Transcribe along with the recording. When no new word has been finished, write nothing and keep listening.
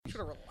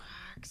gonna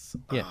relax.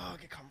 Yeah. Oh,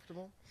 get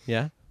comfortable.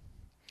 Yeah?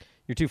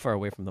 You're too far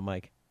away from the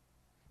mic.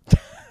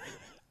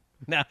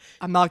 Now,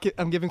 I'm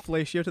giving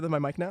fellatio to my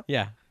mic now.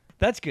 yeah.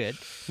 That's good.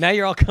 Now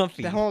you're all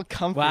comfy. Now I'm all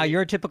comfy. Wow,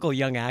 you're a typical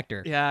young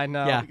actor. Yeah, I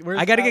know. Yeah. Where's-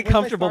 I got to get where's my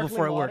comfortable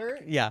before I sparkling work.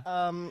 water? Yeah.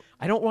 Can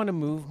I don't want to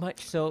move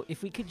much, so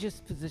if we could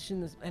just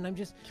position this, and I'm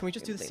just... we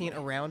just do the scene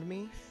around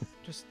me?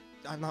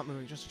 I'm not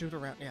moving. Just do it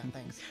around. Yeah,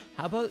 thanks.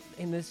 How about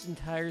in this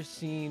entire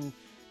scene,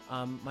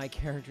 my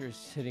character is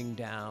sitting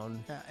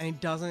down. Yeah, and he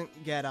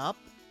doesn't get up,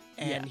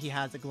 and Yeah. he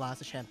has a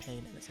glass of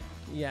champagne in his hand.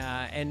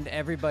 Yeah, and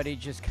everybody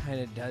just kind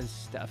of does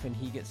stuff, and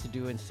he gets to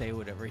do and say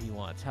whatever he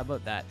wants. How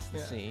about that's the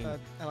scene?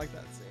 I like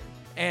that scene.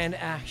 And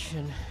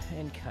action,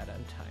 and cut,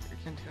 I'm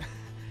tired.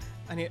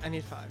 And I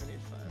need five.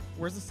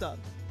 Where's the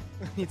subs?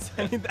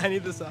 I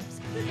need the subs.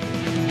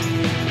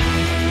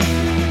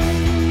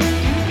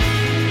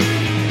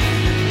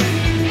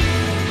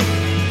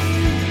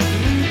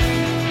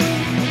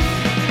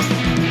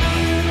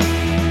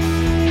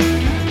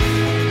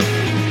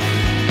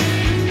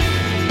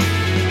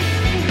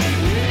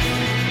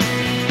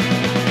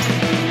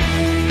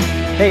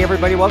 Hey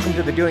everybody, welcome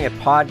to the Doing It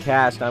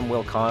podcast. I'm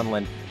Will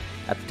Conlon.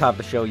 At the top of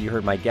the show, you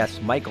heard my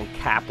guest, Michael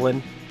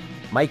Kaplan.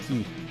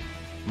 Mikey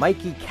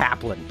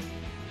Kaplan.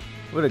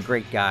 What a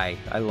great guy.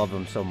 I love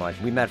him so much.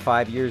 We met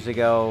 5 years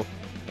ago,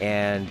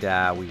 and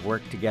we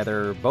worked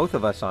together, both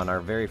of us, on our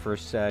very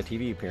first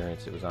TV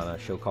appearance. It was on a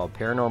show called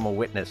Paranormal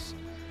Witness,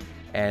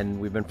 and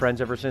we've been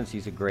friends ever since.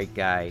 He's a great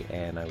guy,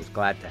 and I was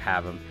glad to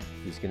have him.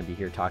 He's going to be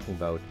here talking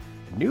about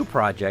a new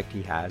project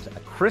he has, a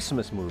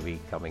Christmas movie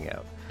coming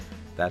out.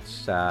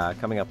 That's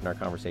coming up in our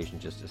conversation in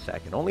just a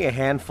second. Only a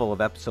handful of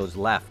episodes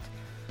left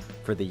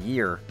for the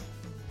year.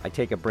 I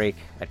take a break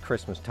at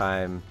Christmas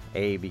time,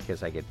 A,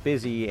 because I get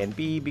busy, and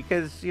B,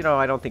 because,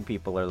 I don't think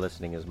people are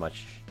listening as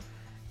much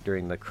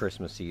during the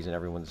Christmas season.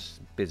 Everyone's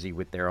busy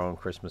with their own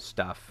Christmas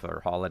stuff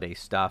or holiday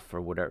stuff or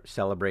whatever,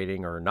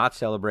 celebrating or not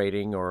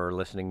celebrating or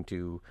listening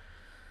to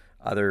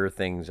other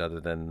things other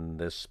than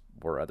this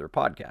or other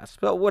podcasts.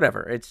 But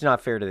whatever. It's not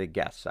fair to the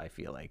guests, I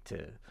feel like,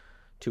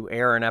 to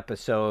air an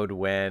episode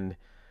when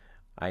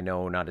I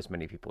know not as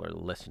many people are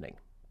listening.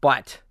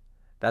 But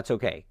that's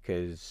okay,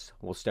 because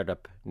we'll start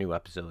up new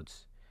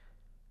episodes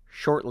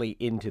shortly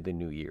into the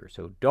new year.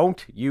 So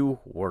don't you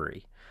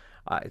worry.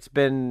 It's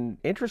been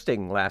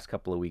interesting last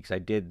couple of weeks. I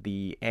did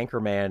the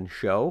Anchorman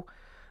show.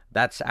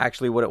 That's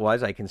actually what it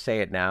was. I can say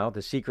it now.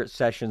 The Secret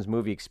Sessions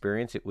movie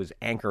experience. It was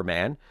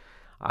Anchorman.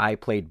 I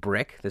played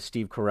Brick, the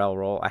Steve Carell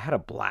role. I had a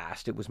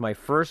blast. It was my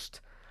first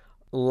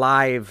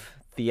live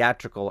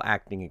theatrical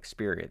acting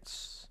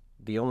experience.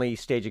 The only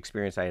stage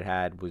experience I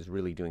had was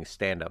really doing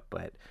stand-up,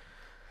 but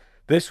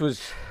this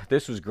was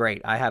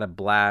great. I had a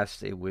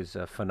blast. It was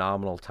a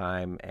phenomenal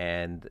time,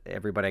 and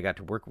everybody I got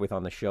to work with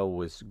on the show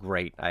was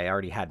great. I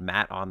already had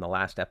Matt on the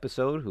last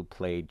episode, who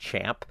played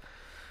Champ,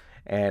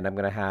 and I'm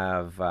going to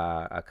have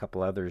a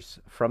couple others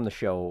from the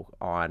show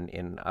on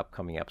in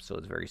upcoming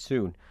episodes very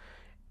soon.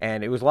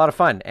 And it was a lot of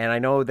fun, and I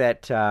know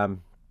that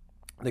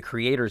the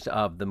creators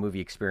of the movie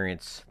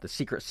experience, the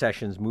Secret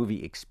Sessions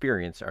movie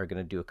experience, are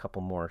going to do a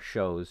couple more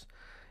shows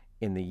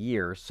in the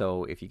year.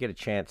 So if you get a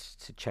chance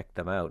to check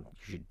them out,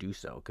 you should do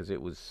so, because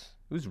it was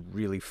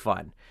really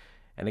fun,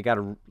 and it got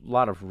a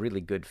lot of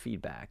really good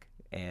feedback.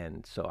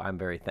 And so I'm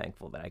very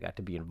thankful that I got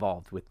to be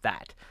involved with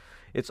that.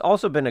 It's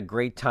also been a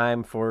great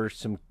time for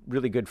some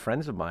really good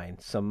friends of mine,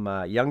 some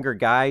younger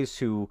guys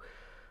who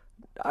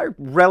are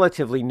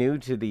relatively new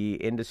to the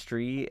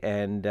industry,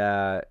 and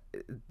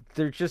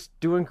they're just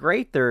doing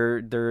great.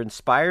 They're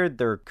inspired,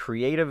 they're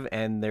creative,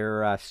 and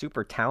they're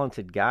super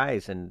talented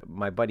guys. And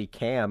my buddy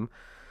Cam,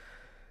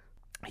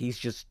 he's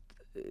just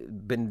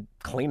been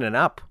cleaning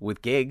up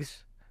with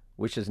gigs,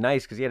 which is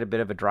nice, because he had a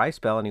bit of a dry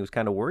spell and he was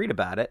kind of worried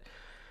about it.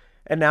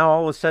 And now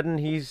all of a sudden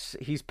he's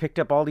picked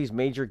up all these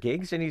major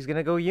gigs, and he's going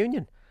to go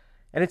union.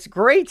 And it's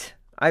great.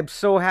 I'm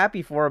so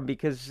happy for him,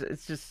 because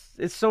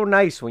it's so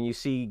nice when you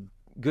see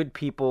good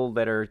people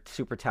that are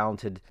super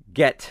talented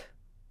get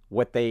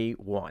what they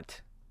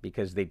want,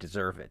 because they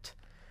deserve it.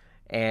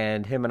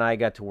 And him and I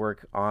got to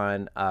work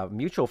on a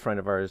mutual friend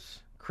of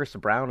ours, Chris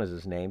Brown is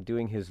his name,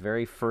 doing his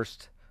very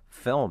first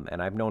film.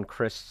 And I've known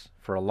Chris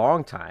for a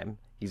long time.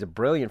 He's a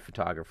brilliant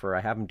photographer. I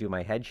have him do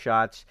my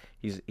headshots.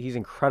 He's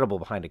incredible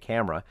behind a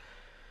camera.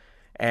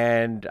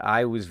 And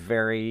I was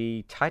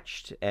very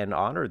touched and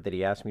honored that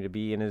he asked me to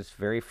be in his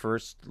very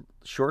first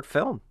short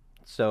film.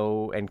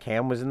 So, and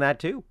Cam was in that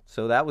too.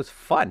 So that was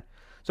fun.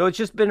 So it's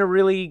just been a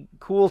really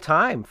cool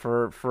time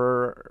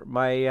for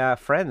my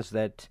friends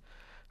that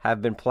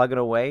have been plugging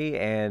away,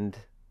 and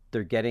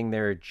they're getting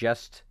their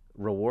just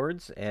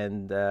rewards.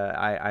 And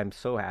I'm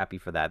so happy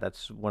for that.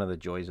 That's one of the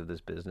joys of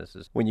this business,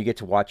 is when you get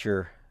to watch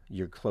your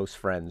close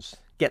friends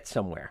get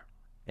somewhere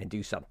and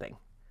do something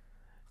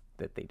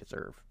that they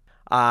deserve.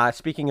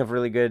 Speaking of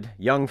really good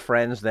young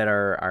friends that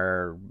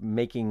are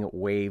making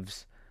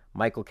waves,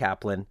 Michael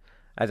Kaplan,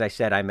 as I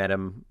said, I met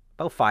him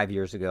about 5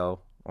 years ago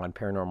on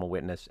Paranormal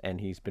Witness, and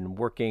he's been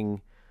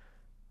working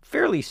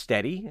fairly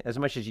steady, as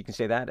much as you can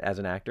say that, as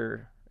an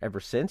actor ever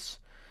since.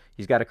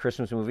 He's got a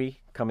Christmas movie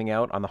coming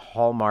out on the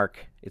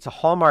Hallmark. It's a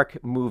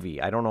Hallmark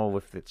movie. I don't know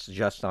if it's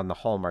just on the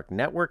Hallmark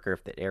network or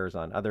if it airs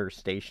on other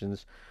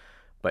stations.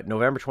 But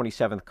November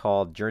 27th,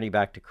 called Journey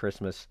Back to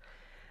Christmas.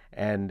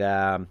 And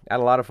I had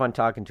a lot of fun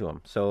talking to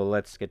him. So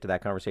let's get to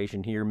that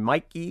conversation here.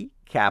 Mikey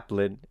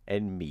Kaplan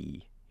and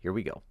me. Here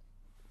we go.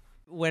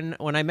 When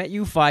I met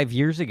you 5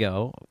 years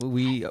ago,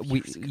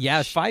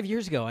 it's 5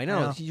 years ago. I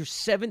know. You're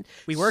seven.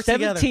 We worked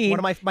 17. together. One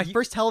of my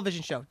first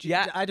television show.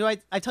 Yeah.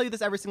 I tell you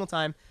this every single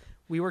time.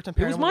 We worked on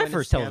Paranormal It was my Witness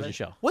first together.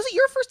 television show. Was it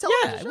your first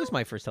television show? Yeah, it was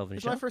my first television It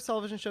was show. my first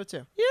television show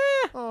too.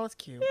 Yeah. Oh, that's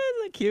cute. Yeah,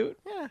 isn't that cute?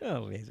 Yeah.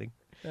 Oh, amazing.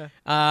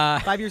 Yeah.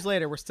 5 years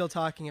later, we're still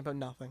talking about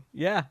nothing.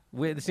 Yeah.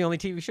 It's the only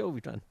TV show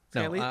we've done.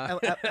 So No,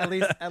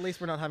 at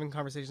least we're not having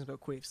conversations about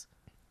queefs.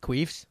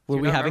 Queefs? Do Were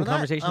you we not having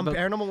remember that? conversations about?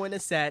 Paranormal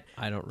Witness set.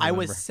 I don't remember. I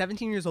was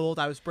 17 years old.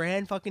 I was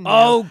brand fucking new.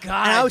 Oh,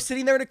 God. And I was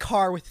sitting there in a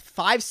car with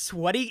 5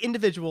 sweaty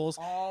individuals.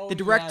 Oh, the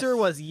director yes.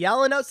 was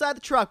yelling outside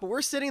the truck, but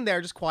we're sitting there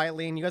just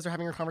quietly, and you guys are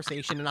having a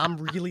conversation, and I'm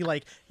really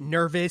like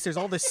nervous. There's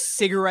all this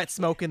cigarette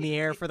smoke in the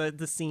air for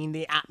the scene,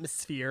 the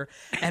atmosphere,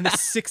 and this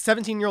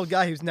 17-year-old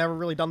guy who's never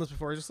really done this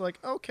before is just like,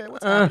 okay,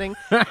 what's happening?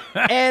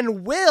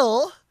 And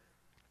Will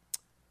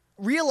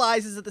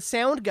realizes that the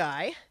sound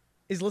guy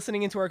is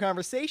listening into our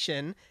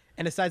conversation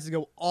and decides to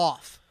go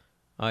off.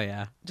 Oh,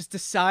 yeah. Just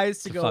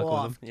decides to go fuck with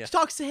off. him, yeah. Just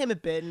talks to him a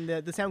bit, and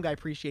the sound guy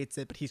appreciates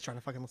it, but he's trying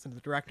to fucking listen to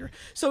the director.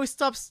 So he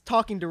stops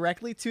talking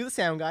directly to the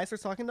sound guy,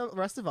 starts talking to the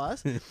rest of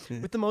us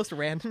with the most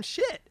random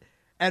shit.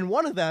 And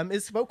one of them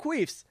is about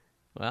queefs.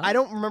 Well, I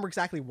don't remember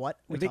exactly what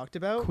we think talked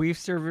about.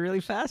 Queefs are really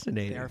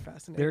fascinating. They are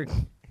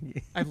fascinating. They're...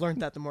 I've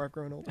learned that the more I've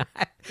grown older.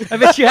 I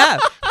bet you have.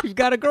 You've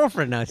got a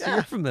girlfriend now, so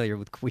you're familiar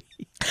with queefs.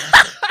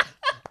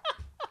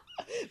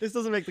 This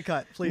doesn't make the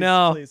cut. Please,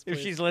 No, please. if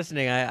she's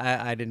listening,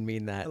 I didn't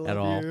mean that I at love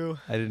all. you.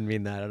 I didn't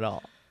mean that at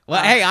all.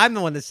 Well, hey, I'm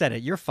the one that said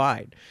it. You're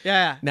fine.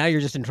 Yeah. Now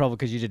you're just in trouble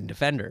because you didn't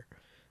defend her.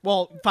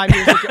 Well, 5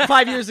 years ago,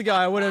 5 years ago,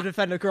 I would have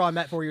defended a girl I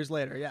met 4 years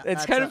later. Yeah.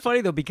 It's kind of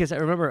funny though because I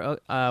remember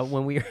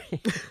when we were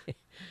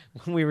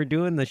when we were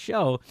doing the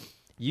show,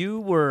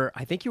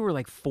 I think you were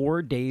like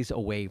 4 days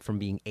away from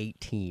being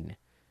 18.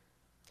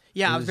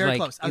 Yeah, It I was very like-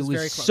 close. I was it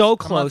very was close. so A month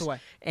close. away.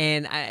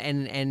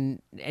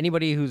 And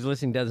anybody who's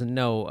listening doesn't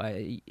know,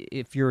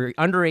 if you're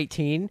under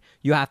 18,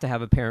 you have to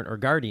have a parent or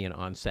guardian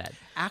on set.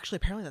 Actually,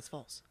 apparently that's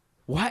false.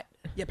 What?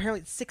 Yeah, apparently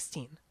it's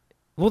 16.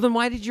 Well, then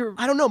why did your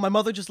I don't know. My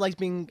mother just likes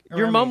being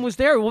your around mom me. was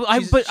there? Well, I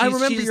She's a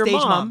remember your stage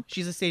mom.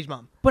 She's a stage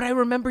mom. But I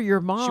remember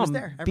your mom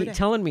there every day.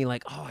 telling me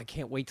like, "Oh, I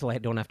can't wait till I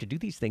don't have to do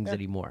these things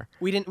anymore."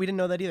 We didn't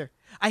know that either.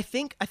 I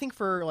think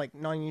for like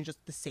not even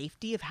just the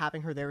safety of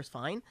having her there is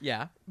fine.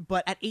 Yeah.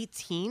 But at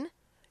 18,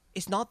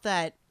 it's not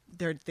that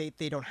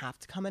they don't have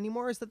to come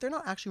anymore. It's that they're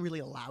not actually really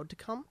allowed to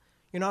come.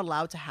 You're not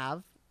allowed to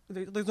have.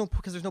 There's no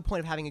point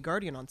of having a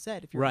guardian on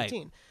set if you're Right.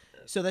 18.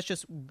 So that's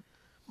just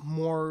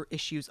more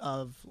issues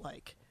of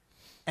like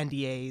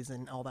NDAs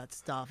and all that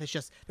stuff. It's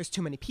just there's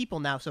too many people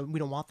now, so we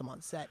don't want them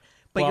on set.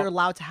 But Well, you're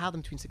allowed to have them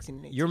between 16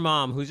 and 18. Your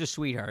mom, who's a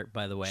sweetheart,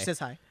 by the way. She says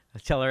hi.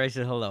 Tell her I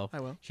said hello. I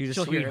will. She's a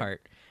She'll hear it.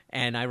 sweetheart.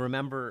 And I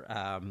remember shit,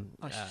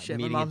 my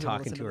meeting mom's and gonna talking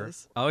listen to to her.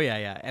 this. Oh,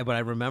 yeah. But I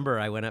remember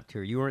I went up to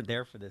her. You weren't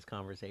there for this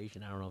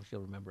conversation. I don't know if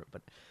she'll remember it.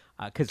 But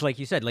because like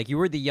you said, like you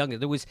were the youngest.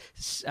 There was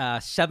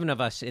 7 of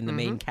us in the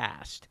main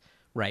cast,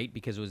 right?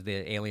 Because it was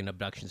the alien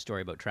abduction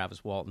story about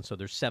Travis Walton. So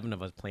there's 7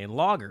 of us playing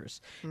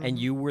loggers. And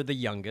you were the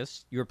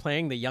youngest. You were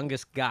playing the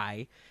youngest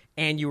guy.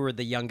 And you were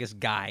the youngest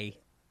guy.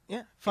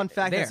 Yeah. Fun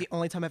fact, that's there. the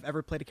only time I've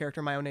ever played a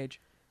character my own age.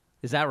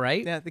 Is that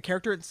right? Yeah, the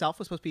character itself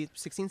was supposed to be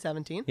 16,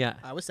 17. Yeah.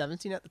 I was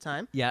 17 at the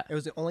time. Yeah. It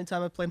was the only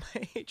time I played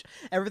my age.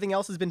 Everything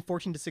else has been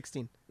 14 to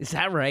 16. Is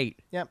that right?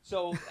 Yep.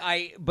 So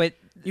but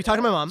You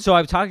talking to my mom? So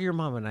I've talked to your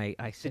mom, and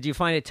I said, do you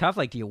find it tough?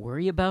 Like, do you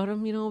worry about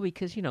him? You know,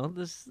 because, you know,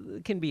 this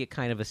can be a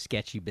kind of a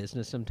sketchy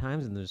business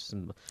sometimes, and there's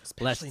some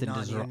less Especially than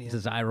non-union.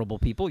 desirable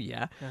people.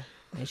 Yeah.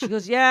 And she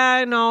goes,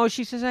 yeah, no.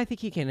 She says, I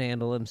think he can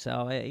handle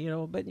himself. You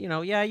know, but, you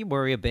know, yeah, you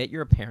worry a bit.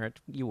 You're a parent.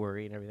 You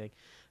worry and everything.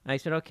 And I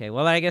said, okay,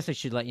 well, I guess I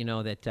should let you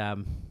know that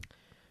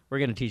we're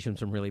going to teach him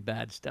some really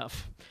bad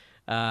stuff.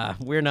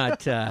 We're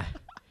not...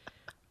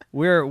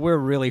 We're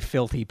really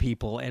filthy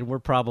people, and we're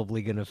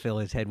probably going to fill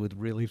his head with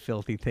really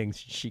filthy things.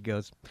 She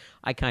goes,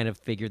 I kind of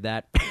figured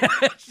that.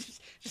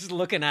 Just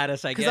looking at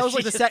us, I guess. Because that was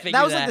like she the just figured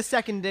that was like the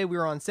second day we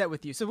were on set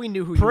with you, so we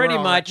knew who you were. Pretty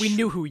already. much. We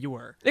knew who you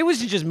were. It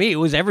wasn't just me; it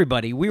was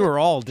everybody. We were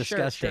all Sure,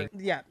 disgusting.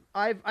 sure. Yeah,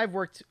 I've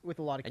worked with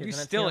a lot of kids. And you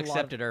and I've still seen a lot of-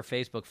 accepted our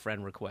Facebook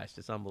friend request.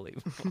 It's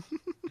unbelievable.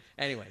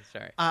 Anyway,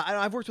 sorry.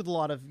 I've worked with a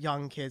lot of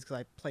young kids because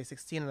I play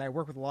 16, and I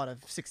work with a lot of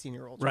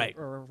 16-year-olds, Right.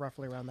 or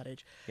roughly around that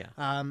age. Yeah.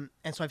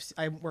 And so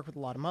I work with a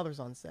lot of mothers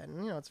on set,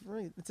 and you know,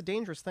 it's a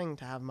dangerous thing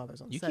to have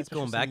mothers on You set. keep especially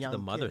going some back to the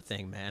young mother kids.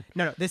 thing, man.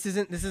 No, this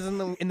isn't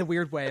in the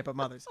weird way about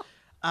mothers.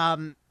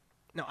 No,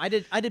 I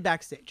did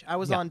backstage. I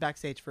was Yeah. on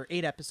backstage for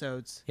 8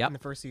 episodes Yep. in the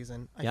first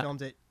season. I Yep.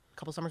 filmed it a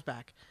couple summers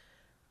back.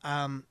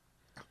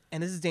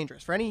 And this is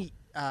dangerous for any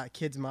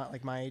kids my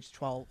age,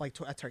 12.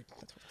 Sorry,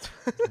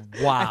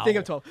 Wow. I think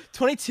I'm 12,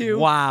 22.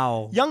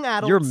 Wow. Young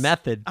adults. Your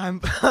method.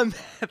 I'm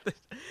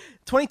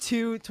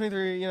 22,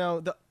 23. You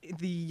know,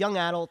 the young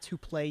adults who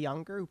play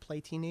younger, who play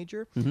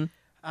teenager,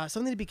 Mm-hmm.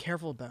 Something to be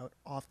careful about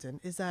often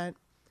is that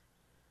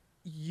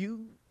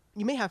you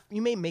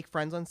may make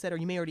friends on set, or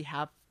you may already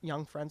have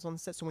young friends on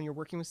set. So when you're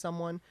working with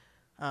someone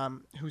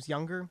who's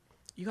younger,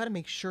 you got to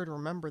make sure to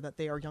remember that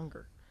they are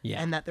younger,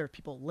 and that there are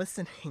people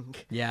listening.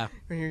 Yeah.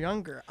 When you're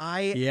younger,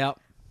 Yep.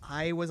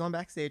 I was on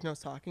backstage and I was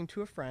talking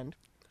to a friend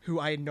who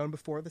I had known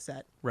before the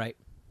set. Right.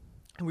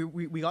 And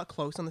we got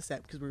close on the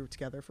set because we were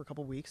together for a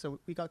couple of weeks, so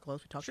we got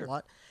close. We talked a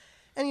lot.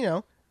 And, you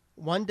know,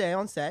 one day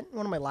on set,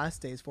 one of my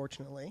last days,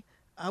 fortunately,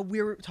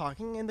 we were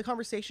talking, and the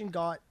conversation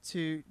got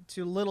to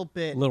a little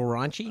bit... A little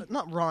raunchy?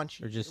 not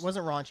raunchy. Or just- it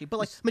wasn't raunchy, but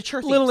like mature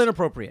A themes. little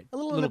inappropriate. A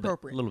little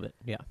inappropriate. A little bit,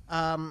 yeah.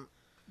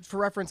 For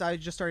reference, I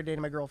just started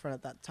dating my girlfriend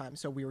at that time,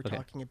 so we were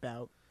talking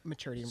about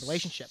maturity in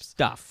relationships.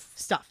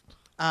 Stuff.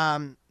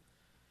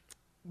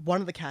 One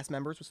of the cast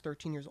members was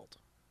 13 years old.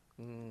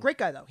 Great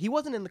guy, though. He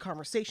wasn't in the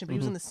conversation, but he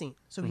was in the scene.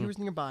 So he was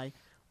nearby.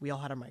 We all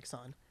had our mics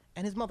on.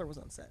 And his mother was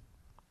on set.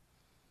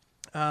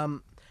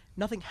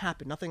 Nothing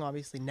happened. Nothing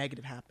obviously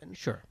negative happened.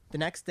 Sure. The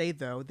next day,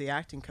 though, the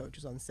acting coach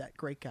was on set.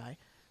 Great guy.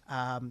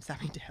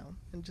 Sat me down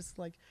and just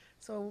like,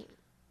 so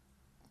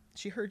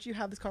she heard you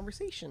have this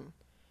conversation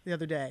the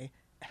other day.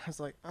 And I was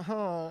like,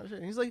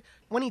 He's like,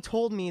 when he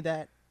told me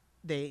that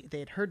they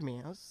had heard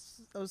me, I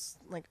was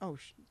like, oh,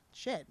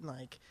 shit.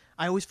 Like,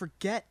 I always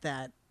forget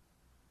that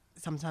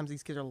sometimes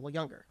these kids are a little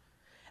younger.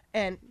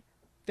 And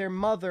their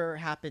mother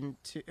happened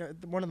to,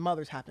 one of the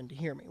mothers happened to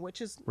hear me,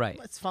 which is, Right.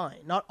 It's fine.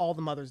 Not all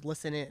the mothers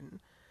listen in.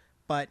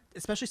 But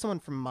especially someone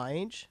from my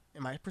age,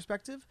 in my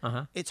perspective,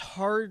 it's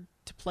hard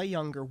to play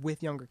younger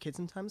with younger kids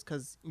sometimes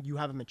because you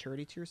have a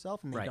maturity to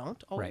yourself and they Right.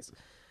 don't always. Right.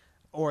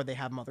 Or they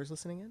have mothers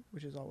listening in,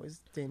 which is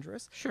always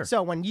dangerous. Sure.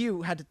 So when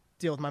you had to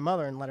deal with my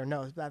mother and let her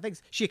know bad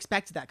things, she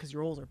expected that because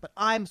you're older. But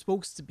I'm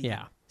supposed to be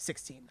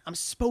 16. I'm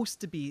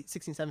supposed to be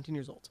 16, 17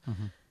 years old.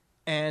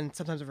 And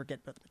sometimes I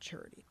forget about the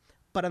maturity.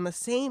 But on the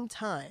same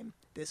time,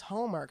 this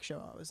Hallmark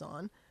show I was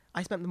on,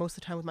 I spent the most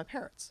of the time with my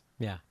parents.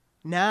 Yeah.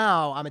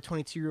 Now I'm a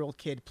 22-year-old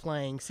kid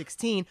playing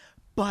 16,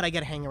 but I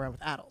get to hang around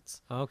with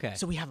adults. Okay.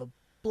 So we have a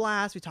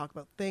blast. We talk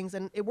about things,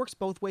 and it works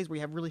both ways. Where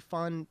you have really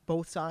fun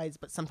both sides,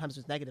 but sometimes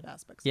there's negative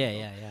aspects.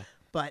 Yeah.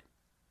 But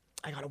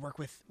I got to work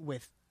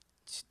with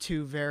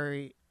two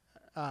very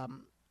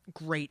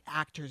great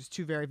actors,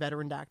 two very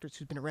veteran actors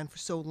who've been around for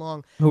so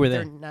long. Who were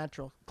They're they?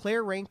 natural.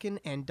 Claire Rankin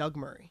and Doug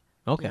Murray.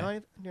 Okay.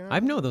 Do you know I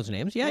know those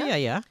names.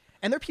 Yeah.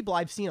 And they're people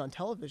I've seen on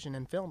television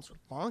and films for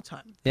a long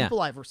time. Yeah.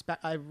 People I've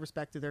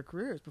respected their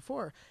careers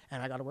before,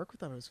 and I got to work with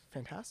them. It was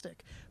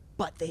fantastic.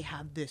 But they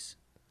have this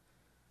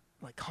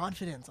like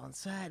confidence on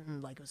set,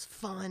 and like it was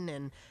fun,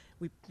 and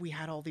we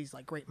had all these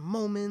like great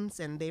moments,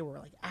 and they were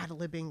like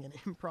ad-libbing and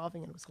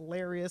improving, and it was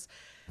hilarious.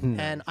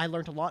 And I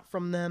learned a lot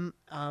from them.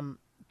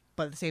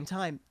 But at the same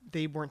time,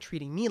 they weren't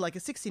treating me like a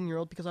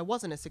 16-year-old because I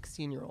wasn't a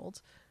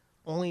 16-year-old.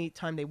 Only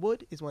time they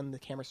would is when the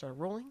camera started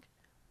rolling,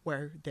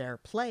 where their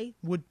play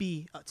would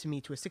be to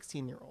me to a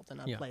 16-year-old, and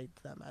I played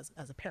them as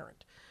a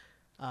parent.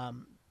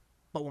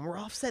 But when we're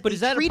offset, But they is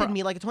that treated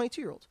me like a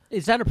 22-year-old.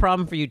 Is that a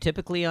problem for you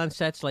typically on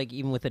sets, like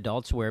even with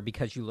adults, where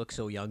because you look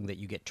so young that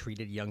you get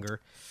treated younger,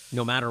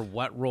 no matter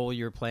what role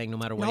you're playing, no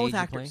matter what Not age with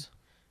you're actors. playing?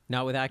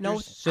 Not with actors? No,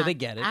 So they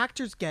get it.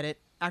 Actors get it.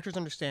 Actors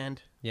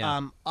understand.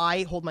 Yeah.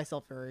 I hold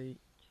myself very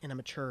in a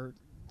mature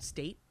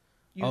state.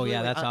 Oh, usually.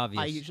 yeah, Like, that's I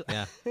obvious. usually,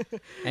 yeah.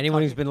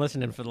 Anyone who's been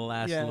listening for the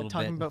last little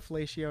talking bit. about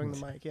fellatioing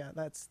the mic. Yeah,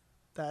 that's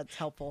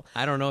helpful.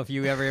 I don't know if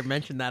you ever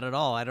mentioned that at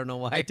all. I don't know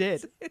why. I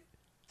did.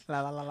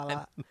 La la la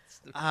la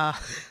la.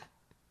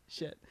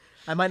 Shit.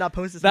 I might not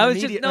post this. That on was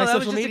media, just my that was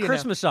social just a media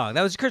Christmas song.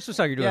 That was a Christmas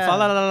song you're doing. Yeah. Fa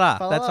la la la.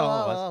 Fa That's la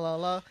all it la was. la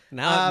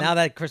la. Now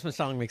that Christmas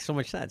song makes so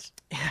much sense.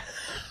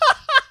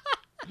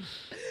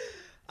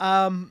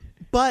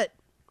 But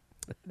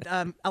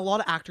a lot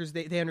of actors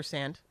they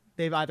understand.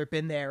 They've either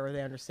been there or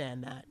they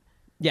understand that.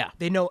 Yeah.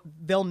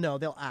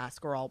 They'll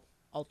ask, or I'll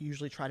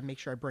usually try to make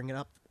sure I bring it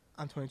up.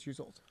 I'm 22 years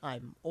old.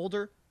 I'm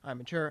older. I'm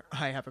mature.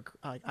 I have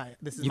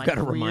this is You've my got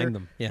to career. remind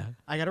them. Yeah.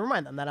 I got to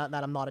remind them that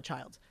I'm not a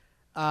child.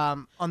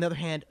 On the other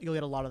hand, you'll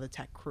get a lot of the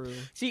tech crew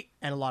See.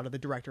 and a lot of the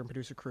director and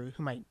producer crew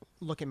who might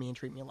look at me and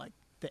treat me like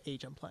the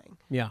age I'm playing.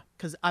 Yeah.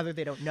 Because either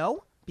they don't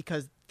know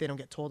because they don't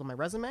get told on my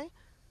resume,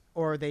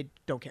 or they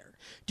don't care.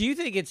 Do you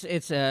think it's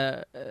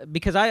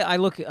because I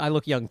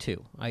look young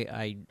too.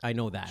 I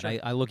know that. Sure.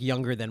 I look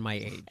younger than my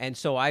age, and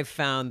so I've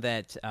found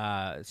that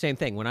same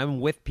thing when I'm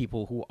with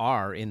people who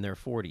are in their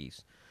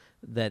 40s,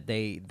 that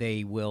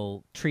they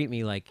will treat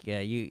me like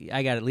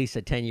I got at least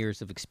 10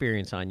 years of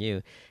experience on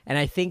you, and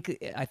I think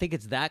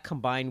it's that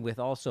combined with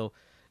also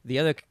the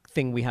other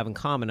thing we have in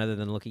common other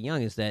than looking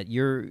young is that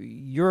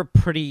you're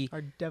pretty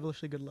Are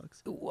devilishly good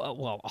looks.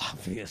 well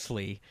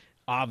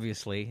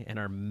obviously, and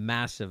our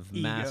massive,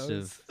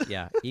 Egos.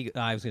 ego.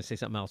 I was going to say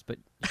something else, but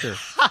sure.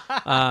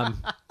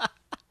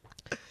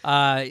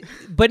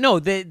 But no,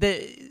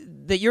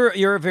 that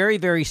you're a very,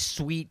 very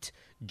sweet,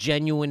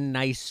 genuine,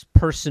 nice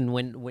person.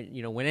 When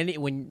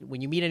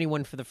you meet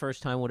anyone for the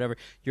first time, whatever,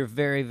 you're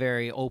very,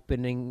 very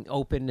open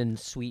and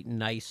sweet and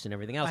nice and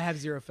everything else. I have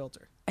zero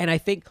filter. And I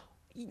think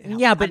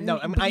Yeah, but no,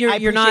 I mean, you're, I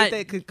you're appreciate not that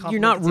it could you're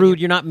not continue. rude.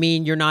 You're not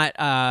mean. You're not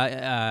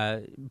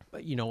That's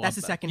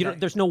the secondary.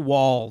 there's no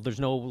wall. There's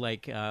no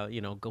like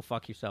go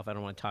fuck yourself. I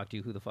don't want to talk to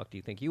you. Who the fuck do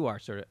you think you are?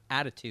 Sort of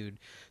attitude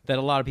that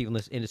a lot of people in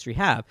this industry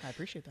have. I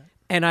appreciate that.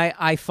 And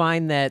I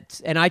find that,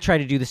 and I try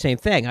to do the same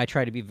thing. I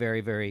try to be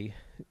very, very,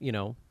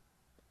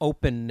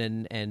 open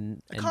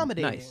and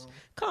Accommodating. nice.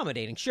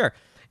 Accommodating, sure.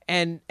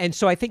 And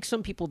so I think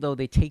some people, though,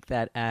 they take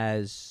that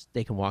as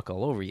they can walk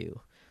all over you,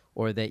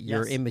 or that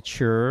you're Yes.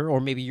 immature, or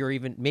maybe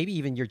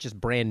even you're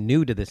just brand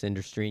new to this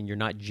industry and you're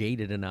not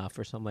jaded enough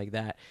or something like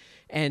that.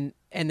 And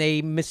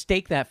they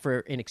mistake that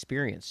for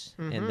inexperience,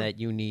 and that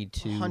you need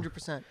to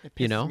 100%. It pisses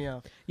you know? me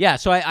off. Yeah,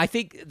 so I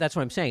think that's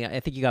what I'm saying. I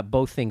think you got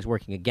both things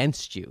working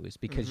against you, is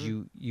because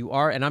you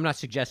are, and I'm not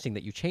suggesting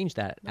that you change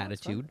that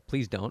attitude.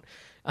 Please don't.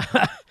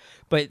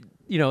 But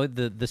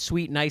the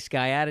sweet, nice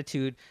guy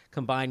attitude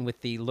combined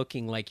with the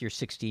looking like you're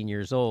 16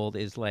 years old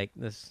is like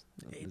this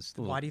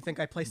little Why do you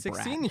think I play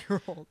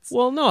 16-year-olds?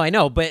 well, no, I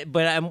know, but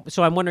I'm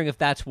wondering if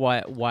that's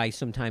why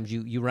sometimes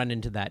you run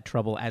into that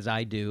trouble, as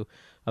I do,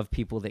 of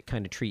people that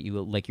kind of treat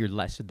you like you're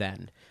less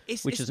than,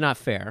 which is not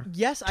fair.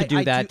 Yes, to do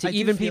I that do- to I do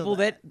even feel people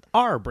that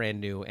are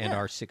brand new and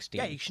are 16.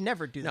 Yeah, you should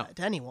never do No. that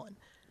to anyone.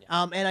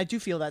 And I do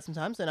feel that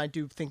sometimes, and I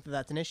do think that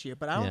that's an issue.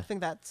 But I don't Yeah.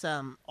 think that's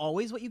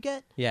always what you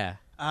get. Yeah.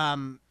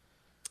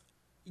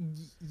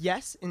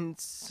 Yes, in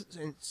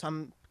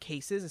some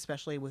cases,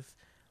 especially with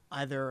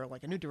either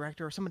like a new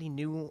director or somebody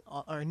new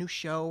or a new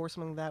show or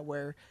something like that,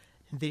 where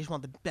they just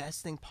want the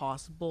best thing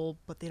possible,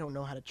 but they don't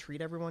know how to treat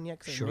everyone yet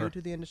because they're new Sure.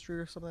 to the industry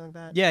or something like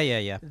that.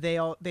 Yeah.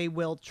 They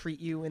will treat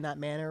you in that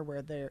manner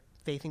where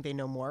they think they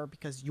know more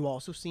because you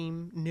also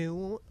seem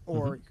new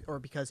or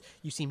because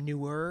you seem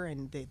newer,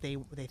 and they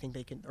think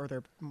they can, or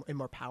they're in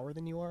more power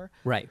than you are.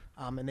 Right.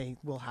 And they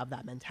will have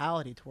that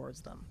mentality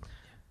towards them.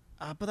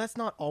 But that's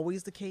not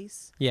always the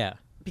case, Yeah.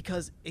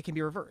 because it can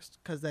be reversed,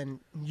 because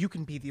then you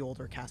can be the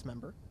older cast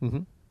member,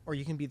 or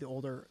you can be the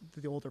older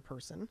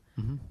person,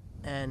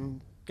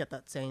 and get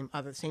that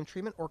either the same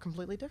treatment or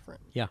completely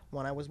different. Yeah.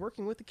 When I was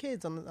working with the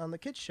kids on the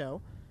kids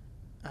show,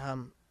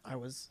 I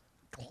was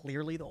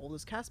clearly the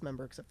oldest cast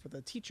member except for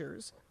the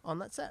teachers on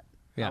that set.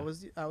 Yeah. I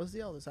was the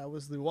eldest. I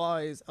was the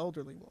wise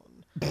elderly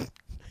one,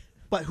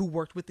 but who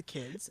worked with the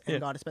kids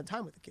and got to spend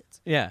time with the kids.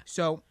 Yeah.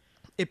 So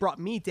it brought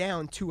me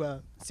down to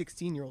a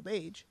 16-year-old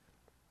age.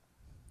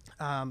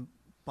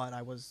 But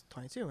I was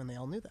 22, and they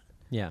all knew that.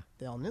 Yeah.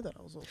 They all knew that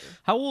I was older.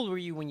 How old were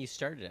you when you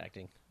started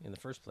acting in the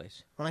first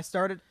place? When I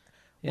started,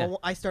 Yeah. well,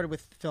 I started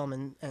with film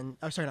and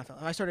sorry, not film.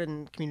 I started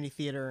in community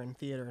theater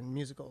and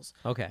musicals.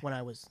 Okay. When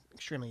I was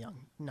extremely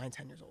young,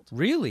 9-10 years old.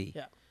 Really?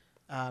 Yeah.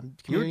 You were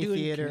Community doing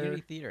theater,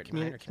 community theater at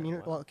 9 or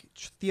 10, wow.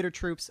 theater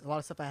troops. A lot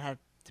of stuff I had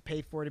to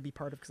pay for to be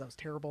part of because I was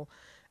terrible,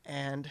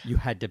 and You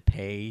had to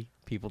pay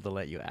people to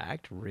let you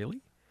act?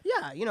 Really?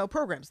 yeah,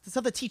 programs, the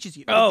stuff that teaches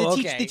you. Oh,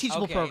 the okay, the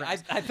teachable okay.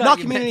 programs, I thought not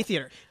you community meant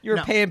theater. You were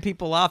No. paying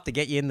people off to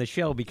get you in the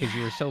show because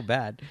you were so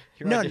bad.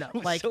 Your No, audition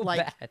was like so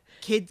bad.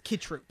 kid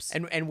troops,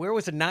 And where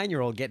was a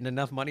 9-year-old getting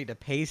enough money to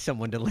pay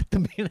someone to let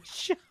them in a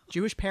show?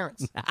 Jewish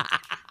parents.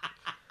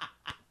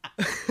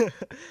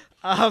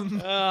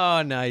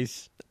 Oh,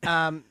 nice. So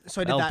I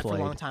did Well that for a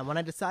long played. time. When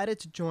I decided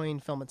to join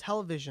film and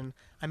television,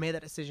 I made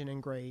that decision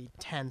in grade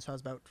 10, so I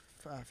was about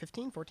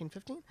 15.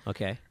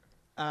 Okay.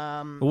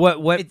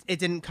 What It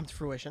didn't come to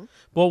fruition.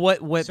 what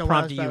so when I was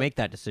prompted you to about- make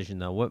that decision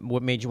though?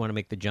 What made you want to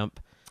make the jump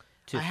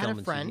to I film had a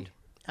and friend. TV?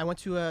 I went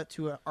to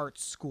a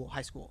arts school,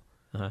 high school,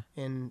 Uh-huh.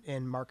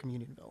 in Markham,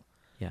 Unionville.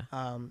 Yeah.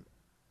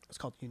 It's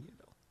called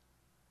Unionville.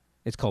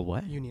 It's called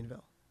what?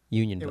 Unionville.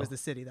 Unionville. It was the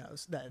city that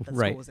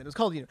Right. school was in. It was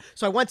called Unionville.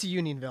 So I went to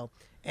Unionville,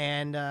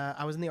 and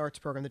I was in the arts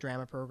program, the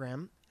drama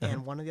program, Uh-huh.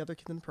 and one of the other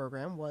kids in the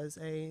program was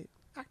a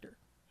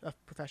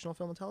professional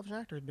film and television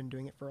actor. Had been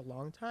doing it for a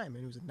long time, and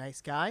he was a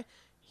nice guy.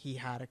 He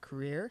had a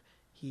career.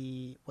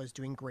 He was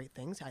doing great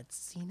things. I'd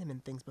seen him in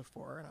things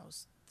before, and I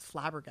was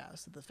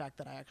flabbergasted at the fact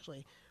that I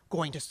actually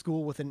going to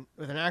school with an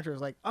actor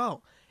was like,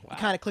 oh, it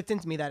kind of clicked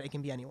into me that it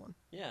can be anyone.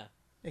 Yeah.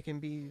 It can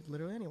be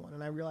literally anyone.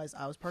 And I realized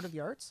I was part of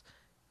the arts.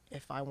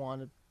 If I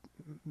want to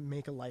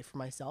make a life for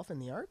myself in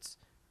the arts,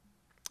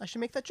 I should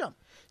make that jump.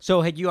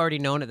 So had you already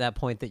known at that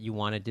point that you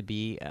wanted to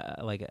be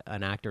like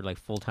an actor, like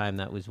full time?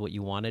 That was what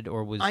you wanted,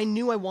 or was I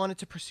knew I wanted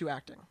to pursue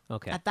acting.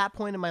 Okay. At that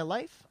point in my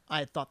life,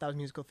 I thought that was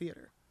musical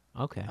theater.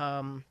 okay?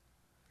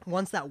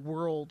 Once that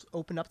world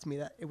opened up to me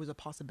that it was a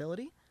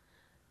possibility,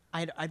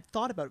 I'd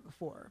thought about it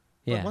before.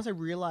 But Yeah. once I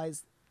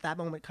realized that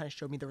moment kind of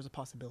showed me there was a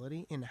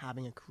possibility in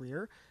having a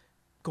career,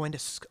 going to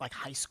like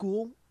high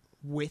school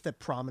with a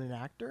prominent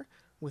actor,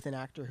 with an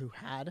actor who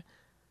had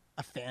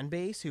a fan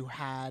base, who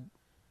had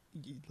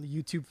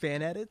YouTube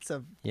fan edits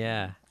of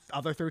yeah.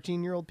 other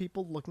 13-year-old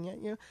people looking at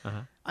you.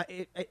 Uh-huh.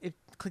 It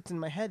clicked in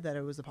my head that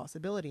it was a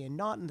possibility, and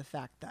not in the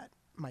fact that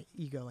my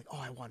ego, like, oh,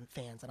 I want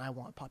fans and I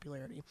want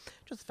popularity.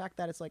 Just the fact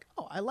that it's like,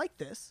 oh, I like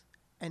this,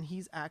 and he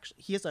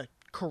has a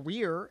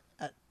career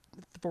at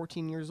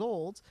 14 years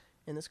old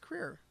in this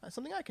career. That's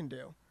something I can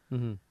do.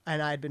 Mm-hmm.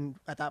 And I'd been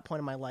at that point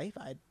in my life,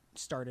 I'd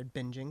started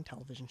binging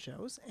television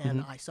shows,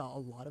 and I saw a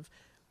lot of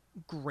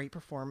great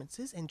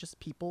performances and just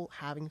people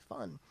having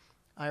fun.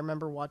 I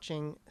remember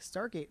watching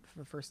Stargate for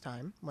the first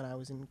time when I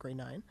was in grade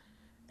 9,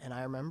 and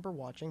I remember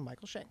watching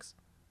Michael Shanks,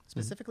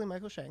 specifically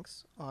Michael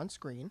Shanks, on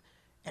screen,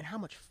 and how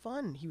much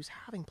fun he was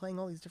having playing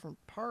all these different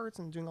parts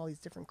and doing all these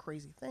different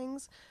crazy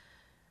things.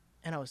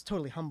 And I was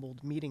totally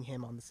humbled meeting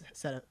him on the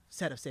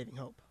set of Saving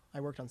Hope.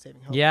 I worked on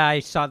Saving Hope. Yeah, I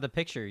saw the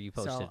picture you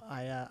posted. So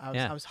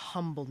I was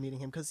humbled meeting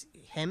him because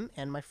him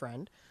and my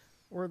friend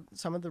were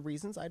some of the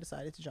reasons I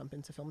decided to jump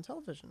into film and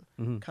television,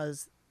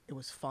 because it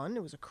was fun.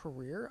 It was a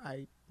career.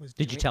 I was.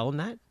 Did you tell him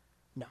that?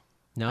 No.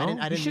 No, I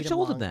didn't you meet should have him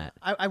told him long. that.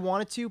 I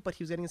wanted to, but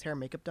he was getting his hair and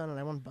makeup done, and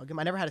I wanted to bug him.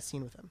 I never had a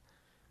scene with him.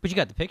 But you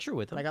got the picture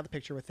with him. But I got the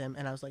picture with him,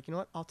 and I was like, you know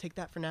what? I'll take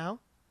that for now.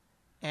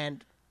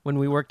 And When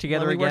we work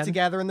together when we again. work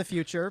together in the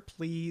future,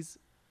 please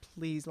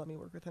let me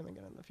work with him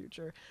again in the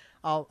future.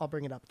 I'll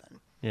bring it up then.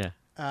 Yeah.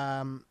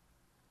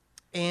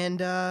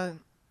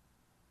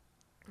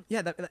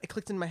 Yeah, it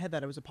clicked in my head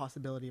that it was a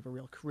possibility of a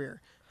real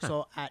career. Huh.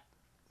 So at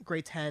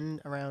grade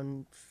 10,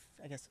 around,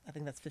 I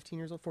think that's 15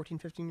 years old, 14,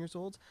 15 years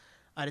old,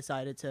 I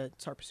decided to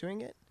start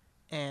pursuing it.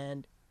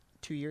 And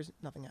 2 years,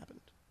 nothing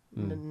happened.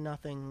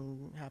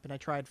 Nothing happened. I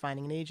tried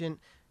finding an agent.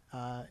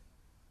 A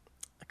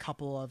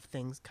couple of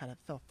things kind of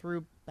fell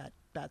through.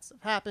 Bad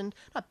stuff happened.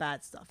 Not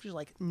bad stuff, just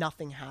like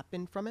nothing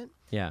happened from it.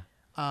 Yeah.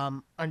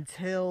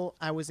 Until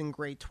I was in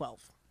grade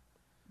 12.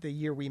 The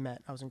year we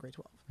met, I was in grade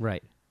 12.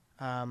 Right.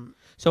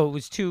 So it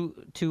was two,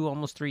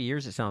 almost 3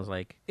 years. It sounds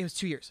like. It was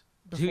 2 years.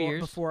 2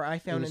 years? Before I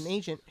found was- an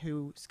agent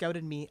who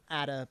scouted me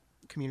at a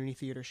community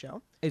theater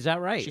show. Is that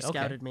right? She Okay.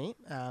 scouted me.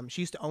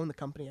 She used to own the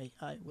company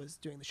I was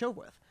doing the show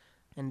with,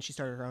 and she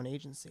started her own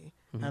agency.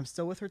 I'm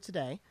still with her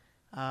today.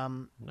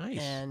 Nice.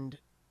 And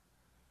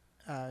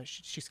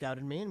she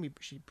scouted me, and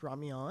she brought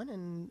me on,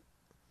 and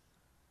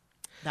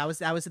that was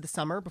the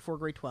summer before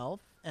grade 12.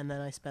 And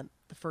then I spent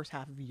the first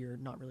half of the year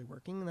not really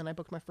working, and then I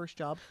booked my first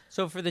job.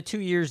 So for the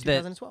 2 years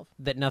that 2012.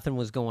 nothing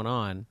was going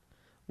on,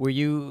 were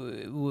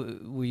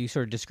you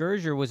sort of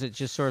discouraged, or was it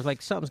just sort of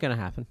like something's going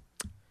to happen?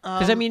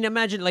 Because I mean,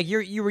 imagine like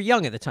you were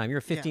young at the time.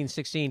 You're 15,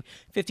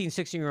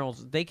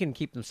 16-year-olds. They can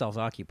keep themselves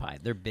occupied.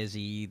 They're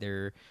busy.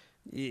 They're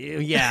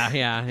yeah.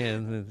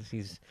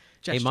 He's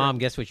hey Gesture. mom,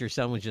 guess what? Your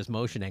son was just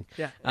motioning.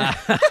 Yeah.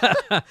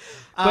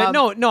 But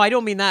no, I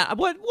don't mean that.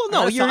 What? Well,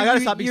 no, I gotta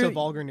stop being so you're-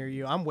 vulgar near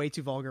you. I'm way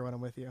too vulgar when I'm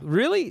with you.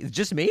 Really? It's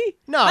just me?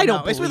 No, I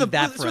don't it's believe with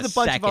that it's for with a a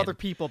bunch second. of other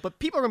people, but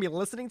people are gonna be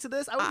listening to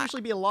this. I would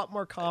usually be a lot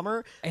more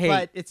calmer, Hey,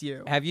 but it's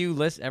you. Have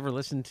you ever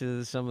listened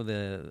to some of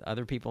the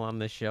other people on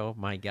this show?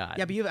 My God.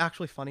 Yeah, but you have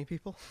actually funny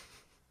people.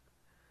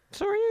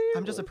 Sorry.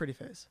 I'm just a pretty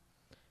face.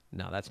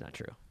 No, that's not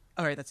true.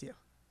 All right, that's you.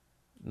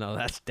 No,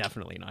 that's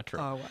definitely not true.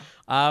 Oh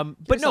wow.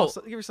 But no,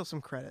 give yourself some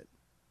credit.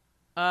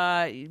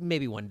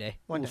 maybe one day.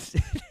 One We'll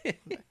day.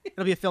 see.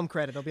 It'll be a film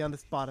credit. It'll be on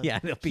this bottom. Yeah,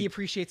 it'll be- He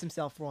appreciates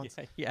himself for once.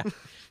 yeah.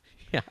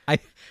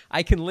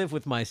 I can live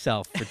with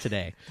myself for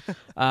today.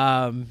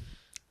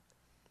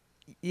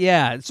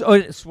 Yeah.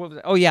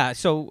 So yeah.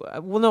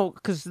 So well, no,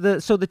 because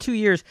the 2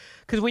 years,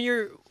 because when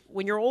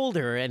you're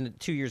older and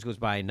 2 years goes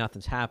by and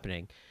nothing's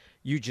happening,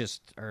 you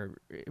just are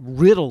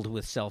riddled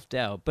with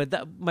self-doubt.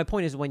 But my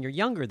point is, when you're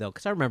younger, though,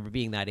 because I remember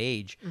being that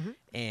age,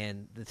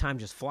 and the time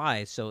just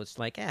flies. So it's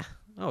like,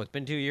 it's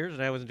been 2 years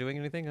and I wasn't doing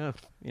anything. Oh,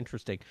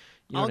 interesting.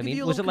 You know what I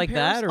mean? Was it like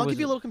that, or I'll was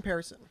give you a it? little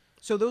comparison.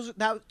 So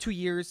that 2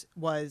 years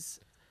was,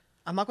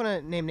 I'm not going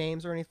to name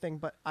names or anything,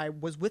 but I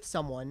was with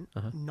someone,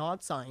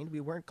 not signed. We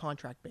weren't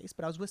contract based,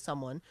 but I was with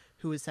someone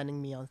who was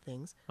sending me on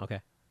things. Okay.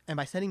 And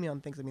by sending me on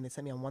things, I mean they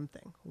sent me on one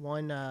thing,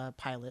 one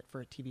pilot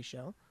for a TV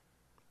show.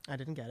 I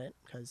didn't get it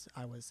because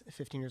I was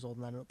 15 years old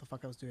and I don't know what the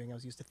fuck I was doing. I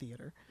was used to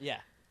theater. Yeah.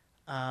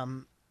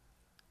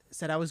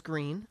 Said I was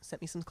green,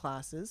 sent me some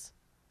classes,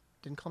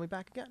 didn't call me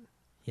back again.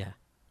 Yeah.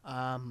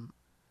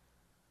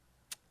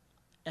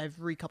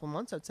 Every couple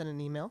months, I'd send an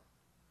email,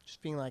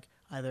 just being like,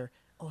 either,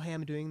 oh, hey,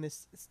 I'm doing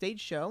this stage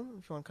show.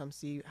 If you want to come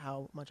see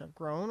how much I've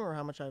grown or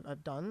how much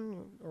I've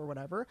done or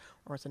whatever.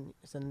 Or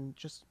send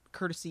just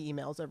courtesy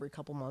emails every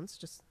couple months,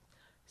 just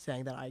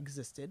saying that I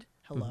existed.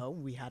 Hello,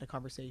 we had a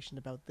conversation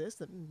about this.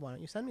 That why don't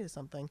you send me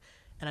something?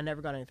 And I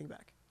never got anything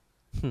back.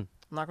 I'm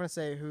not going to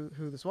say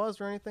who this was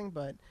or anything,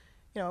 but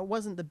it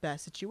wasn't the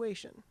best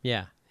situation.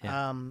 Yeah.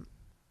 Yeah.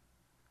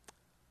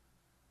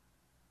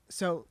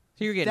 So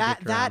you're getting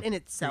dicked around. in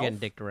itself, You're getting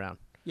dicked around.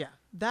 yeah,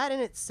 that in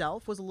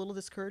itself was a little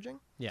discouraging.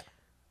 Yeah.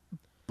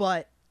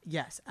 But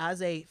yes,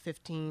 as a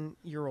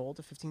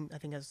 15-year-old, I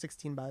think I was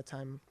 16 by the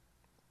time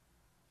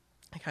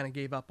I kind of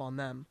gave up on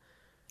them.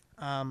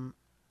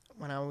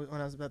 When I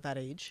was about that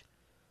age,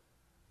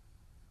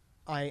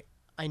 I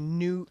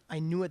knew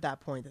at that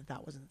point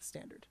that wasn't the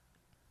standard.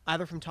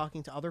 Either from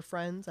talking to other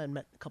friends, I'd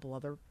met a couple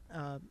other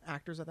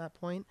actors at that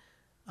point.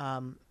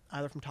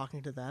 Either from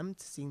talking to them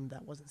to seeing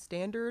that wasn't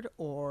standard,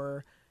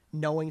 or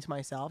knowing to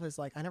myself is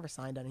like, I never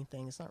signed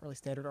anything. It's not really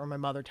standard. Or my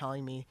mother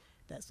telling me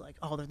that's like,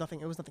 oh, there's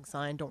nothing. It was nothing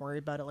signed. Don't worry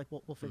about it. Like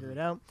we'll figure it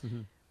out.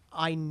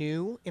 I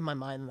knew in my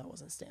mind that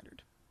wasn't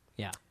standard.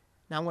 Yeah.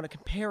 Now I'm going to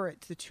compare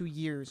it to the 2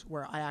 years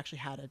where I actually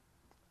had a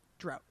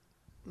drought,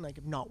 like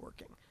of not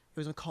working. It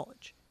was in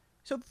college.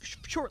 So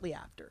shortly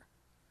after,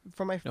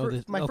 From my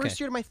Oh, my okay. first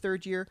year to my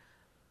third year,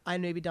 I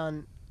had maybe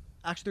done.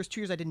 Actually, there's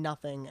 2 years I did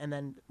nothing, and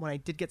then when I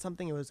did get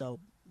something, it was a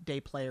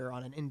day player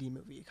on an indie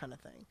movie kind of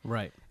thing.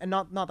 Right. And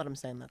not that I'm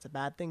saying that's a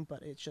bad thing,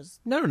 but it's just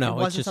No. it It's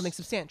wasn't just something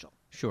substantial.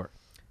 Sure.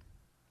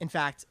 In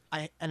fact,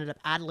 I ended up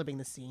ad-libbing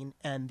the scene,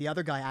 and the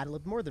other guy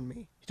ad-libbed more than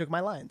me. He took my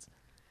lines.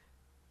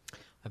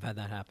 I've had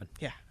that happen.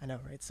 Yeah, I know,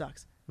 right? It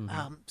sucks.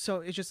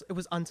 So it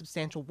was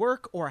unsubstantial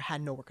work, or I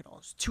had no work at all. It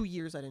was 2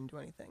 years I didn't do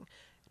anything.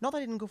 Not that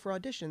I didn't go for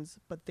auditions,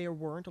 but there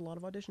weren't a lot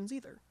of auditions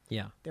either.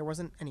 Yeah. There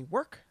wasn't any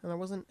work, and there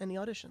wasn't any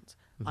auditions.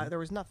 There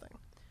was nothing.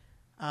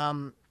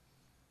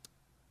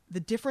 The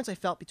difference I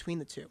felt between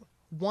the two,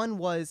 one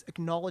was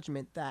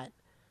acknowledgement that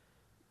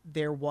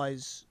there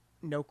was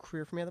no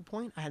career for me at the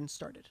point. I hadn't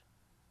started.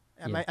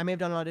 Yeah. I may have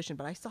done an audition,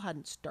 but I still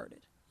hadn't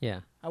started.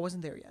 Yeah. I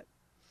wasn't there yet.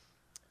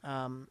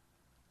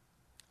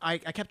 I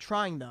kept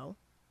trying, though,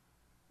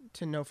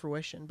 to no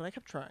fruition, but I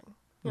kept trying.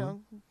 You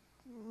know,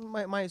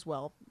 might as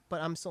well.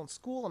 But I'm still in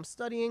school. I'm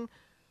studying.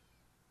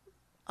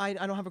 I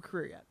don't have a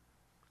career yet.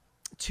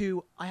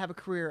 2, I have a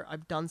career.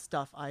 I've done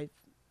stuff.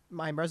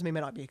 My resume may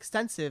not be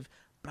extensive,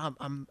 but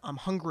I'm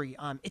hungry.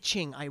 I'm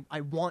itching.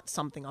 I want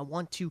something. I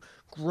want to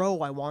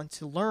grow. I want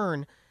to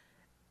learn.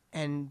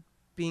 And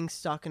being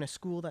stuck in a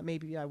school that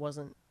maybe I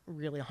wasn't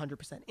really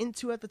 100%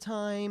 into at the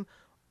time,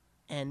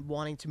 and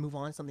wanting to move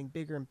on to something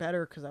bigger and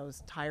better because I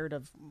was tired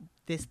of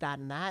this, that,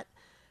 and that,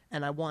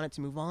 and I wanted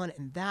to move on,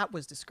 and that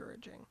was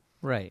discouraging.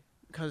 Right.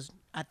 Because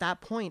at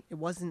that point, it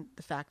wasn't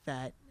the fact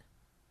that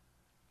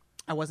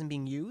I wasn't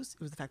being used;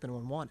 it was the fact that no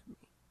one wanted me.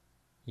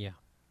 Yeah.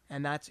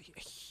 And that's a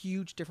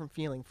huge different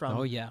feeling from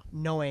Oh, yeah.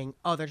 knowing,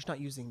 oh, they're just not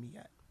using me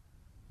yet.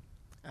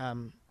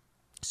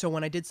 So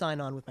when I did sign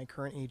on with my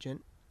current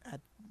agent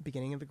at the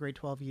beginning of the grade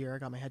 12 year, I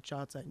got my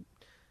headshots. I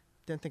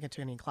didn't think I took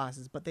any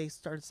classes, but they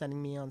started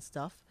sending me on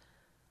stuff.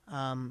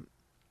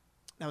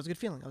 That was a good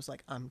feeling. I was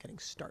like, I'm getting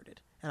started.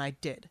 And I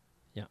did.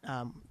 Yeah.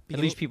 At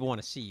beginning- least people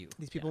want to see you.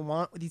 These people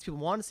want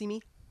to see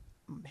me.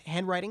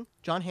 Handwriting,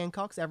 John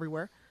Hancock's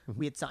everywhere.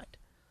 We had signed.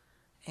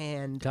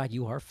 And God,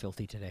 you are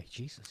filthy today.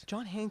 Jesus.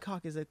 John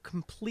Hancock is a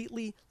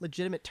completely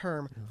legitimate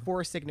term for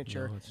a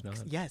signature. No, it's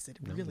not. Yes, it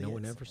really no is.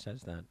 one ever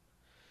says that.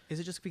 Is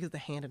it just because the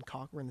hand and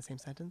cock were in the same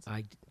sentence?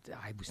 I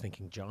was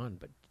thinking John,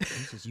 but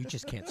Jesus, you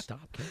just can't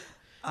stop. Can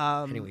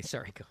you? Anyway,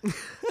 sorry. Go.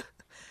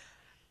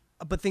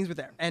 But things were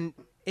there, and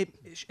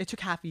it took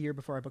half a year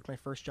before I booked my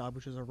first job,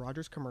 which was a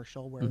Rogers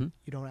commercial where you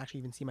don't actually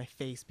even see my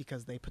face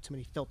because they put too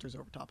many filters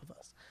over top of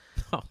us.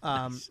 Oh,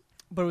 nice.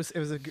 But it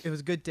was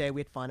a good day.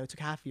 We had fun. It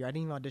took half a year. I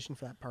didn't even audition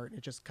for that part.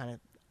 It just kind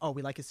of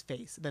we like his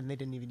face. Then they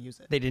didn't even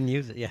use it. They didn't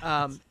use it.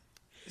 Yeah.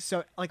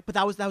 So but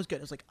that was good.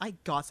 It was like I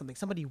got something.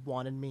 Somebody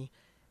wanted me.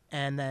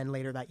 And then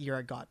later that year,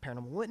 I got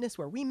Paranormal Witness,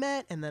 where we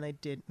met. And then I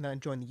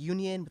joined the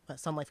union with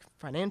Sun Life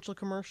Financial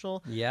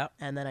commercial. Yeah.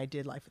 And then I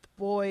did Life with the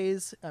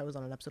Boys. I was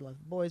on an episode of Life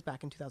with the Boys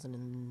back in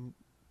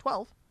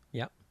 2012.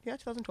 Yeah. Yeah,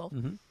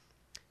 2012.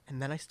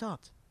 And then I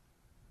stopped.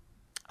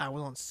 I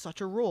was on such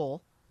a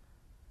roll.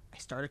 I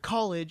started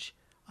college.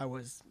 I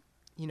was,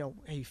 how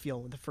you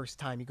feel the first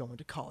time you go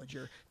into college.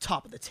 You're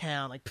top of the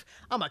town. Like,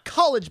 I'm a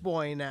college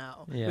boy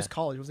now. Yeah. It was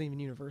college. It wasn't even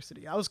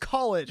university. I was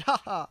college.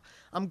 Haha.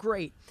 I'm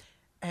great.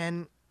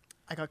 And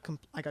I got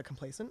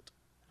complacent.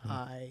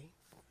 I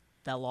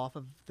fell off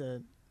of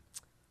the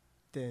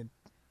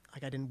I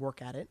didn't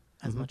work at it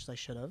as much as I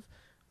should have,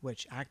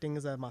 which acting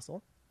is a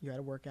muscle. You got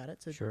to work at it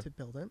to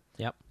build it.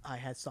 Yep. I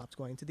had stopped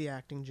going to the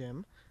acting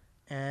gym,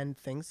 and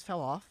things fell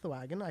off the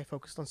wagon. I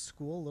focused on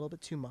school a little bit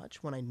too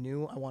much when I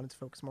knew I wanted to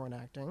focus more on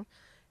acting,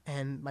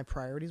 and my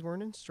priorities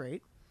weren't in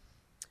straight.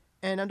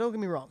 And now, don't get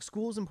me wrong,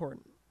 school is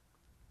important.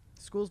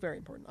 School is very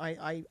important.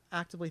 I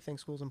actively think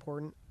school is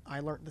important.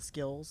 I learned the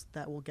skills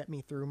that will get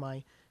me through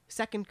my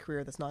second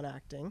career that's not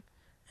acting,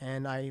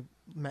 and I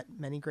met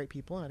many great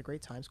people and had a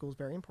great time. School is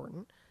very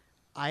important.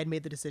 I had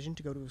made the decision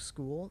to go to a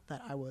school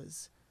that I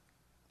was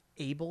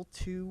able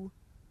to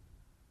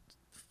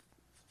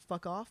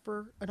fuck off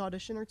for an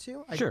audition or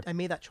two. Sure. I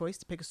made that choice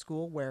to pick a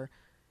school where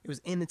it was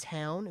in the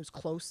town, it was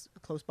close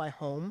by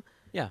home,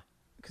 Yeah.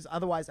 because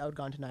otherwise I would have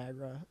gone to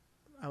Niagara.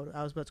 I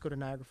was about to go to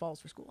Niagara Falls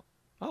for school.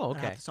 Oh, And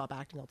I had okay. to stop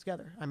acting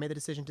altogether. I made the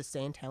decision to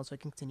stay in town so I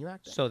can continue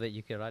acting. So that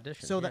you could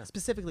audition. So yeah. that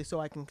specifically so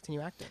I can continue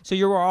acting. So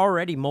you were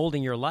already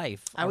molding your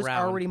life. I was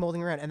around- already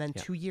molding around, and then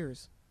Yeah. 2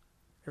 years,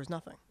 there was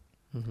nothing.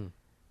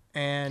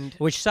 And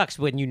Which sucks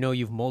when you know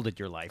you've molded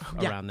your life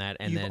Yeah. around that,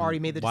 and You've then already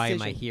made the why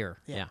am I decision.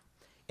 here? Yeah. Yeah.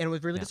 it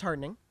was really Yeah.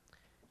 disheartening,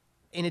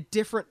 in a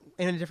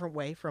different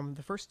way from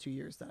the first 2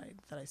 years that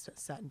I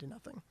sat and did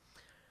nothing.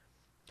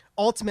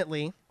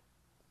 Ultimately,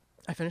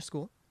 I finished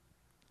school.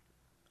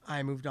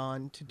 I moved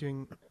on to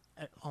doing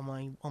all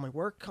my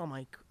work, all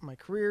my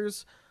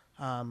careers.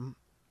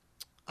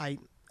 I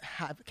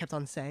have kept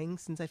on saying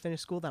since I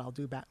finished school that I'll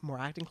do more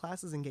acting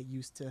classes and get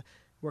used to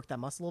work that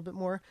muscle a little bit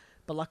more.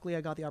 But luckily,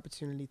 I got the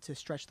opportunity to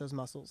stretch those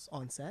muscles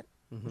on set,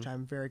 which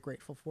I'm very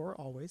grateful for.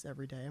 Always,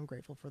 every day, I'm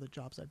grateful for the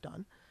jobs I've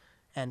done,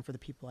 and for the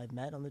people I've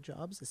met on the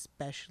jobs,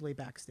 especially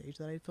backstage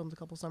that I filmed a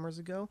couple summers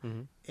ago.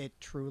 It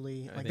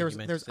truly I like think you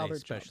meant to there's say other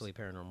especially jobs.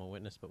 Paranormal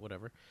Witness, but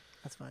whatever.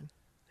 That's fine.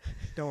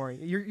 Don't worry.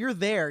 You're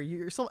there.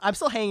 I'm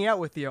still hanging out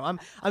with you. I'm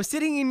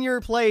sitting in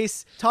your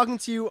place talking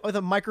to you with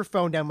a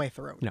microphone down my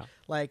throat. No.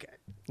 Like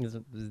This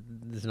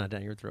is not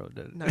down your throat.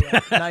 not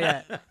yet. Not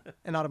yet.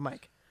 And not a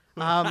mic.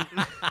 Oh man.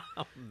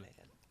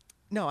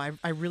 No,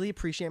 I really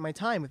appreciate my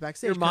time with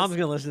Backstage. Your mom's 'cause-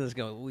 gonna listen to this.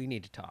 Go. We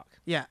need to talk.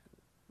 Yeah.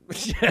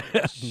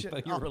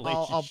 About your I'll-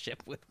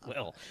 relationship with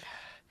Will.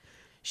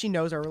 She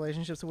knows our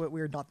relationship's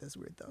weird. Not this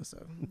weird though.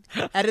 So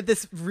edit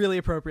this really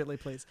appropriately,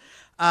 please.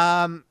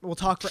 We'll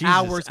talk for Jesus,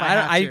 hours. If I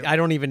have to. I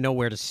don't even know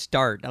where to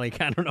start.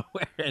 Like I don't know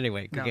where.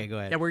 Anyway, No. okay, go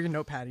ahead. Yeah, where's your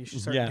notepad? You should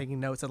start Yeah. taking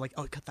notes and like,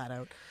 oh, cut that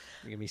out.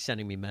 You're gonna be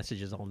sending me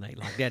messages all night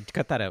long. Dad,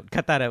 cut that out.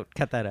 Cut that out.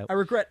 Cut that out. I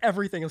regret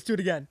everything. Let's do it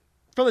again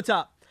from the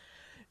top.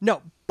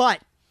 No,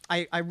 but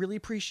I really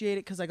appreciate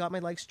it because I got my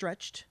legs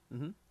stretched,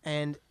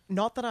 and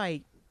not that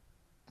I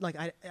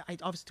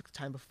obviously took the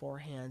time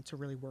beforehand to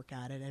really work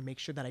at it and make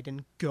sure that I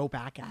didn't go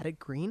back at it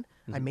green.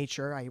 I made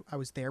sure I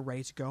was there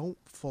ready to go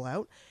full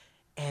out,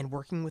 and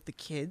working with the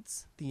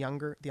kids, the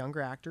younger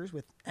actors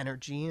with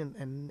energy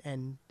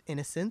and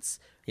innocence,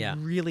 Yeah.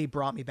 really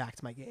brought me back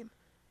to my game.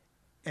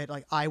 It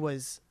I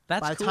was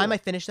That's by the time cool. I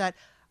finished that,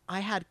 I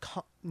had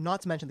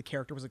not to mention the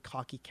character was a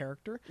cocky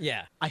character.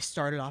 Yeah. I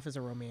started off as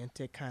a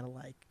romantic kind of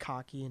like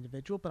cocky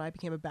individual, but I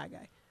became a bad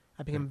guy.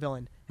 I became a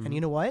villain. And you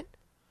know what?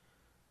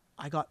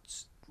 I got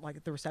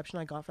like the reception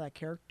I got for that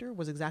character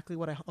was exactly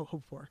what I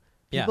hoped for.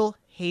 Yeah. People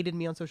hated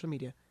me on social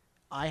media.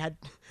 I had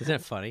Isn't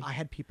it funny? I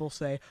had people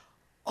say,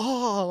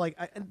 "Oh, like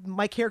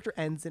my character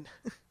ends in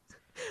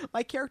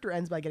my character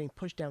ends by getting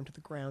pushed down to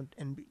the ground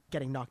and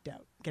getting knocked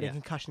out, getting Yeah.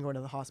 concussion, going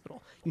to the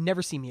hospital. You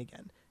never see me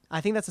again." I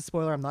think that's a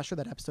spoiler. I'm not sure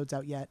that episode's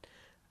out yet,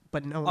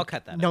 but I'll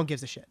cut that no out. one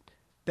gives a shit.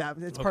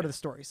 It's part of the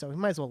story, so we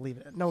might as well leave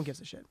it. No one gives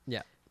a shit.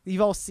 Yeah.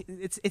 You've all seen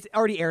it's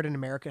already aired in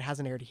America. It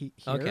hasn't aired here.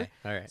 Okay,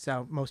 all right.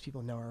 So most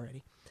people know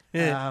already.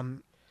 Yeah.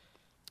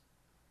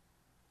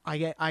 I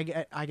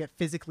get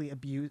physically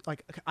abused.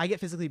 Like I get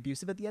physically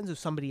abusive at the end, so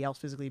somebody else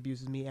physically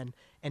abuses me and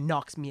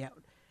knocks me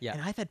out. Yeah.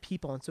 And I've had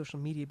people on social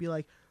media be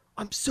like,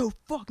 "I'm so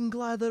fucking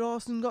glad that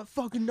Austin got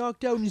fucking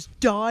knocked out and just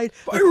died.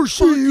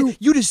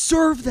 You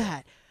deserve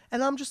that."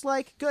 And I'm just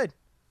like, good.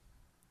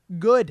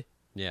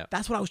 Yeah.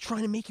 That's what I was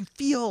trying to make you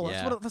feel.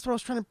 Yeah. That's what I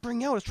was trying to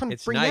bring out. I was trying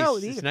It's to bring nice.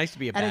 out. It's nice to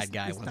be a And bad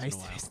guy it's once nice, in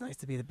a while. It's nice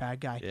to be the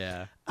bad guy.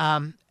 Yeah.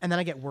 And then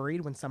I get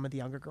worried when some of the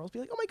younger girls be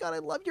like, "Oh my god, I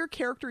love your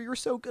character. You're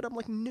so good." I'm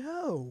like,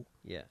 "No,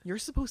 Yeah. you're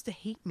supposed to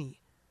hate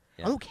me.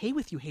 Yeah. I'm okay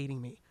with you hating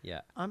me.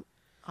 Yeah.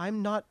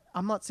 I'm not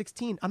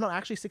 16. I'm not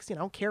actually 16. I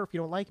don't care if you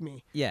don't like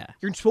me. Yeah.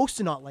 You're supposed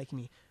to not like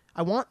me.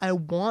 I want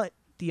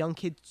the young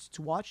kids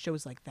to watch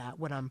shows like that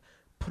when I'm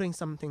putting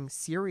something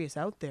serious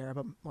out there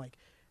about like."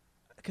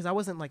 Because I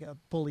wasn't like a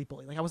bully.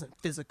 Like I wasn't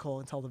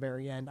physical until the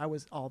very end. I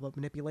was all about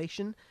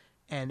manipulation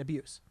and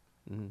abuse.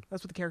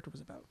 That's what the character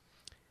was about.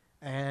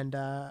 And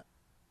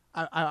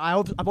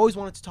I've always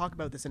wanted to talk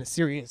about this in a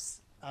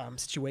serious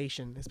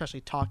situation, especially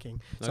talking.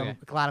 So Okay. I'm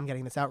glad I'm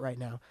getting this out right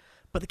now.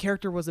 But the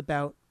character was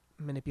about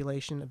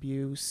manipulation,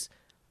 abuse,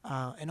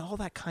 and all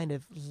that kind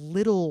of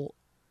little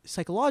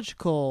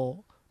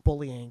psychological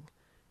bullying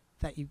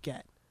that you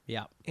get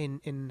Yeah.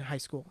 in high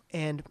school.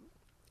 And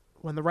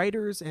when the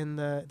writers and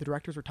the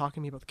directors were talking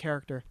to me about the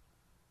character,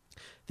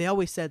 they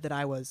always said that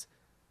I was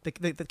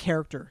the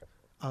character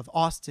of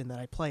Austin that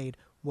I played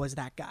was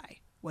that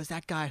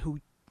guy who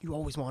you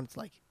always wanted to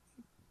like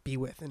be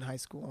with in high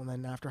school. And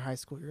then after high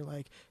school, you're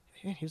like,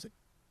 man, he was a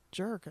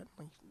jerk.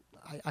 And,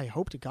 like, I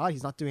hope to God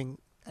he's not doing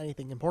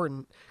anything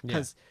important,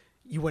 because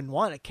you wouldn't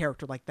want a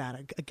character like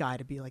that, a guy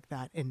to be like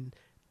that in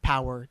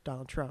power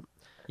Donald Trump.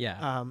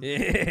 Yeah.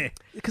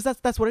 Because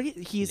that's what it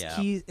is. Yeah.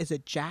 He is a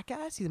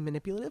jackass. He's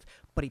manipulative,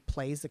 but he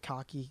plays the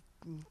cocky,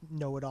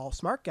 know-it-all,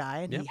 smart guy,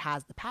 and Yep. he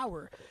has the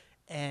power,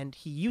 and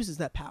he uses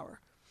that power.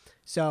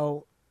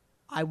 So,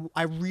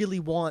 I really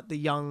want the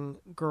young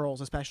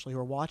girls, especially who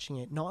are watching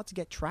it, not to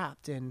get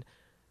trapped in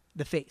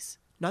the face,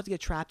 not to get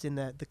trapped in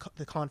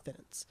the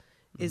confidence.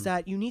 Is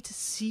that you need to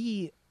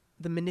see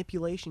the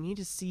manipulation, you need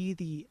to see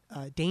the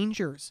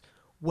dangers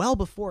well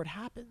before it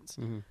happens.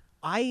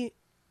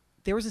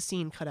 There was a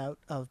scene cut out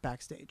of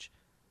Backstage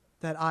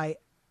that I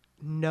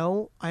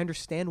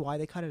understand why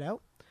they cut it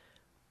out,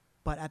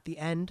 but at the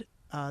end,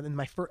 the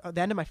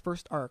end of my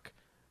first arc,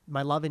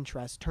 my love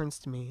interest turns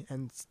to me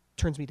and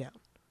turns me down.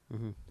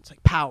 It's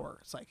like power.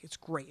 It's like, it's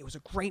great. It was a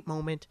great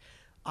moment.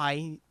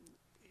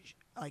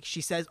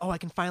 She says, "Oh, I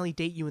can finally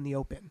date you in the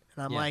open,"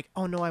 and I'm Yeah. like,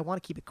 "Oh no, I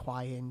want to keep it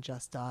quiet and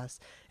just us,"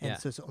 and Yeah.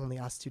 so it's only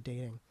us two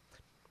dating.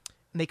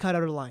 And they cut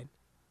out a line,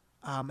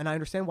 and I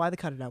understand why they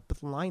cut it out, but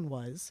the line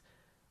was,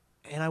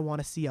 "And I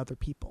want to see other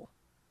people."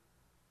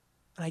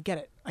 And I get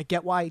it. I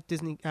get why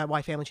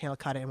why Family Channel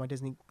cut it and why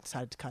Disney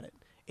decided to cut it.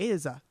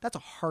 That's a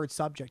hard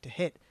subject to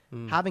hit.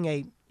 Having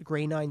a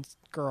grade 9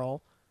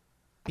 girl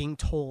being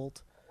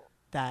told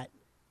that,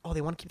 oh, they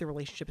want to keep their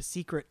relationship a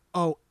secret.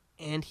 Oh,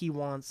 and he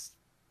wants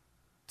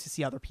to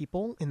see other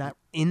people in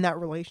that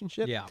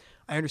relationship. Yeah.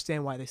 I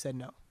understand why they said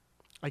no.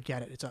 I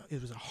get it.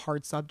 It was a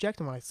hard subject,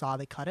 and when I saw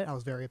they cut it, I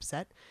was very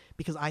upset,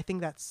 because I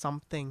think that's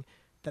something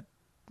that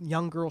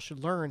young girls should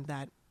learn,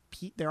 that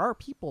there are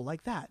people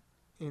like that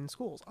in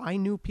schools. I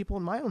knew people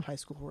in my own high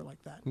school who were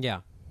like that.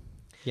 Yeah.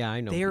 Yeah,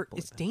 I know.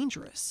 It's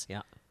dangerous.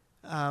 Yeah.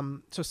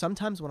 So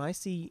sometimes when I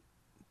see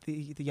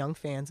the young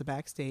fans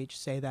backstage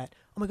say that,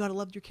 oh my God, I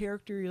loved your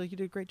character. You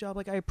did a great job.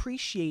 Like, I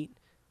appreciate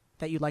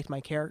that you liked my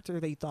character,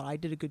 that you thought I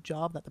did a good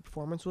job, that the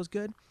performance was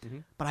good. Mm-hmm.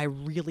 But I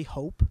really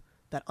hope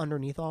that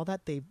underneath all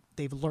that,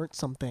 they've learned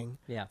something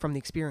from the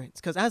experience.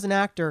 Because as an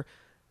actor,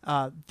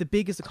 the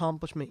biggest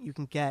accomplishment you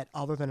can get,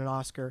 other than an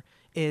Oscar,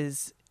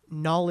 is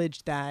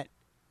knowledge that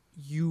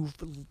you've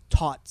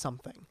taught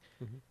something.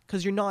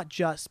 Because you're not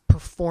just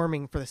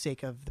performing for the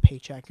sake of the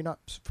paycheck. You're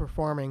not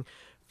performing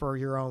for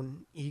your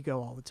own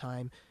ego all the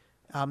time.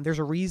 There's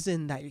a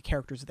reason that your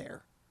character's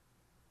there.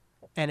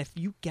 And if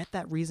you get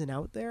that reason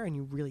out there and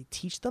you really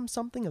teach them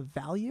something of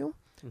value,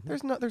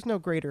 there's no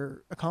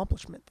greater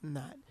accomplishment than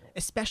that,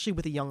 especially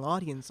with a young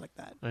audience like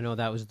that. I know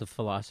that was the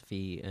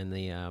philosophy and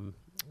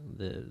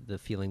the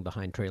feeling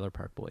behind Trailer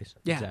Park Boys.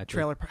 Yeah, exactly.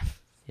 Trailer Park.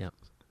 Yeah,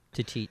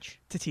 to teach.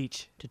 To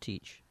teach.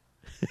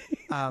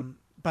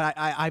 But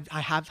I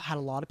have had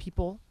a lot of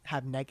people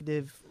have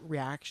negative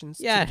reactions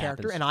to the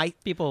character, happens.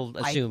 and people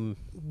assume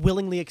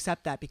willingly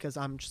accept that because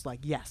I'm just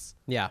like, yes,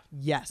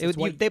 yes, it's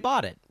what they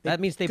bought it.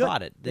 That means they good.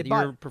 bought it. They That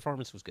bought your it.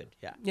 performance was good.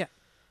 Yeah,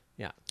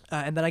 yeah.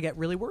 And then I get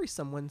really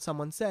worrisome when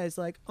someone says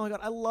like, "Oh my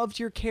God, I loved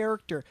your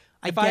character."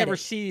 If I ever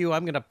see you,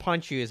 I'm gonna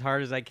punch you as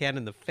hard as I can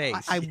in the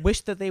face. I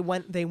wish that they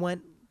went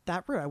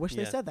that route. I wish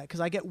they said that, because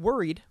I get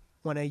worried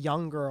when a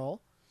young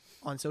girl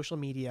on social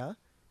media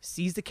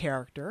sees the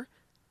character,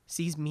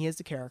 sees me as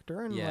the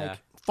character, and like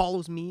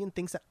follows me and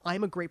thinks that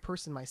I'm a great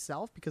person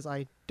myself because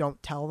I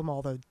don't tell them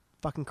all the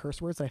fucking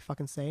curse words that I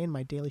fucking say in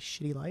my daily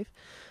shitty life.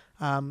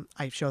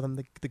 I show them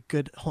the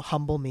good,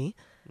 humble me,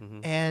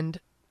 and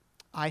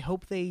I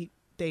hope they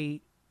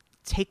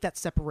take that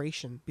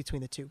separation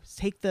between the two.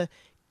 Take the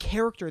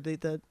character,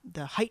 the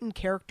heightened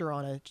character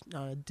on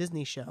a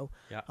Disney show,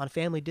 on a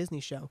family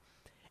Disney show,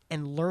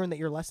 and learn that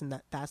your lesson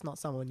that's not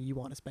someone you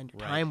want to spend your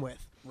time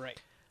with.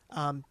 Right.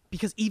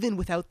 Because even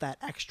without that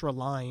extra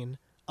line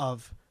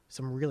of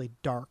some really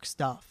dark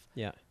stuff,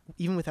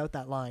 even without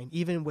that line,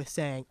 even with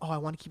saying, "Oh, I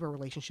want to keep our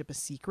relationship a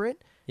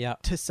secret,"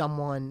 to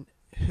someone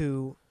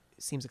who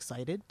seems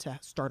excited to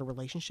start a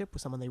relationship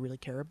with someone they really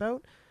care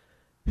about,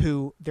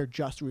 who they're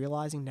just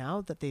realizing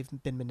now that they've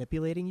been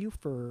manipulating you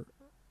for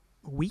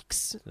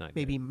weeks,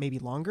 maybe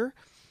longer.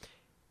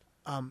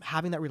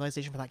 Having that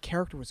realization for that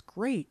character was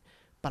great,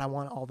 but I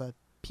want all the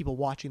people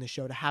watching the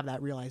show to have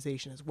that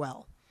realization as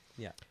well.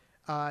 Yeah.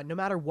 No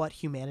matter what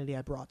humanity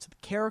I brought to the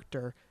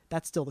character,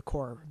 that's still the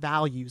core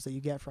values that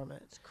you get from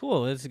it. It's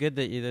cool. It's good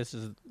that this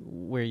is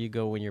where you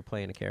go when you're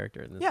playing a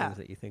character and the things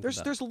that you think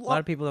about. There's a lot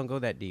of people don't go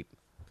that deep.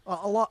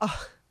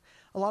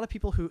 A lot of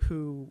people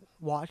who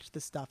watch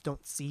this stuff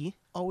don't see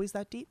always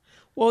that deep.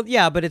 Well,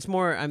 yeah, but it's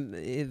more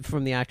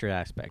from the actor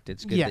aspect.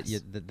 It's good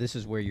that this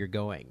is where you're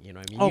going. You know,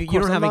 what I mean, you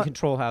don't have any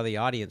control how the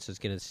audience is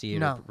going to see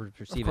it or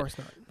perceive of course it.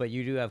 not. But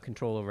you do have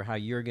control over how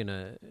you're going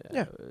to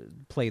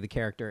play the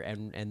character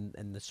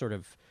and the sort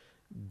of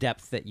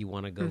depth that you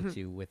want to go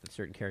to with a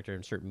certain character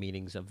and certain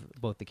meanings of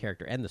both the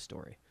character and the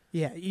story.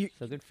 Yeah,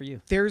 so good for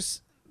you.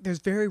 There's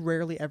very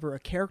rarely ever a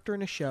character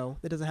in a show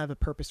that doesn't have a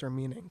purpose or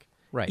meaning.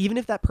 Right. Even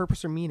if that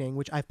purpose or meaning,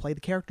 which I've played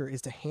the character,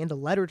 is to hand a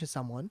letter to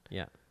someone.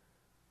 Yeah.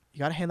 You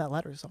got to hand that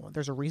letter to someone.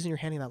 There's a reason you're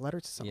handing that letter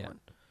to someone.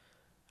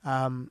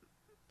 Yeah.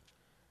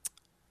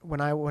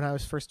 When I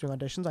was first doing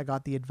auditions, I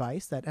got the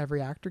advice that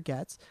every actor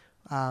gets.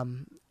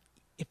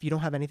 If you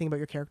don't have anything about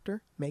your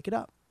character, make it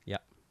up. Yeah.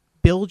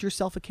 Build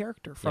yourself a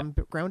character from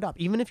ground up.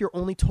 Even if you're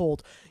only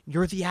told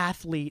you're the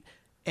athlete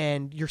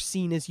and your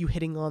scene is you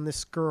hitting on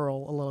this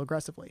girl a little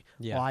aggressively.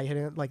 Yeah. Why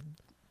hitting like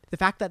the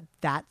fact that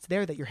that's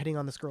there, that you're hitting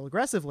on this girl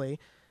aggressively,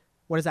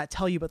 what does that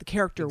tell you about the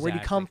character? Exactly. Where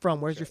do you come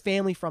from? Where's your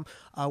family from?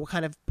 What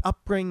kind of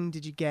upbringing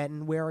did you get?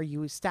 And where are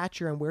you in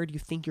stature? And where do you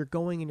think you're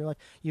going in your life?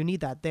 You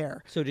need that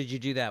there. So did you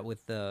do that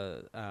with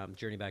the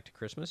Journey Back to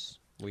Christmas?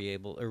 Were you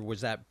able, or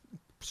was that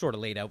sort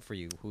of laid out for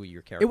you who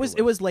your character was?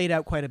 It was laid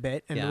out quite a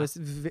bit, and Yeah.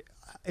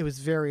 it was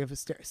very of a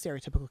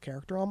stereotypical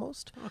character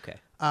almost. Okay.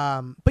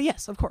 But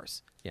yes, of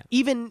course. Yeah.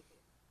 Even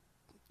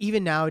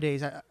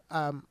nowadays,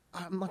 I'm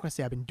not going to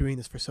say I've been doing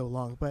this for so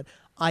long, but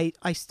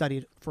I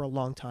studied for a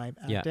long time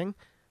acting.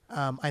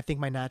 I think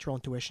my natural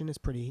intuition is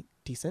pretty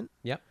decent.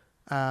 Yep.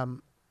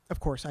 Of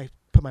course, I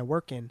put my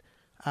work in,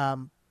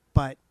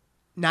 but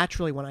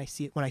naturally, when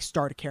I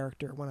start a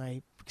character, when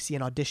I see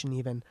an audition,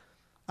 even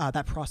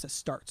that process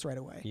starts right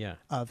away. Yeah.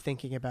 Of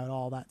thinking about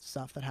all that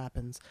stuff that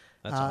happens.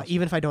 That's awesome.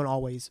 Even if I don't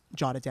always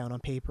jot it down on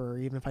paper, or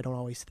even if I don't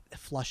always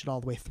flush it all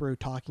the way through,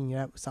 talking it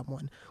out with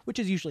someone, which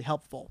is usually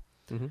helpful.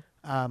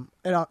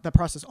 The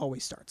process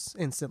always starts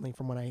instantly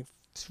from when I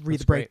read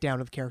the breakdown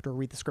of the character, or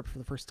read the script for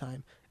the first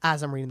time.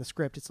 As I'm reading the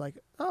script, it's like,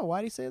 oh,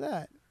 why do you say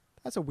that?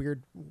 That's a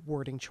weird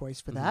wording choice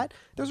for that.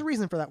 There's a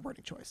reason for that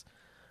wording choice.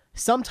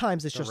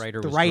 Sometimes it's just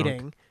the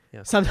writing.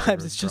 Yeah,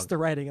 sometimes it's just the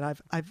writing,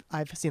 and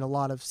I've seen a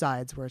lot of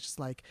sides where it's just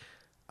like,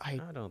 I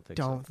don't think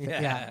don't so. think,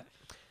 Yeah.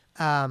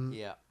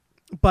 yeah.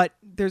 But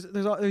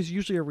there's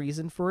usually a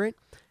reason for it.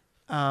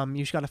 You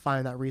just got to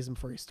find that reason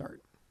before you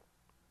start.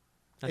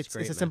 That's It's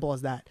great, as man. simple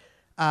as that.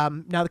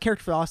 Now the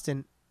character for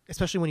Austin,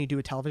 especially when you do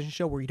a television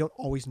show where you don't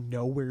always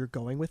know where you're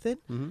going with it.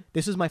 Mm-hmm.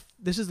 This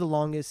is the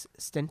longest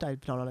stint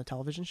I've done on a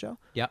television show.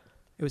 Yep.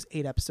 It was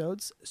 8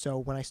 episodes. So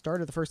when I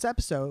started the first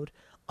episode,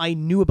 I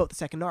knew about the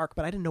second arc,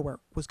 but I didn't know where it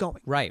was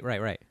going. Right.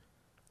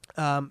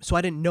 So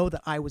I didn't know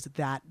that I was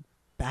that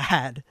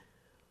bad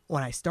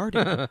when I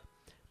started.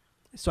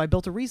 So I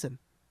built a reason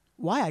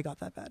why I got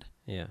that bad.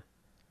 Yeah.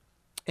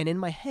 And in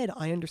my head,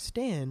 I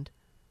understand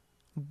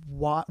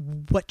what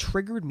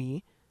triggered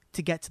me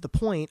to get to the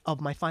point of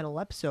my final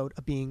episode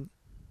of being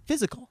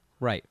physical.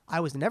 Right. I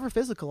was never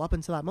physical up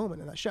until that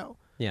moment in that show.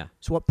 Yeah.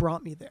 So what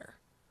brought me there?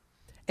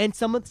 And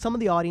some of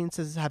the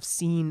audiences have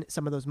seen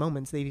some of those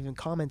moments. They've even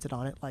commented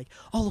on it, like,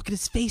 "Oh, look at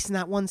his face in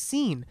that one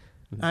scene."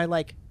 And I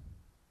like,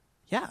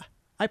 yeah,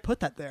 I put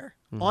that there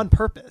on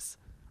purpose.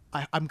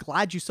 I'm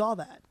glad you saw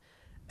that.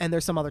 And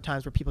there's some other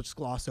times where people just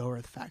gloss over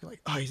the fact,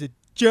 like, "Oh, he's a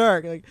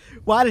jerk. Like,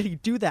 why did he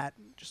do that?"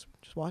 Just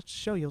watch the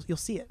show. You'll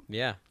see it.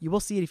 Yeah. You will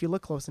see it if you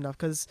look close enough,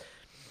 because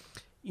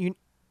you're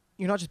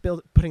not just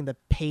putting the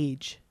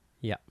page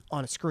Yeah.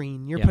 on a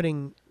screen. You're Yeah.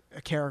 putting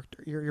a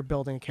character. You're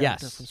building a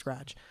character Yes. from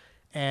scratch.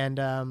 And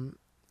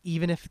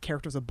even if the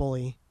character's a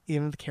bully,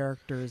 even if the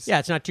character's Yeah.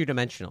 It's not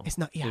two-dimensional. it's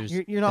not. Yeah, There's-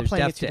 you're not there's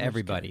playing depth it to too much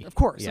everybody. character. Of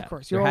course, Yeah, of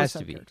course. there You're has always to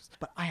have be. characters.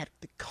 But I had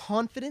the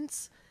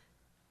confidence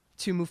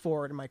to move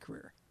forward in my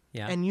career.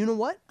 Yeah. And you know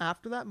what?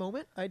 After that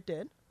moment, I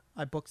did.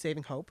 I booked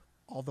Saving Hope.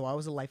 Although I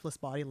was a lifeless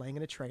body laying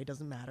in a tray,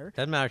 doesn't matter.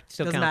 Doesn't matter.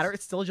 Still Doesn't counts. matter.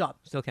 It's still a job.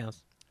 Still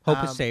counts.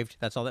 Hope is Um, saved.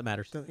 That's all that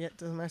matters. Yeah, it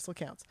doesn't matter. Still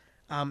counts.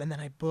 And then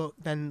I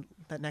booked. Then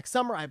that next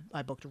summer,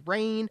 I booked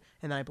Rain,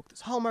 and then I booked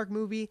this Hallmark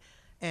movie.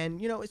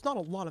 And it's not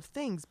a lot of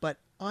things, but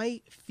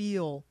I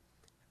feel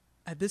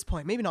at this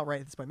point, maybe not right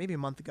at this point, maybe a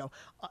month ago,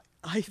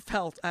 I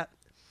felt at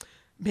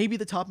maybe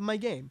the top of my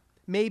game.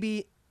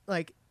 Maybe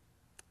like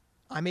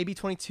I may be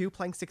 22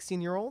 playing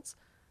 16-year-olds,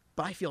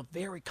 but I feel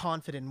very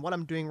confident in what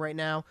I'm doing right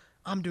now.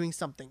 I'm doing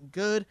something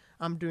good.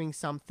 I'm doing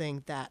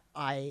something that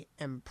I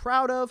am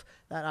proud of,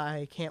 that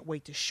I can't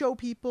wait to show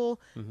people,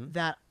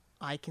 that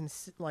I can,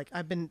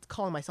 I've been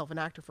calling myself an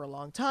actor for a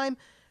long time.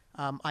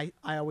 I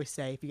always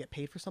say, if you get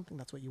paid for something,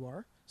 that's what you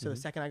are. So the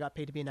second I got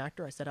paid to be an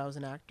actor, I said I was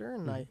an actor,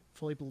 and I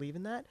fully believe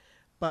in that.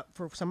 But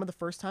for some of the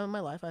first time in my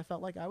life, I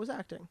felt like I was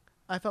acting.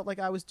 I felt like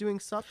I was doing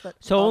stuff that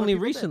So other only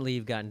people did. recently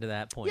you've gotten to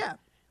that point. Yeah.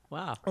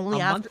 Wow. Only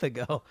a after- month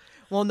ago.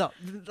 Well, no,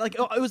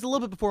 it was a little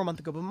bit before a month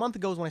ago, but a month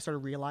ago is when I started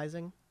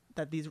realizing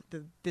that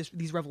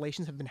these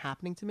revelations have been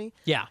happening to me.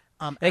 Yeah.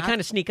 They kind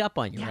of sneak up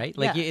on you, right?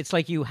 Like it's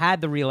like you had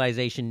the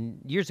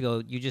realization years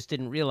ago. You just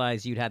didn't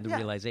realize you'd had the Yeah,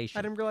 realization.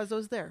 I didn't realize I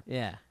was there.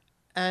 Yeah.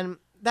 And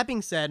that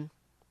being said,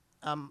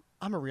 I'm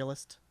a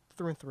realist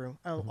through and through.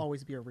 I'll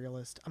always be a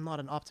realist. I'm not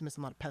an optimist.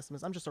 I'm not a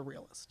pessimist. I'm just a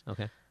realist.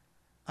 Okay.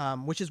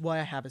 Which is why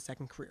I have a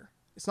second career.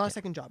 It's not a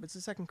second job. It's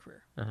a second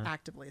career.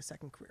 Actively a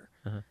second career.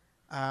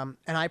 And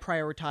I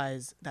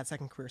prioritize that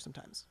second career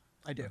sometimes.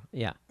 I do.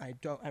 Yeah. I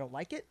don't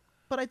like it,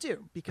 but I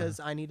do because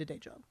I need a day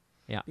job.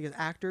 Yeah. Because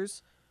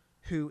actors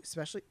who,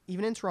 especially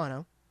even in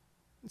Toronto,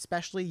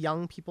 especially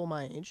young people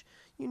my age,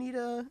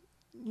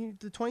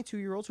 the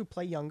 22-year-olds who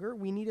play younger,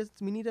 we need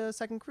a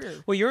second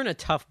career. Well, you're in a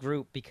tough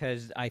group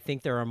because I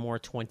think there are more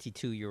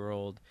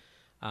 22-year-old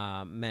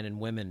men and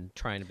women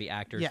trying to be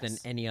actors than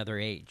Yes. any other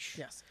age.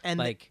 Yes. And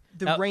Like,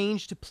 the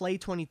range to play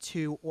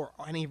 22 or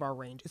any of our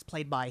range is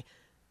played by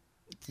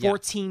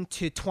 14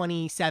 to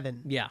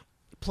 27. Yeah.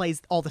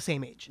 Plays all the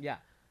same age. Yeah.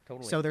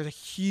 Totally. So there's a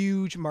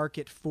huge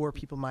market for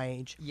people my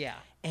age. yeah.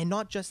 And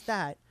not just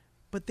that,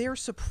 but they're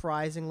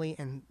surprisingly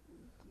and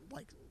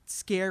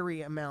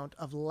scary amount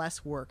of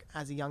less work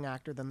as a young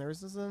actor than there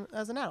is as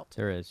an adult.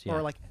 There is. Yeah.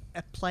 Or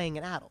playing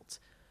an adult.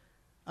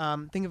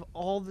 Think of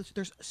all this.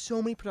 There's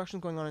so many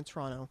productions going on in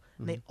Toronto,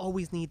 and they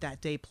always need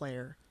that day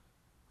player,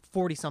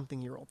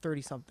 40-something-year-old,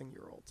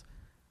 30-something-year-old.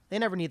 They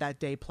never need that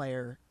day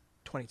player,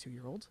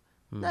 22-year-old.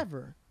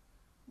 Never.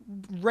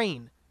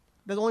 Rain.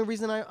 The only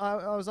reason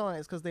I was on it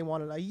is because they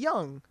wanted a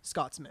young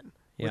Scotsman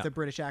with Yeah. a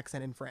British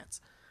accent in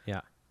France.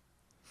 Yeah.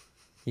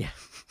 Yeah.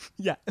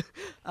 Yeah.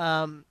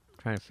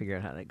 Trying to figure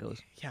out how that goes.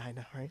 Yeah, I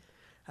know, right?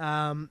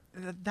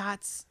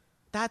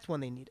 That's when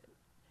they need it.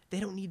 They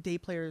don't need day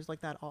players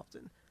like that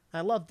often.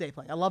 I love day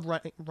playing. I love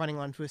running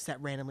onto a set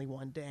randomly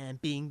one day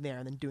and being there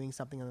and then doing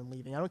something and then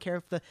leaving. I don't care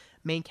if the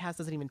main cast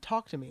doesn't even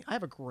talk to me. I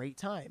have a great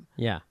time.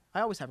 Yeah.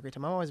 I always have a great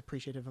time. I'm always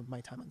appreciative of my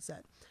time on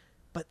set.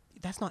 But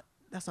that's not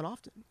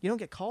often. You don't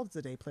get called as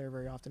a day player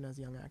very often as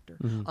a young actor.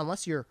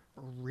 Unless you're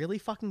really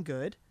fucking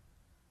good,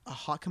 a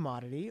hot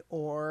commodity,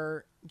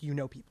 or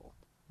people.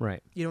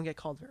 Right. You don't get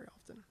called very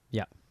often.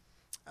 Yeah.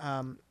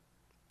 And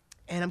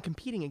I'm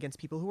competing against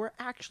people who are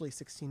actually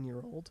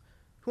 16-year-old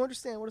who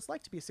understand what it's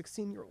like to be a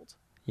 16-year-old.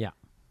 Yeah.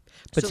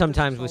 But So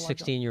sometimes there's with a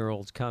lot of-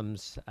 16-year-olds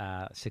comes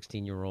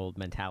 16-year-old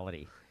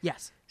mentality.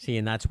 Yes. See,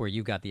 and that's where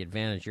you got the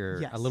advantage.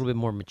 You're Yes. a little bit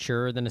more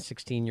mature than a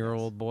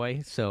 16-year-old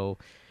boy, so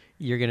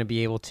you're going to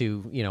be able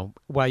to,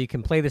 while you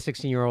can play the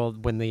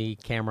 16-year-old when the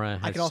camera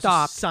I has can also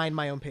stopped. sign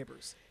my own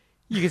papers.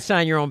 You can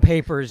sign your own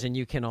papers, and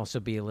you can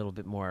also be a little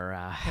bit more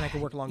And I can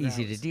work longer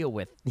easy hours. to deal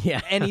with. Yeah.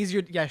 And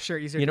easier. Yeah, sure,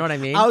 easier. You know to- what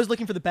I mean? I was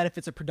looking for the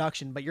benefits of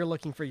production, but you're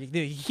looking for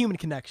the human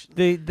connection.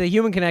 The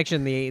human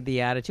connection,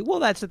 the attitude. Well,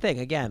 that's the thing.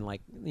 Again,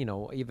 like,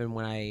 even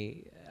when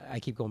I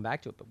keep going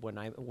back to it, but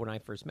when I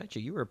first met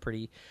you,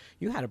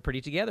 you had it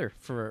pretty together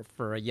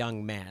for a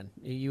young man.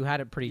 You had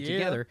it pretty Yeah.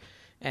 together,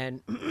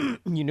 and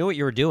you knew what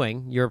you were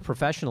doing. You're a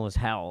professional as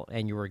hell,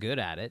 and you were good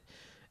at it.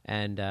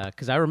 And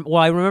because I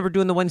remember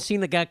doing the one scene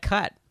that got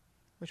cut.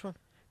 Which one?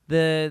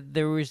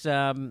 There was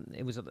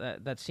it was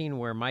that scene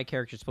where my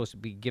character's supposed to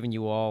be giving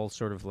you all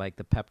sort of like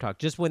the pep talk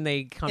just when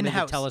they come In the in to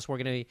house. tell us we're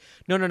gonna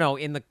no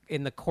in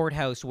the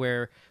courthouse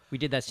where we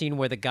did that scene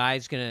where the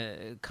guy's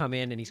gonna come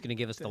in and he's gonna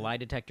give us the lie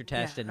detector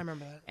test I and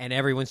remember that. and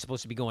everyone's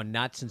supposed to be going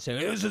nuts and saying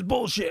this is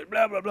bullshit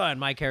blah blah blah and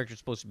my character's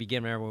supposed to be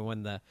giving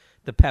everyone the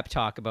pep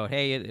talk about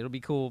hey it'll be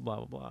cool blah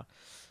blah blah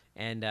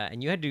and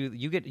you had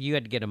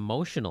to get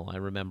emotional I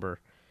remember.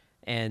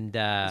 And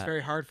It's very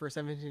hard for a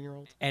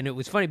 17-year-old. and it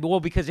was funny,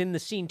 because in the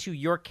scene too,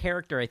 your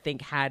character I think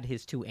had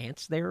his two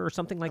aunts there or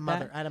something like I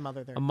that. had a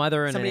mother there. A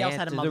mother and Somebody an else aunt.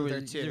 had a mother was-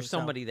 there too. There's so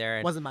somebody there.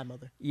 And, wasn't my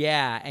mother.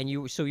 yeah, and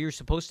you're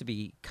supposed to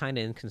be kind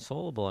of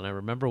inconsolable. And I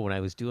remember when I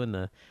was doing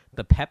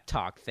the pep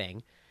talk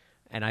thing,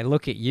 and I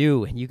look at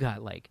you, and you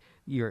got like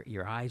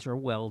your eyes are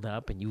welled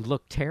up, and you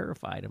look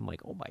terrified. I'm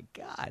like, oh my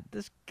god,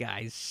 this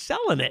guy's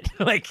selling it.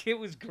 Like it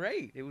was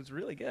great. It was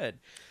really good.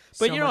 But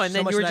So you know, much, and then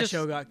so much you were of that just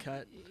show got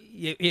cut.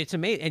 it's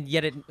amazing, and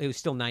yet it was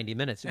still 90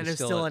 minutes. It And was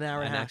it was still a- an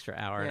hour and a half. extra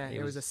hour. Yeah,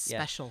 it was a yeah.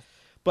 special.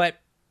 But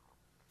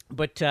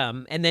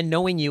and then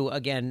knowing you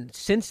again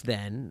since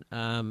then,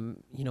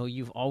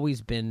 you've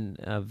always been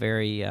a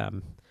very,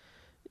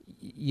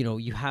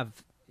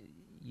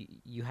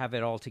 you have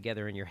it all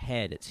together in your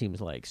head. It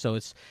seems like so.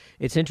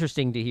 It's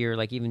interesting to hear,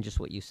 like even just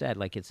what you said,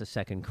 like it's a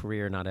second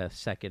career, not a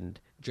second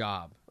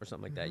job or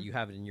something like that. You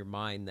have it in your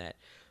mind that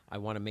I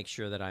want to make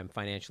sure that I'm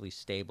financially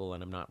stable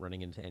and I'm not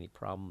running into any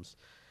problems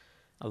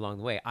along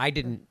the way.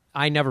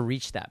 I never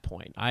reached that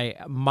point. I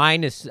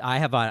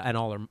have an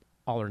all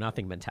or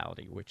nothing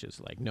mentality, which is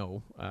like,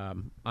 no,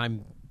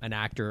 I'm an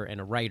actor and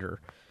a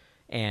writer,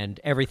 and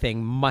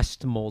everything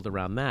must mold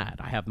around that.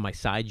 I have my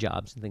side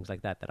jobs and things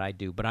like that I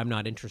do, but I'm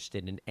not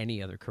interested in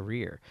any other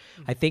career.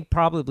 I think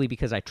probably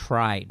because I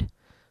tried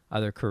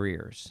other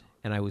careers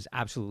and I was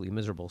absolutely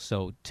miserable.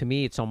 So to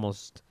me, it's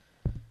almost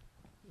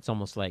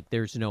like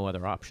there's no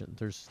other option.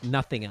 There's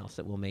nothing else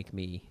that will make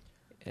me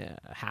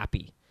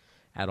happy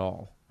at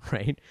all,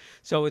 right?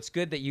 So it's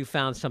good that you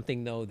found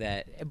something though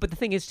but the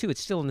thing is too,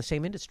 it's still in the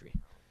same industry.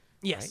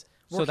 Yes. Right?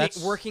 So So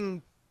that's-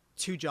 working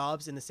two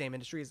jobs in the same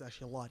industry is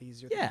actually a lot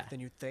easier Yeah. than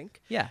you'd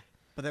think. Yeah,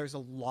 But there's a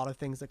lot of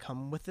things that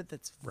come with it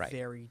that's Right.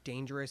 very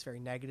dangerous, very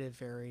negative,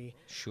 very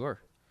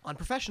sure.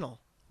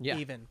 unprofessional. Yeah.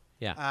 Even.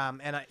 Yeah.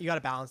 And you got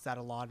to balance that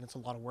a lot, and it's a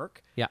lot of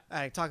work. Yeah.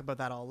 I talk about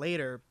that all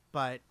later,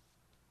 but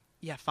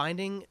yeah,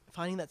 finding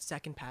that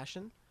second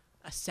passion,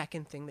 a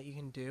second thing that you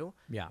can do,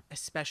 Yeah.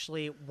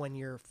 especially when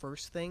your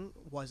first thing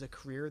was a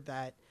career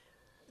that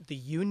the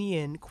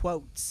union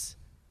quotes,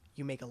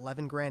 you make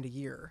 11 grand a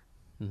year.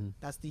 Mm-hmm.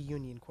 That's the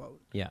union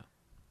quote. Yeah.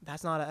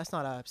 That's not a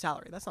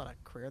salary. That's not a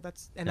career.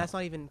 That's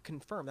not even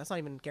confirmed. That's not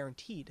even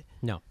guaranteed.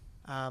 No.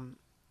 And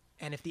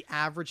if the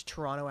average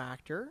Toronto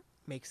actor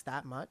makes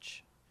that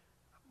much,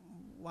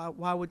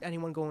 why would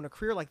anyone go in a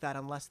career like that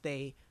unless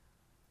they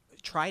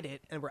tried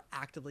it and were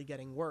actively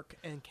getting work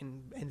and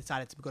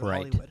decided to go to Right.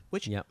 Hollywood?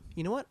 Which, Yep.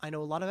 you know what? I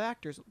know a lot of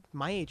actors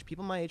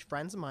people my age,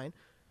 friends of mine,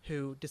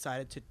 who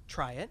decided to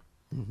try it,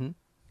 Mm-hmm.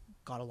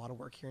 got a lot of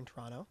work here in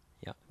Toronto,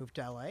 Yeah. moved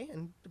to LA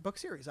and book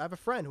series. I have a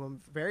friend who I'm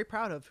very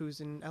proud of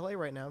who's in LA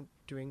right now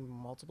doing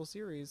multiple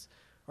series,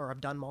 or I've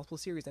done multiple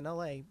series in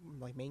LA,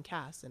 like main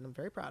cast, and I'm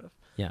very proud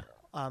Yeah.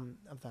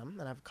 of them.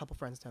 And I have a couple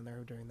friends down there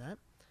who are doing that.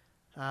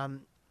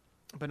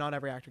 But not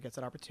every actor gets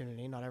that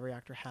opportunity. Not every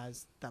actor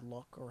has that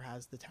look or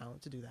has the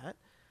talent to do that.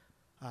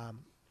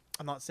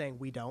 I'm not saying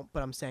we don't,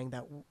 but I'm saying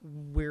that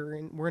we're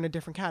in a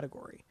different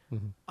category.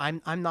 Mm-hmm.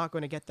 I'm not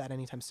going to get that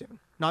anytime soon.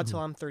 Not till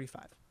I'm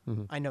 35.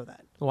 Mm-hmm. I know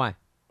that Why?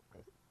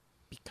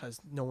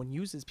 because no one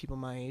uses people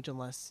my age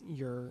unless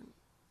you're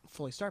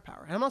fully star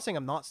power. And I'm not saying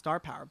I'm not star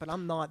power, but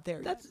I'm not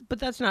there yet. But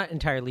that's not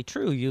entirely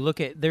true. You look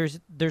at there's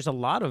a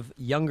lot of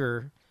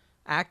younger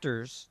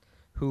actors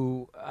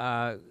who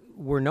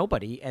were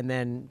nobody, and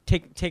then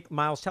take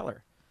Miles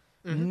Teller.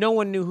 Mm-hmm. No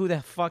one knew who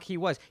the fuck he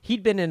was.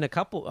 He'd been in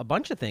a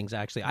bunch of things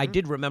actually. I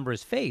did remember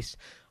his face.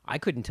 I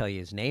couldn't tell you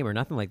his name or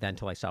nothing like that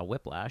until I saw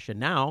Whiplash, and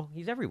now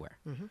he's everywhere.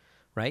 Mm-hmm.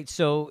 Right?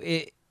 So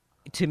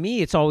to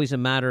me, it's always a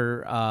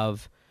matter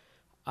of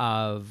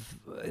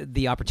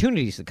the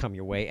opportunities that come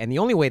your way, and the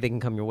only way they can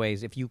come your way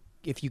is if you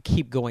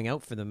keep going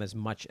out for them as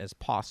much as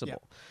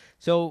possible. Yeah.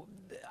 So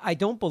I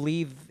don't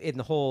believe in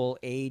the whole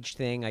age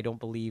thing. I don't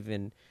believe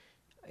in.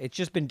 It's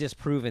just been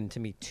disproven to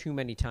me too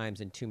many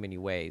times in too many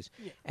ways,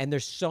 and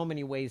there's so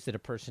many ways that a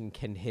person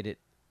can hit it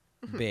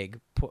big,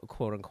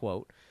 quote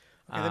unquote.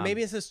 Okay, then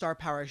maybe instead of star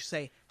power, I should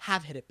say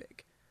have hit it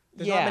big.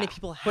 There's not many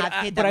people have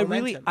hit but that I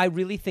momentum.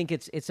 really think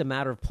it's a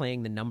matter of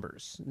playing the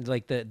numbers.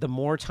 Like the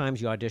more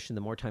times you audition,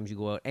 the more times you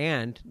go out,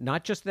 and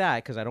not just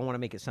that, because I don't want to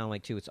make it sound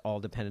like too it's all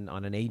dependent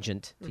on an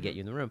agent to get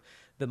you in the room.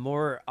 The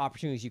more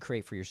opportunities you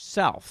create for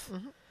yourself,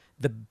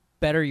 the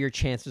better your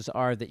chances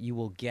are that you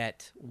will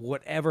get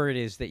whatever it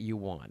is that you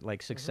want.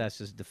 Like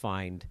success is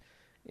defined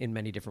in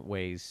many different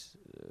ways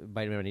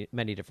by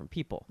many different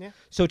people. Yeah.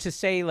 So to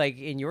say, like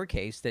in your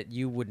case, that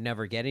you would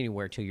never get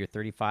anywhere till you're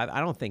 35, I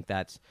don't think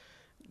that's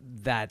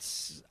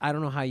I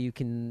don't know how you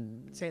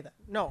can Say that.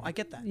 No, I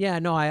get that. Yeah,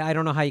 no, I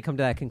don't know how you come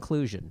to that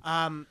conclusion.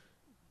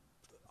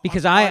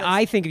 Because honest-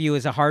 I think of you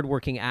as a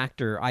hardworking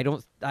actor. I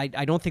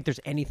don't think there's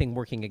anything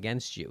working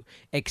against you,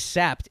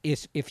 except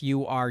if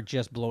you are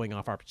just blowing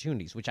off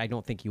opportunities, which I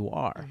don't think you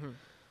are.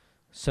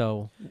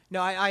 So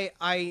No, I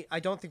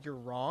don't think you're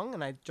wrong,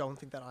 and I don't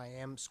think that I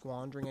am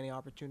squandering any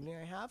opportunity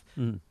I have.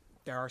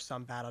 There are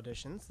some bad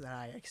auditions that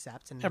I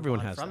accept and move Everyone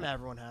on has from. that.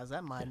 Everyone has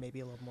that. Mine maybe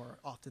a little more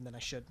often than I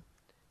should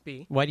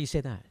be. why do you say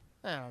that?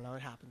 I don't know.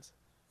 It happens.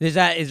 Is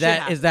that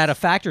happens. a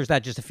fact, or is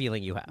that just a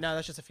feeling you have? No,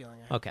 that's just a feeling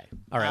I have. Okay.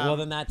 All right. Well,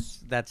 then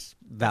that's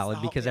valid the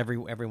whole- because yeah.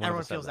 everyone of Everyone us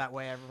does feels that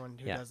way. Everyone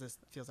who Yeah. does this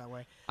feels that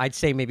way. I'd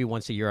say maybe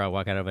once a year I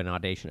walk out of an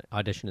audition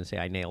and say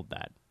I nailed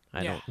that.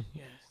 I yeah, don't.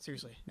 yeah,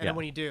 seriously. And Yeah. then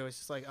when you do, it's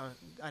just like, oh,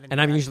 I didn't. And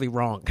do I'm that. usually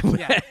wrong.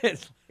 Yeah.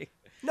 It's like-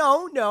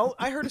 No.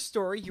 I heard a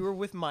story. You were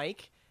with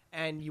Mike,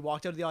 and you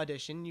walked out of the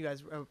audition. You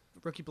guys,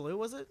 Rookie Blue,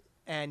 was it?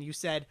 And you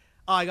said,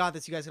 "Oh, I got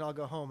this. You guys can all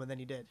go home." And then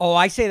you did. Oh,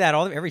 I say that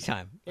every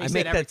time. Yeah, I you say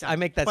make it every that. time. I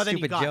make that But then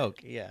you stupid got it. joke.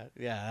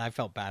 Yeah. I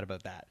felt bad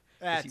about that.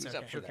 'Cause That's he was okay.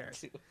 up for Who that cares?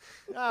 too.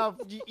 Oh,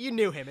 you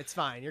knew him. It's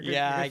fine. You're good.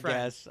 Yeah, you're I good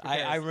friends. guess. Who I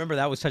cares? remember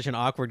that was such an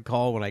awkward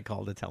call when I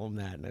called to tell him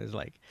that, and I was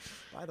like,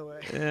 By the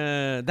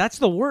way, that's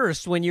the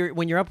worst when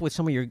you're up with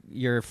some of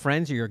your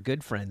friends or your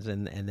good friends,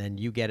 and then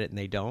you get it and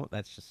they don't.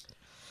 That's just.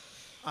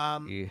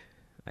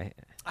 I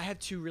I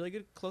had two really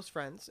good close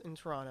friends in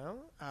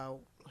Toronto,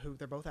 who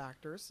they're both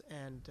actors,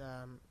 and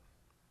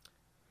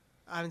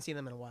I haven't seen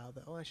them in a while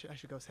though. I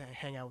should go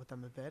hang out with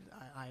them a bit.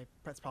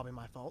 That's probably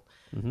my fault.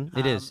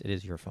 It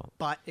is your fault.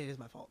 But it is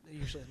my fault. It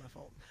usually is my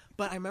fault.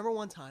 But I remember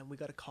one time we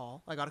got a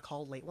call. I got a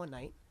call late one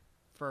night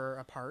for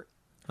a part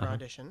for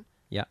audition.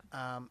 Yeah.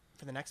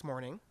 For the next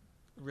morning,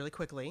 really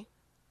quickly.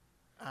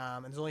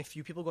 And there's only a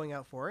few people going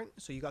out for it,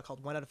 so you got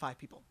called 1 out of 5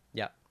 people.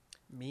 Yeah.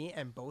 Me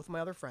and both my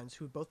other friends,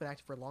 who had both been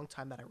acting for a long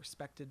time that I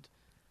respected,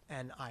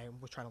 and I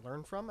was trying to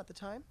learn from at the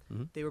time.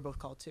 They were both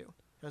called too.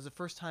 It was the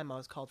first time I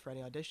was called for any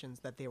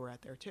auditions that they were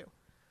at there too.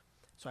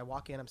 So I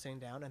walk in, I'm sitting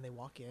down, and they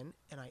walk in,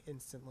 and I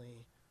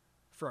instantly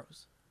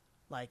froze.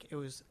 Like it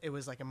was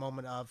like a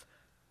moment of,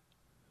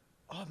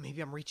 oh, maybe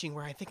I'm reaching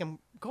where I think I'm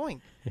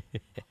going.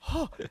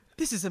 Oh,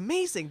 this is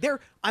amazing.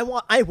 I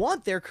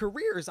want their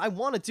careers. I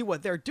want to do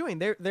what they're doing.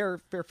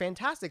 They're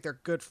fantastic. They're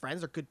good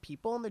friends. They're good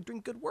people, and they're doing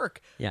good work.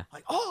 Yeah.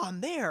 Like, oh,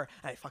 I'm there.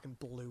 And I fucking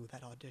blew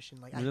that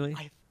audition. Like, Really?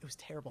 it was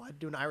terrible. I had to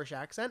do an Irish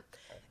accent,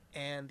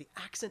 and the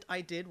accent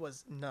I did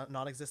was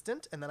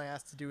non-existent. And then I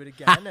asked to do it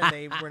again, and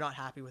they were not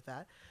happy with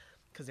that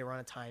because they were on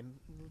a time.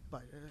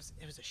 But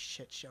it was a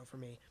shit show for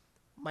me.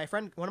 One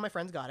of my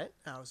friends got it.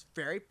 And I was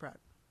very proud.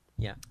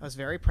 Yeah. I was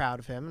very proud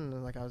of him,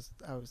 and like I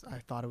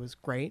thought it was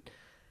great,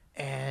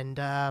 and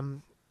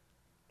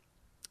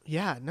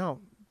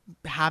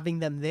having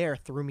them there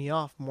threw me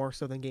off more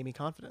so than gave me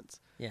confidence.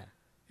 Yeah.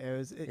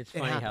 It's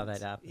Funny how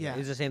that happened. Yeah,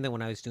 It's the same thing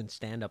when I was doing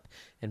stand up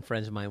and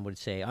friends of mine would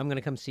say, I'm going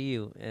to come see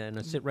you. And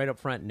I'd sit right up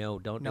front. No,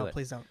 don't do no, it.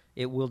 please don't.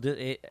 It will do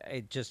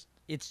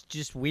it's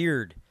just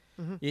weird.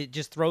 It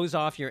just throws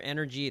off your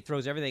energy. It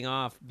throws everything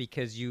off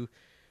because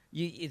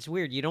it's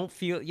weird. You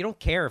don't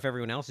care if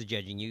everyone else is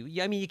judging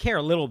you. I mean, you care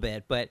a little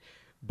bit, but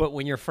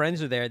when your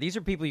friends are there, these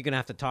are people you're going to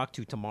have to talk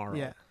to tomorrow.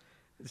 Yeah,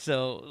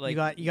 So like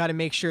you got to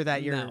make sure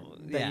that you're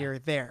yeah. you're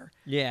there.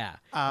 Yeah,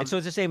 and so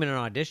it's the same in an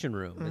audition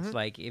room. It's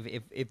like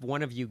if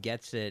one of you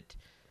gets it,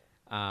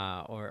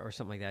 or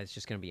something like that, it's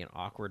just going to be an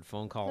awkward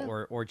phone call,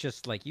 or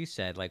just like you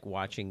said, like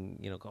watching,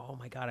 go, oh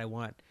my god, I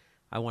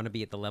want to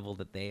be at the level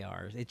that they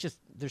are. It's just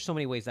there's so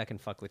many ways that can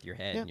fuck with your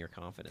head and your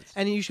confidence.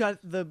 And you got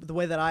the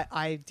way that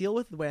I deal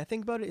with the way I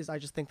think about it is I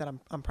just think that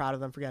I'm proud of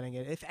them for getting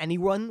it. If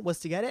anyone was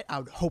to get it, I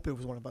would hope it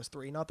was one of us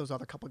three, not those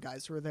other couple of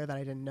guys who were there that I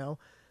didn't know.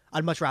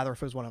 I'd much rather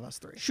if it was one of us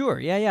three. Sure,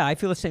 yeah, I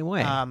feel the same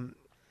way.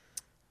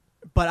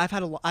 But I've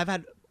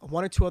had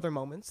one or two other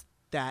moments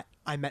that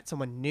I met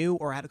someone new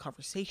or I had a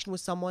conversation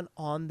with someone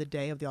on the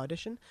day of the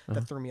audition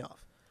that threw me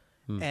off.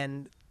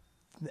 And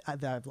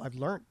I've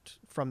learned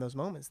from those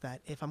moments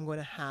that if I'm going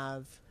to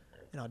have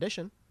an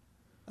audition,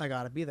 I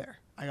got to be there.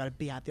 I got to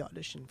be at the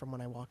audition from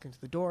when I walk into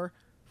the door,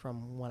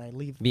 from when I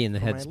leave. Be in the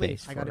from when I leave.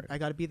 headspace I for it.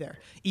 got to be there.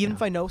 Even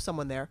if I know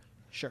someone there,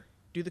 sure.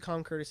 Do the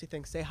common courtesy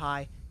thing. Say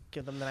hi.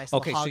 Give them the nice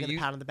little hug and the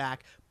pat on the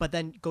back. But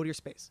then go to your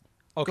space.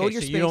 Go Okay, to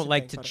your so space you don't and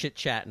like think to about it. chit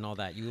chat and all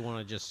that. You want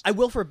to just I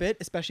will for a bit,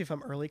 especially if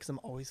I'm early, because I'm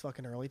always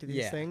fucking early to these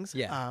Yeah, things.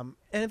 yeah.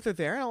 And if they're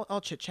there,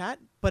 I'll chit chat.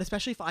 But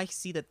especially if I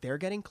see that they're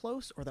getting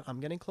close or that I'm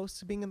getting close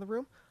to being in the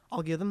room,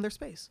 I'll give them their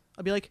space.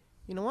 I'll be like,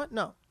 you know what?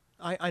 No.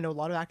 I know a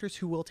lot of actors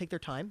who will take their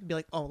time. Be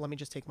like, oh, let me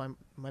just take my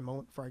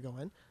moment before I go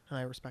in. And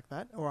I respect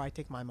that. Or I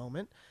take my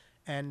moment.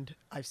 And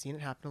I've seen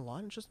it happen a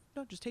lot. And just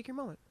take your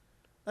moment.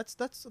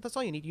 That's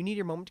all you need. You need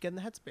your moment to get in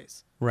the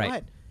headspace. Right. Go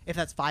ahead. If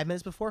that's 5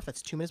 minutes before, if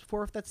that's 2 minutes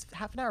before, if that's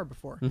half an hour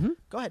before, Mm-hmm.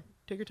 go ahead.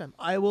 Take your time.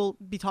 I will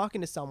be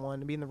talking to someone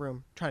and be in the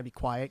room, trying to be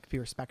quiet, be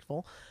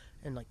respectful,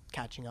 and like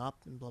catching up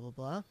and blah blah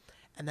blah.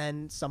 And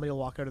then somebody will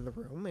walk out of the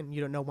room, and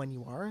you don't know when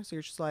you are, so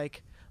you're just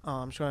like,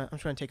 I'm trying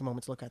to take a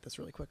moment to look at this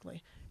really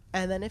quickly.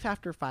 And then if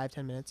after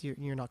 5-10 minutes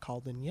you're not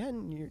called in yet,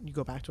 and you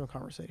go back to a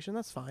conversation,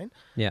 that's fine.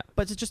 Yeah.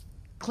 But to just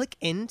click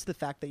into the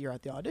fact that you're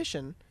at the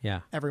audition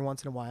Yeah. every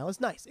once in a while is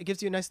nice. It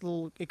gives you a nice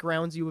little, it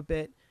grounds you a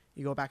bit.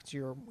 You go back to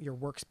your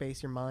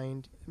workspace, your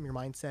mind, your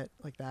mindset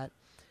like that.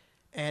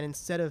 And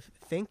instead of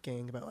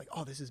thinking about like,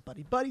 oh, this is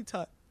buddy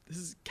time, this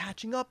is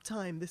catching up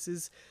time, this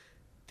is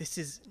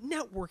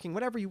networking,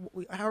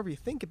 however you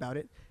think about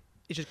it,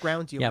 it just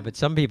grounds you. Yeah, but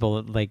some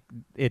people like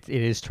it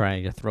is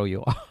trying to throw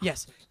you off.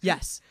 Yes.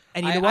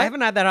 And you know I what?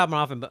 haven't had that happen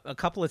often, but a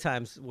couple of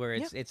times where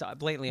it's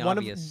blatantly one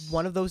obvious.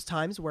 One of those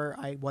times where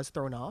I was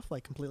thrown off,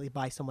 like completely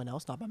by someone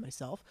else, not by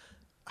myself.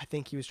 I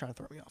think he was trying to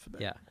throw me off a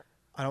bit. Yeah.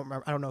 I don't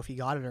remember. I don't know if he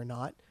got it or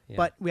not. Yeah.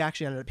 But we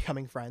actually ended up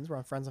becoming friends. We're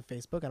on friends on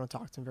Facebook. I don't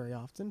talk to him very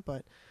often,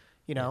 but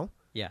you know,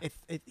 Yeah.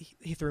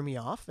 He threw me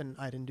off, and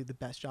I didn't do the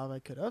best job I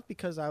could have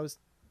because I was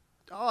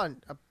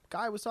on. A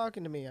guy was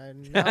talking to me,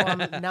 and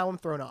now I'm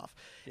thrown off.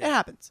 Yeah. It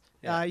happens.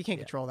 Yeah. You can't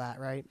control that,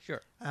 right?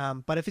 Sure.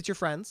 But if it's your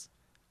friends,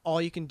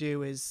 all you can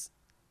do is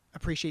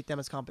appreciate them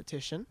as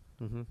competition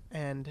Mm-hmm.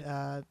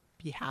 and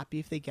be happy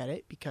if they get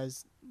it,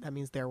 because that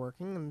means they're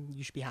working, and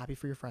you should be happy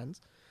for your friends.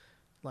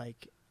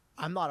 Like,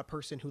 I'm not a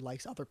person who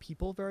likes other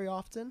people very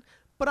often,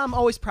 but I'm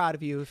always proud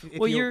of you. If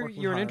Well, you're working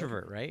you're an hard.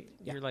 introvert, right?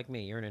 Yeah. You're like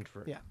me. You're an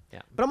introvert. Yeah.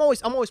 Yeah. But I'm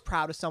always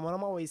proud of someone.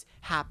 I'm always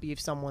happy if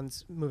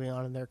someone's moving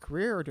on in their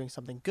career or doing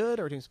something good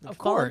or doing something Of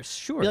fun. course,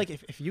 sure. Be like,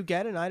 if you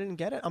get it and I didn't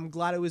get it, I'm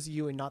glad it was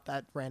you and not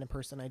that random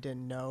person I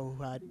didn't know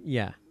who had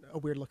Yeah. a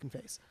weird looking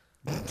face.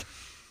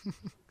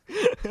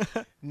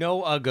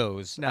 No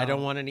uggos. No. I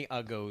don't want any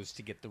uggos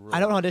to get the role. I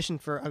don't audition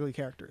for ugly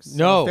characters. So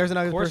No, if there's an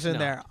of ugly course person in not.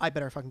 there, I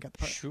better fucking get the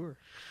part. Sure.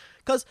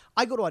 Because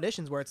I go to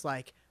auditions where it's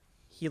like,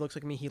 he looks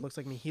like me, he looks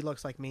like me, he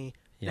looks like me.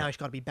 Yeah. Now I just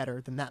got to be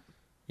better than them.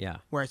 Yeah.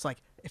 Where it's like,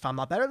 if I'm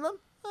not better than them,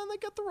 then they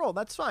get the role.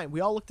 That's fine.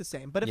 We all look the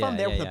same. But if Yeah, I'm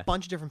there yeah, with yeah. a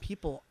bunch of different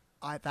people,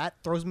 that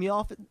throws me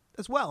off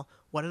as well.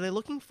 What are they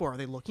looking for? Are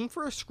they looking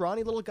for a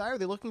scrawny little guy? Or are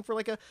they looking for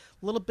like a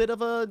little bit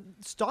of a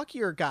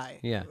stockier guy?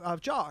 Yeah.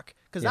 Jock.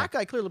 Because Yeah. that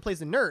guy clearly plays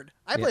the nerd.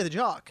 I Yeah. play the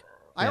jock.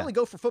 I Yeah. only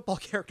go for football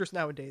characters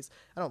nowadays.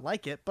 I don't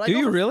like it, but Do I go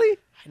you for- really?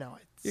 I know.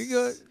 You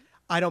go.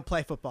 I don't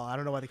play football. I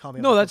don't know why they call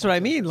me. No, other that's what football I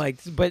mean.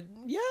 characters. Like, but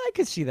yeah, I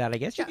could see that. I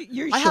guess Yeah.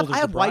 your I shoulders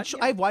have are broad,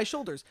 I have wide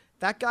shoulders.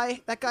 That guy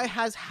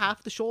has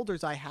half the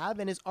shoulders I have,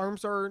 and his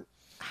arms are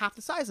half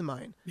the size of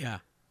mine. Yeah.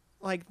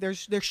 Like there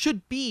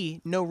should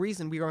be no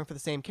reason we're going for the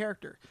same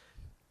character.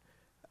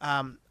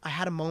 I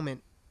had a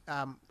moment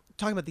talking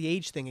about the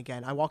age thing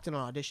again. I walked in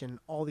on audition.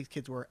 All these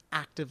kids were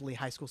actively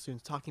high school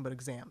students talking about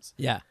exams,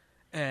 Yeah.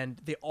 and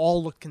they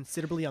all looked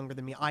considerably younger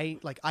than me. I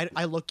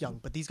look young,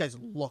 but these guys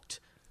looked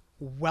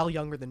well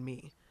younger than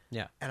me.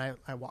 Yeah. And I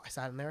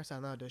sat in there, sat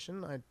in the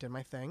audition. I did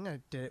my thing. I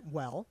did it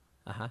well.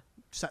 Uh-huh.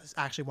 It's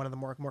actually one of the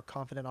more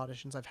confident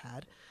auditions I've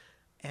had.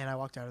 And I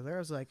walked out of there. I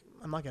was like,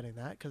 I'm not getting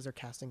that because they're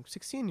casting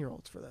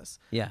 16-year-olds for this.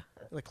 Yeah.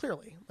 Like,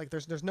 clearly. Like,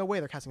 there's no way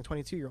they're casting a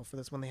 22-year-old for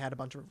this when they had a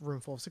bunch of room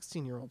full of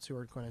 16-year-olds who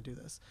are going to do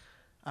this.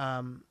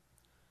 And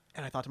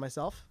I thought to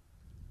myself,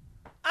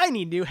 I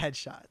need new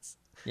headshots.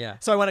 Yeah.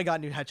 So I went and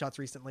got new headshots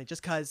recently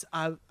just because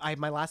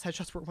my last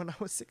headshots were when I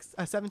was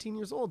 17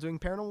 years old doing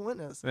Paranormal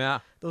Witness. Yeah.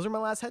 Those are my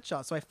last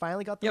headshots. So I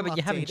finally got them Yeah, but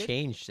you haven't updated.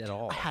 changed at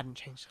all. I hadn't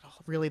changed at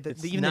all. Really,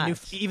 It's even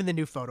nuts. the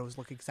new photos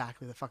look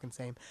exactly the fucking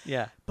same.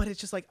 Yeah. But it's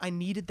just like I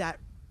needed that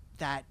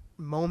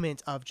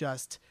moment of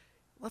just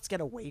let's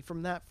get away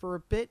from that for a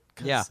bit.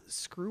 Cause Yeah.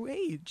 screw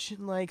age,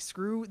 like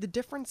screw the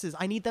differences.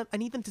 I need them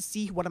to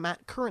see what I'm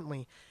at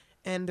currently.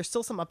 And there's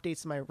still some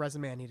updates to my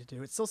resume I need to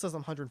do. It still says I'm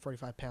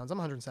 145 pounds. I'm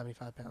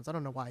 175 pounds. I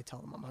don't know why I tell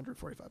them I'm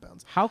 145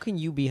 pounds. How can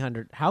you be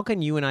 100? How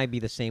can you and I be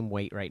the same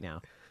weight right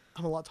now?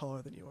 I'm a lot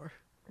taller than you are.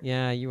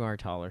 Yeah, you are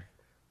taller.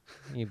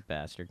 You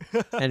bastard.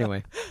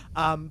 Anyway.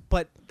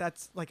 But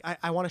that's like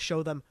I want to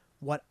show them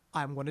what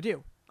I'm going to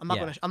do. I'm not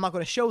Yeah.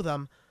 going to show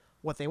them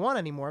what they want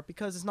anymore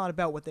because it's not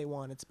about what they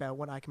want. It's about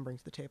what I can bring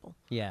to the table.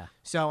 Yeah.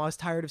 So I was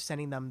tired of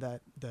sending them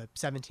the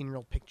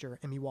 17-year-old picture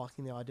and me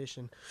walking the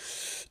audition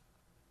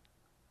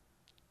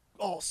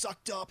all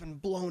sucked up and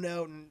blown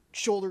out and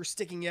shoulders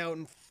sticking out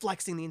and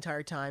flexing the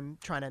entire time,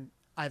 trying to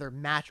either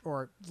match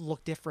or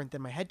look different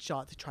than my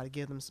headshot to try to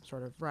give them some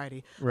sort of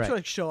variety. Right. Try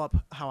to show up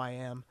how I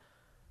am.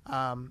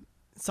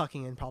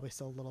 Sucking in probably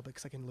still a little bit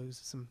because I can lose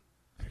some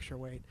extra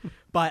weight.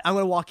 But I'm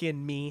going to walk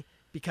in me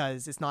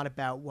because it's not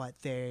about what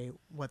they're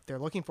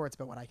looking for. It's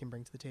about what I can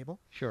bring to the table.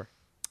 Sure.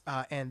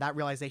 And that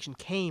realization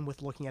came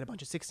with looking at a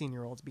bunch of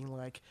 16-year-olds being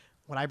like,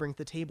 what I bring to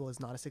the table is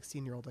not a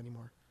 16-year-old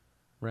anymore.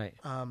 Right.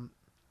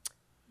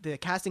 The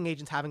casting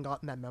agents haven't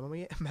gotten that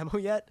memo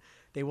yet.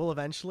 They will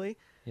eventually.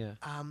 Yeah.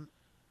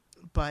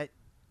 But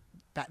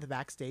the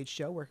backstage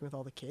show, working with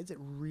all the kids, it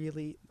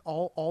really,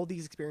 all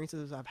these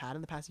experiences I've had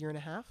in the past year and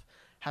a half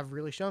have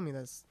really shown me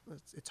that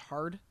it's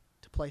hard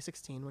to play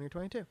 16 when you're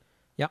 22.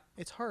 Yep.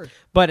 It's hard.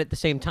 But at the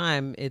same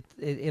time,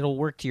 it'll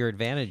work to your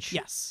advantage.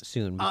 Yes.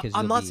 Soon because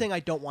I'm not saying I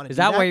don't want to. Is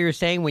that why you're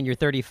saying when you're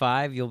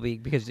 35 you'll be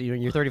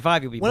when you're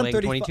 35 you'll be when playing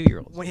 35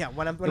 22-year-olds? When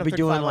I'm You'll be 35,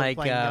 doing I'll like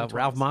playing young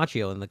Ralph 20s.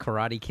 Macchio and the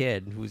Karate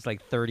Kid, who's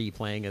like 30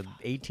 playing an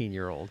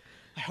 18-year-old.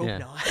 I hope Yeah.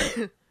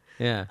 not.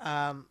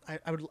 Yeah.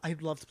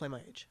 I'd love to play my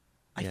age.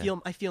 I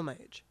Yeah. feel my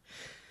age.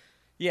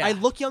 Yeah. I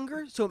look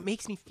younger, so it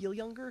makes me feel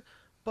younger.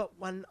 But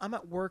when I'm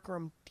at work or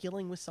I'm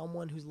dealing with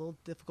someone who's a little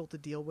difficult to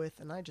deal with,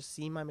 and I just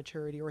see my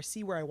maturity or I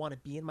see where I want to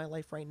be in my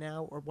life right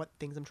now or what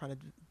things I'm trying to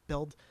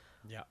build,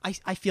 Yeah.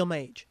 I feel my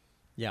age.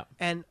 Yeah.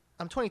 And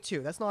I'm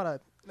 22. That's not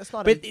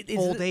But an it is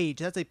old age.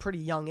 That's a pretty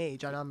young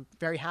age, and I'm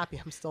very happy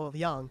I'm still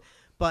young.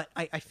 But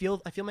I feel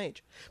my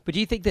age. But do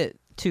you think that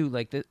too?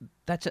 Like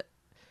that's a.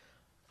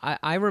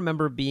 I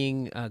remember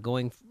being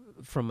going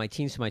from my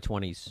teens to my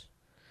 20s,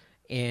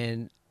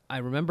 and I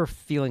remember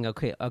feeling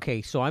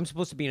okay. So I'm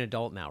supposed to be an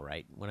adult now,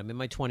 right? When I'm in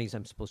my 20s,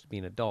 I'm supposed to be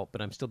an adult,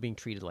 but I'm still being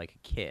treated like a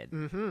kid,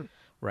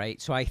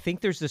 right? So I think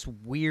there's this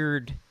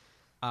weird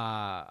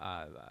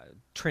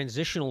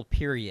transitional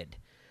period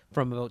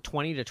from about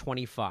 20 to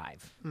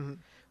 25,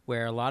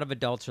 where a lot of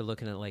adults are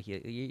looking at like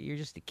you're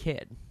just a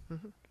kid,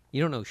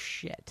 you don't know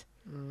shit,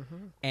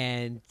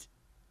 and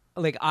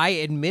like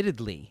I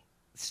admittedly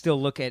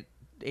still look at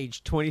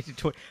age 20 to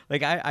 20.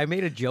 Like I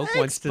made a joke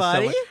once to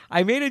buddy. someone.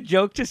 I made a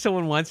joke to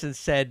someone once and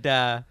said,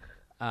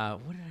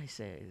 what did I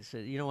say? I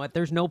said, you know what?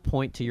 There's no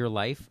point to your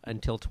life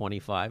until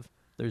 25.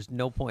 There's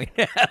no point.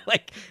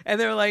 Like, and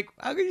they're like,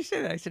 how can you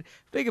say that? I said,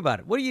 think about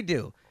it. What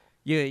do?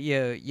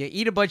 You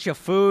eat a bunch of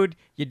food,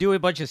 you do a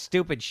bunch of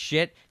stupid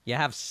shit, you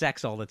have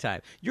sex all the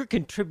time. You're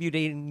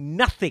contributing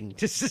nothing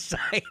to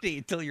society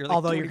until you're like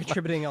Although you're 25.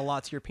 contributing a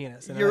lot to your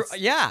penis. And You're, that's-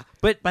 yeah,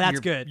 but that's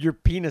your, good. Your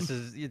penis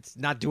it's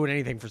not doing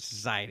anything for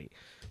society.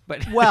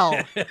 But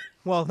well,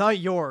 not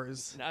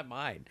yours. not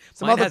mine.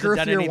 Some Mine other hasn't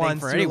done girthier anything ones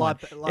for do a anyone.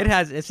 lot-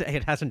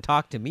 It hasn't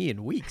talked to me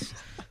in weeks.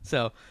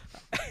 So,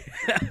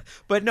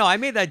 but no, I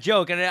made that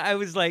joke, and I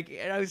was like,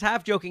 I was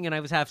half joking and I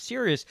was half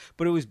serious,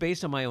 but it was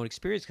based on my own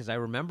experience because I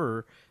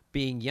remember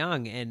being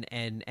young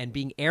and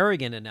being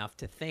arrogant enough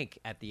to think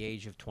at the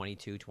age of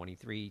 22,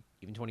 23,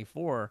 even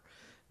 24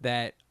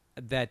 that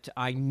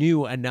I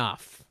knew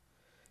enough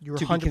You're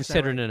to 100% be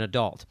considered right. an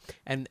adult.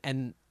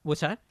 And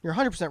what's that? You're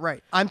 100%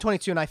 right. I'm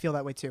 22 and I feel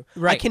that way too. I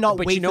Right, cannot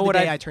but wait you know for the what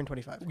day I- I turn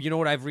 25. You know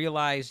what I've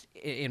realized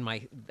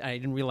I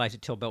didn't realize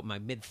it till about my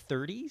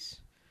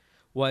mid-30s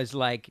was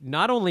like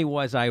not only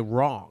was I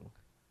wrong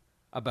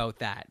about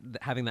that,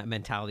 having that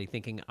mentality,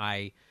 thinking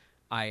I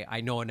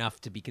know enough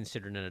to be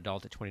considered an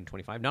adult at 20 and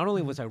 25. Not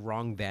only was I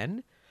wrong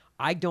then,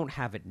 I don't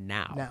have it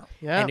now. Now,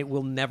 yeah. And it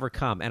will never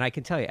come. And I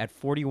can tell you, at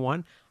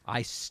 41,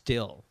 I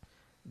still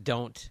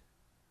don't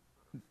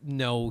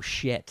know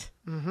shit.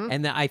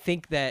 And I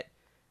think that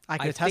I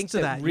can attest think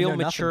to that. You real know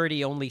nothing.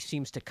 maturity only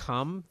seems to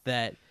come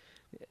that.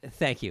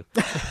 Thank you.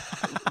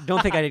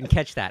 Don't think I didn't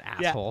catch that,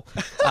 asshole.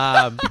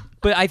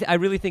 But I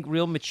really think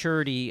real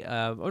maturity,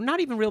 or not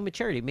even real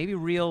maturity, maybe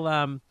real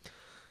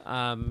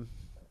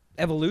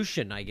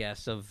evolution, I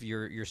guess, of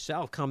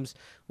yourself comes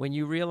when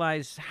you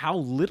realize how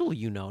little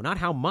you know, not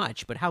how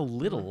much, but how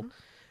little,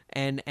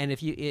 and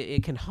if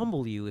it can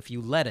humble you if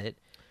you let it.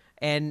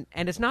 And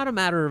it's not a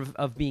matter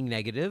of being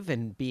negative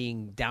and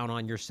being down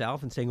on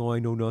yourself and saying, "Oh, I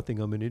know nothing,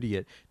 I'm an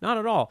idiot." Not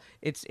at all.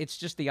 It's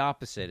just the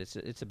opposite.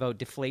 It's about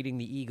deflating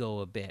the ego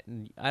a bit.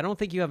 And I don't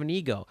think you have an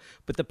ego.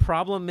 But the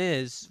problem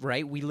is,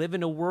 right, we live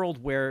in a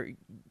world where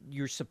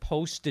you're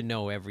supposed to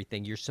know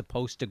everything. You're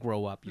supposed to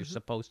grow up. You're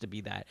supposed to be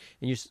that.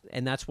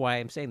 And that's why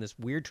I'm saying this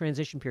weird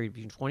transition period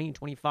between 20 and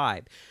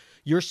 25.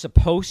 You're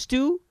supposed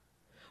to,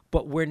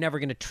 but we're never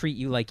going to treat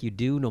you like you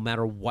do no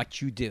matter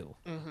what you do.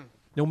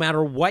 No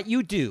matter what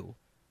you do,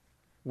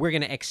 we're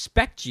going to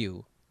expect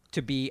you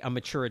to be a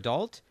mature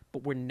adult,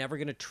 but we're never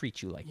going to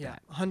treat you like Yeah,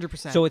 that.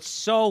 100%. So it's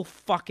so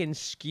fucking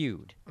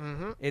skewed.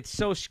 It's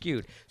so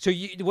skewed. So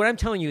what I'm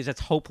telling you is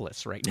that's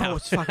hopeless right now. Oh,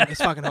 it's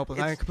fucking hopeless.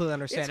 I completely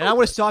understand. it's And I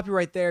want to stop you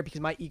right there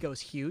because my ego is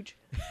huge.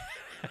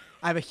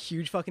 I have a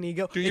huge fucking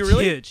ego. Do you It's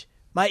really? huge.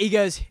 My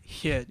ego is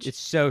huge. It's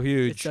so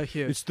huge. It's so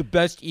huge. It's the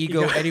best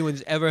ego Ego.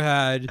 anyone's ever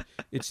had.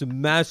 It's a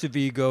massive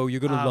ego. You're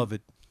going to love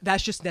it.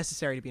 That's just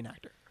necessary to be an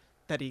actor.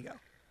 That ego.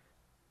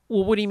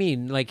 Well, what do you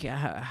mean? Like,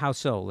 how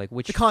so? Like,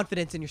 which? The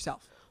confidence in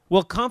yourself.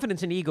 Well,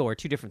 confidence and ego are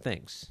two different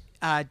things.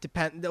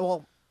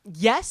 Well,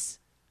 yes.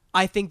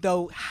 I think,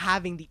 though,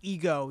 having the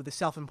ego, the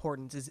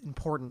self-importance is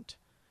important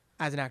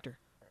as an actor.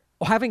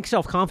 Well, having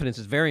self-confidence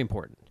is very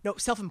important. No,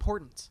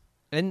 self-importance.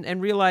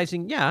 And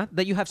realizing,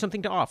 that you have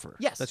something to offer.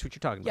 Yes. That's what you're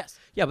talking about. Yes.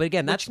 Yeah, but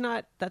again, that's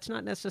not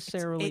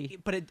necessarily.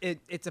 But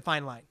it's a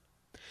fine line.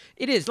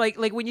 It is like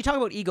when you talk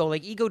about ego,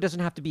 like ego doesn't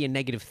have to be a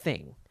negative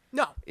thing.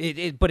 No.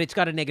 But it's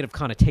got a negative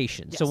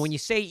connotation. So Yes. when you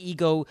say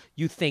ego,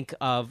 you think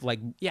of like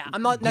Yeah,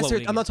 I'm not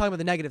necessarily. gloating I'm not talking about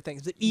the negative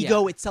things. The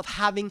ego itself,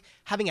 having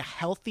a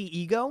healthy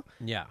ego,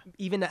 Yeah.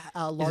 even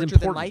a larger than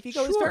important. life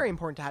ego, is Sure. very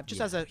important to have,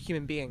 just as a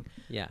human being.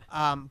 Yeah.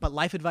 But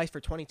life advice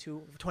for 20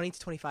 to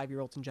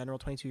 25-year-olds in general,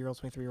 22-year-olds,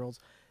 23-year-olds,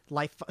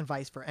 life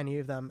advice for any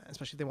of them,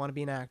 especially if they want to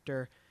be an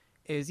actor,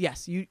 is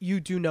yes, you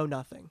do know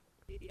nothing.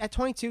 At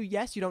 22,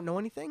 yes, you don't know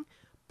anything,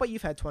 but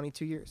you've had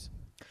 22 years.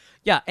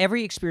 Yeah,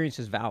 every experience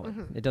is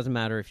valid. It doesn't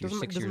matter if you're Doesn't-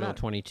 6 doesn't years old, matter.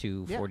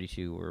 22, Yeah.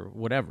 42, or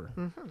whatever.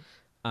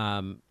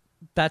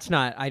 That's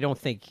not. I don't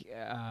think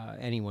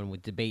anyone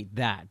would debate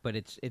that. But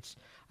it's.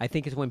 I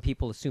think it's when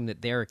people assume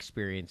that their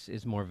experience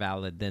is more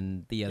valid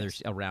than the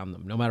others around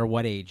them, no matter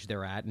what age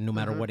they're at, and no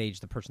matter what age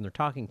the person they're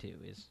talking to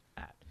is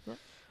at.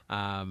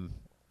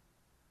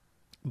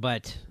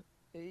 But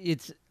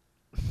it's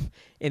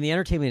in the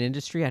entertainment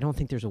industry. I don't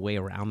think there's a way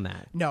around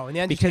that. No, in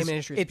the Because entertainment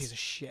industry, it's a it's- piece of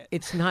shit.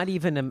 It's not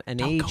even an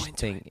Don't age go into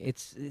thing.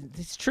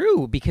 It's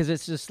true because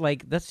it's just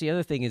like that's the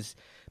other thing is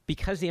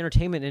because the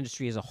entertainment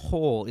industry as a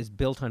whole is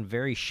built on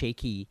very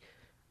shaky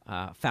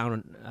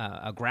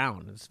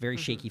ground. It's very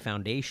shaky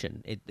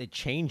foundation. It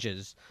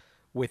changes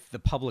with the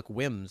public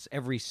whims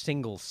every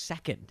single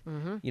second.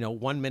 You know,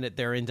 1 minute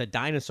they're into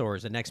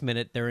dinosaurs, the next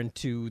minute they're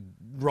into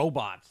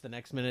robots, the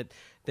next minute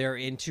they're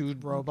into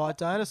Robot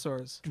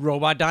dinosaurs.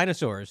 robot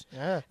dinosaurs.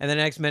 Yeah. And the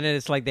next minute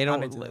it's like they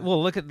don't into that.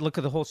 well look at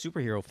the whole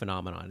superhero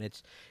phenomenon.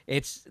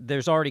 It's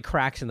there's already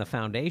cracks in the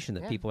foundation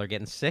that people are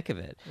getting sick of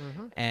it.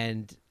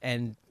 And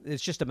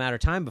it's just a matter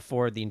of time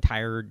before the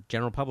entire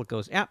general public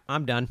goes, "Yeah,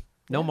 I'm done.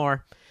 No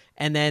more."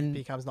 And then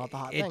Becomes not the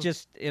hot thing.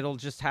 it'll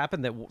just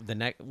happen that the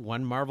next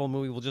one Marvel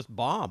movie will just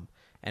bomb.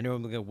 And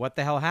everyone will go, "What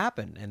the hell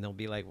happened?" And they'll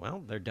be like,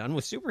 "Well, they're done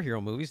with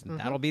superhero movies, and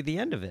that'll be the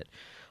end of it."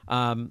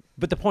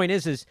 But the point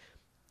is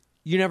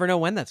you never know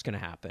when that's going to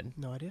happen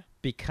No idea.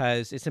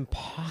 because it's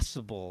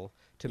impossible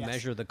to Yes.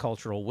 measure the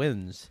cultural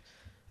winds.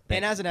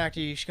 And as an actor,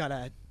 you just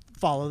gotta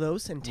follow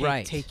those and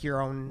Right. take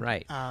your own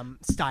Right.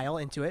 style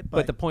into it.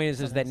 But the point is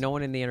that sometimes- no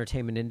one in the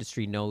entertainment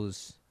industry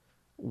knows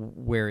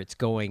where it's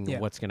going, Yeah.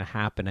 what's going to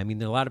happen. I mean,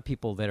 there are a lot of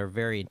people that are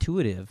very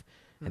intuitive,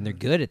 and they're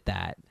good at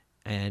that,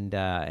 and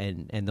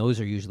those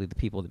are usually the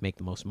people that make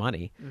the most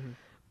money.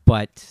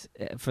 But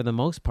for the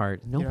most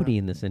part, nobody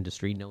in this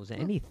industry knows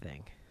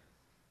anything.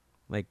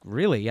 Like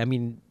really, I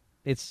mean,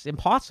 it's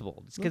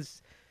impossible. It's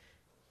because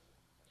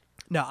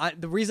No,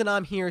 the reason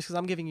I'm here is because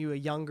I'm giving you a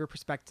younger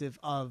perspective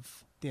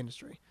of the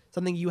industry,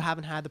 something you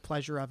haven't had the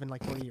pleasure of in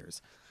like 40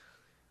 years.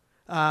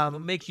 what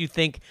makes you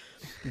think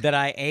that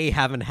I A,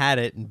 haven't had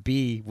it, and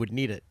B, would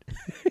need it.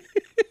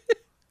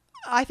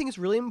 I think it's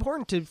really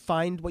important to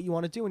find what you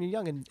want to do when you're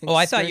young. And Oh,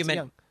 I thought you experience it meant.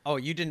 young. Oh,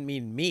 you didn't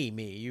mean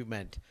me. You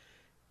meant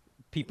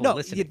people No,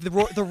 listening.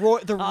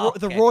 the Oh,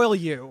 okay. royal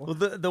you. Well,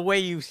 the way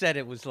you said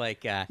it was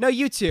like. No,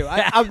 you too.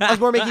 I was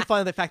more making fun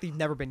of the fact that you've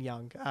never been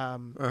young.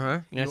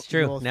 That's you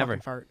true. old Never.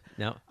 fucking fart.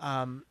 No.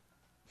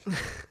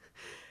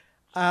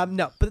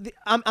 No, but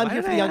I'm Why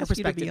here did for I the younger ask you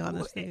to perspective. be on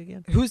this thing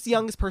again? Who's the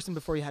youngest person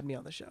before you had me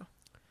on the show?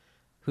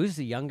 Who's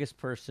the youngest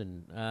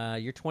person?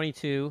 You're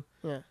 22.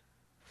 Yeah,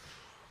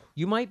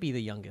 You might be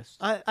the youngest.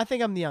 I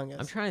think I'm the youngest.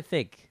 I'm trying to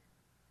think.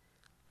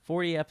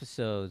 40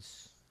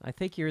 episodes. I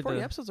think you're 40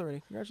 the. episodes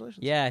already.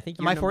 Congratulations. Yeah, I think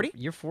Am you're I 40?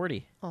 You're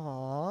 40.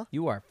 Aw,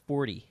 You are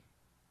 40.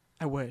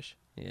 I wish.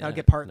 Yeah. I would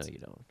get parts. No, you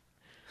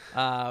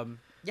don't.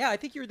 Yeah, I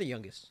think you're the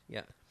youngest.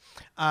 Yeah.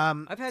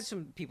 I've had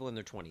some people in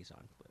their 20s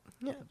on. But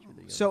Yeah. I think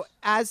you're the So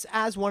youngest.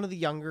 as one of the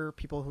younger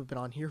people who've been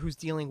on here, who's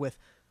dealing with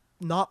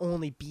not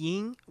only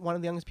being one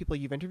of the youngest people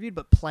you've interviewed,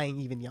 but playing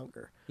even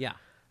younger. Yeah.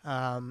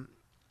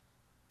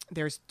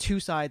 There's two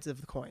sides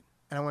of the coin,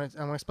 and I want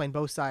to explain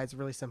both sides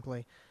really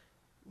simply.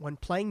 When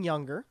playing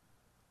younger,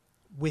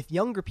 with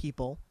younger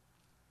people,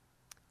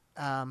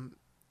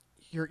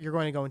 you're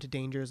going to go into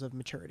dangers of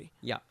maturity.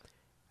 Yeah.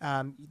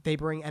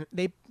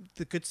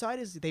 The good side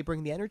is they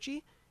bring the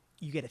energy.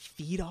 You get to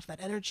feed off that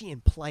energy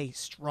and play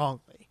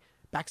strongly.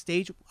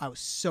 Backstage, I was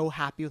so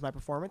happy with my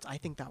performance. I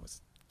think that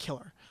was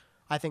killer.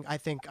 I think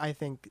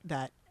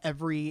that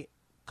every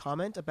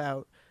comment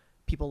about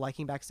people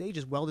liking Backstage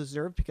is well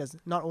deserved because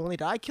not only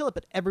did I kill it,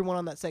 but everyone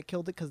on that set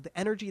killed it because the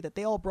energy that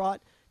they all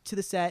brought to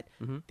the set,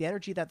 the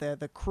energy that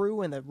the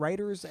crew and the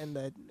writers and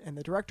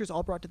the directors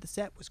all brought to the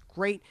set was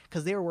great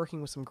because they were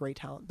working with some great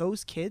talent.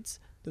 Those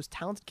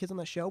talented kids on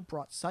the show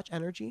brought such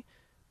energy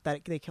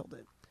that they killed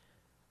it.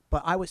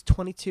 But I was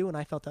 22 and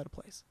I felt out of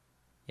place.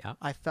 Yeah.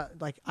 I felt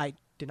like I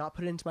did not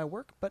put it into my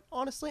work, but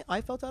honestly,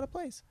 I felt out of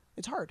place.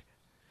 It's hard.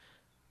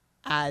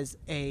 As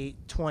a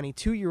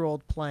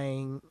 22-year-old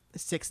playing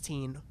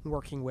 16,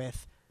 working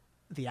with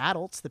the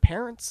adults, the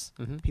parents,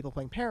 the people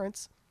playing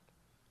parents,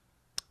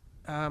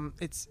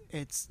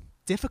 it's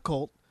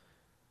difficult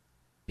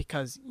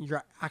because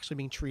you're actually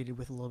being treated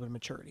with a little bit of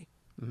maturity.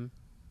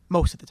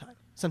 Most of the time.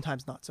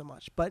 Sometimes not so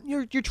much, but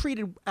you're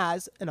treated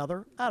as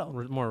another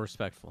adult. More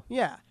respectful.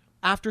 Yeah.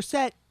 After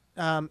set,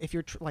 if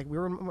you're like we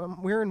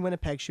were in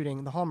Winnipeg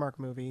shooting the Hallmark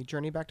movie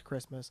Journey Back to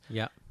Christmas.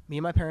 Yeah. Me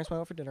and my parents went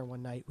out for dinner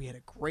one night. We had a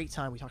great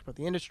time. We talked about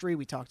the industry.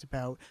 We talked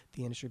about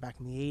the industry back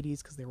in the 80s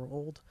because they were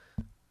old.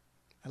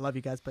 I love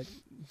you guys, but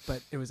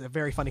it was a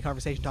very funny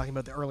conversation talking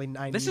about the early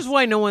 90s. This is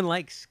why no one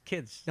likes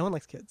kids. No one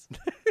likes kids.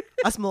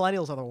 Us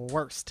millennials are the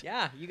worst.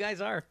 Yeah, you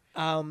guys are.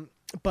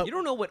 But You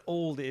don't know what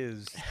old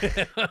is.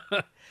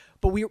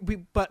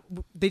 but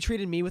they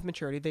treated me with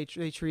maturity. They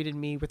treated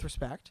me with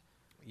respect.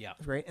 Yeah.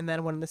 Right. And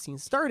then when the scene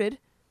started,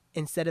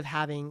 instead of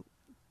having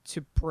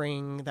to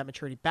bring that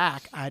maturity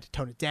back, I had to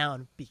tone it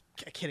down, be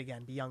a kid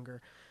again, be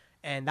younger.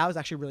 And that was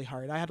actually really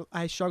hard.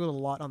 I struggled a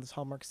lot on this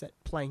Hallmark set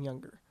playing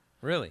younger.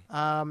 Really?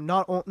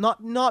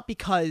 Not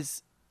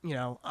because,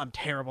 I'm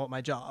terrible at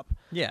my job,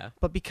 Yeah.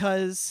 but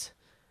because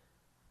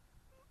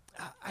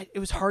it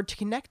was hard to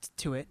connect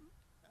to it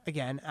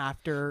again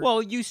after.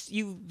 Well, you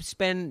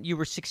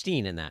were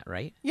 16 in that,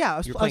 right? Yeah, I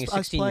was You're playing a I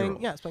was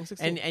 16-year-old. Yeah, I was playing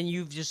 16. And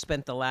you've just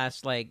spent the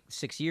last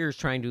 6 years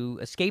trying to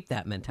escape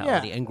that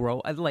mentality Yeah. and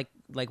grow, like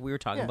we were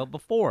talking Yeah. about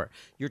before.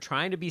 You're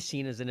trying to be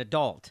seen as an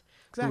adult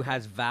who Exactly.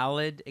 has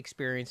valid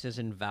experiences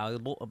and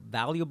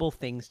valuable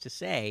things to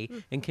say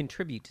and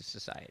contribute to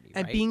society.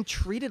 And right? being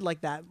treated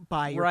like that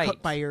by your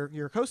Right. by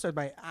your co-star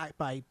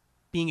by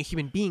being a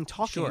human being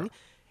talking, Sure.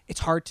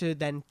 it's hard to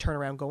then turn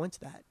around and go into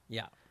that.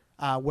 yeah,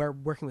 Where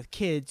working with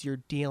kids,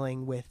 you're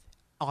dealing with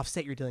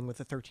offset. You're dealing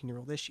with a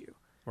 13-year-old issue.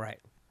 right.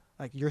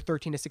 Like you're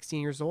 13 to 16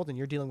 years old, and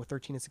you're dealing with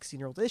 13 to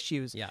 16-year-old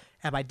issues. Yeah.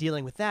 And by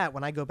dealing with that,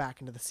 when I go back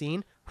into the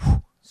scene,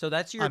 So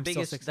that's your I'm still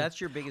biggest. 16. That's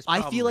your biggest. I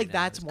Problem feel like right now,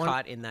 that's is one.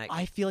 caught in that.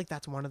 I feel like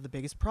that's one of the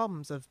biggest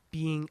problems of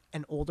being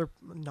not older,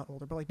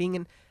 but like being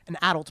an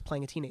adult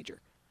playing a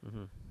teenager.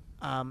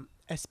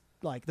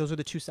 Those are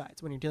the two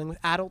sides. When you're dealing with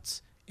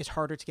adults, it's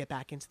harder to get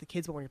back into the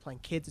kids, but when you're playing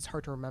kids, it's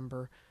hard to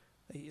remember.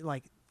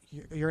 Like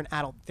you're an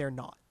adult, they're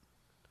not.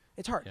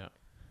 It's hard. Yeah.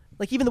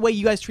 Like even the way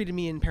you guys treated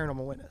me in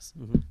Paranormal Witness.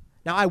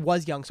 Now I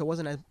was young, so it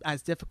wasn't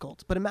as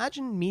difficult. But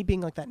imagine me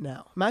being like that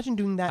now. Imagine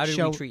doing that How did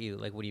show, we treat you?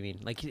 Like, what do you mean?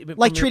 Like from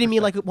like your treating me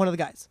like perspective. one of the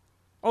guys.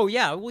 Oh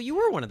yeah, well you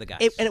were one of the guys.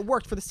 And it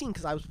worked for the scene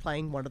because I was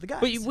playing one of the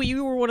guys. But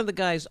you were one of the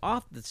guys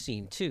off the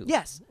scene too.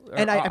 Yes, Or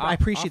and I off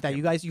appreciate that.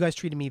 camera. You guys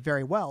treated me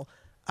very well.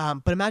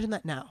 But imagine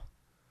that now.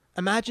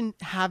 Imagine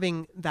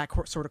having that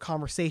sort of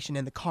conversation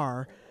in the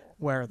car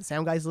where the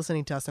sound guy's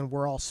listening to us and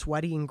we're all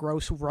sweaty and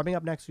gross, rubbing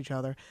up next to each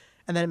other.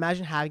 And then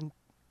imagine having.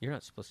 You're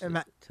not supposed to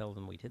Ima- tell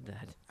them we did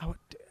that.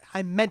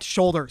 I meant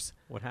shoulders.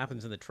 What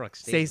happens in the truck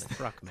stays in the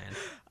truck,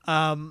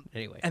 man.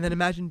 Anyway. And then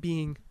imagine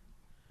being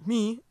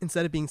me,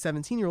 instead of being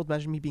 17-year-old,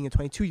 imagine me being a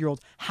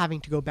 22-year-old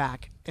having to go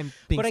back and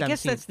being But 17. I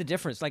guess that's the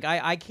difference. Like,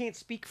 I can't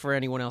speak for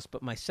anyone else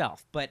but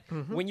myself. But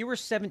when you were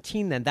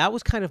 17 then, that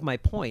was kind of my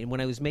point.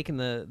 When I was making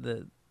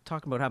the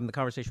talking about having the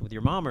conversation with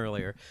your mom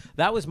earlier,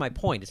 that was my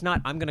point. It's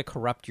not, I'm going to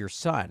corrupt your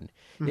son.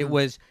 It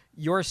was,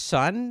 your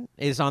son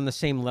is on the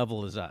same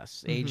level as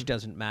us. Age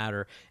doesn't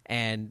matter.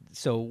 And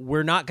so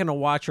we're not going to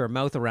watch our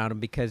mouth around him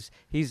because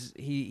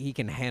he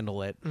can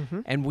handle it.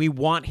 And we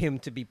want him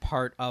to be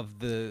part of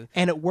the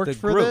and it worked the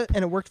for group.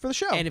 the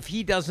show. And if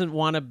he doesn't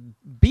want to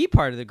be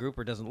part of the group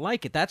or doesn't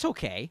like it, that's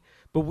okay.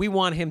 But we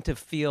want him to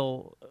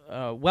feel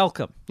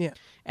welcome. Yeah.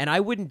 And I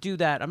wouldn't do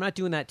that. I'm not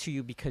doing that to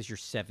you because you're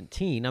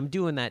 17. I'm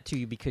doing that to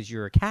you because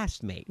you're a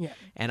castmate. Yeah.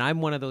 And I'm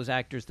one of those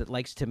actors that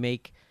likes to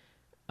make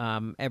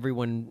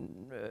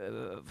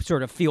everyone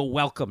sort of feel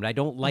welcomed. I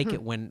don't like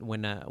it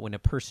when a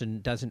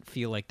person doesn't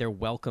feel like they're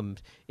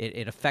welcomed.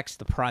 It affects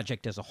the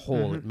project as a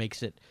whole. It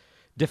makes it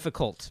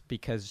difficult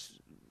because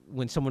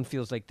when someone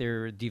feels like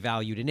they're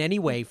devalued in any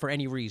way for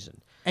any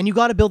reason. And you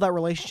got to build that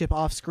relationship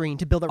off screen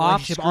to build that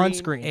relationship on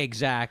screen.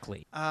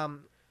 Exactly.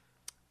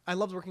 I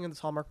loved working on this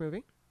Hallmark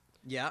movie.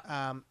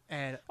 Yeah.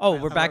 And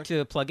We're back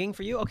to plugging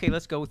for you? Okay,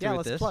 let's go through yeah.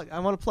 with Let's this. plug. I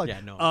want to plug. Yeah,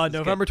 no, it's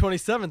November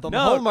 27th on the No,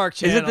 Hallmark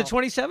channel. Is it the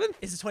 27th?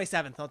 It's the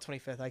 27th, not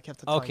 25th. I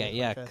kept telling Okay, you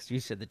yeah, the 25th. 'cause you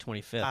said the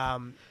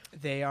 25th.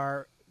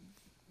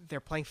 They're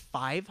playing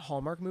 5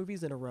 Hallmark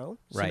movies in a row.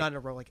 So Right. not in a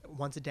row, like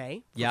once a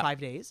day for Yeah. 5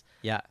 days,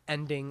 yeah.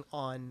 ending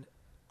on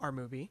our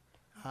movie.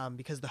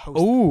 Because the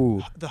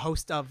Ooh.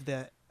 host of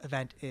the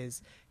event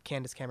is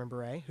Candace Cameron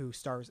Bure, who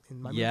stars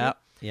in my movie. Yeah,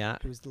 yeah.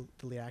 Who's the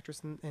lead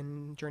actress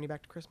in Journey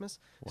Back to Christmas.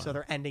 So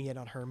they're ending it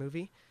on her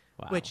movie,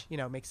 Wow. which,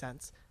 makes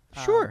sense.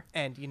 Sure.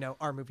 And,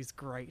 our movie's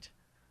great.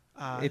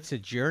 It's a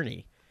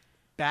journey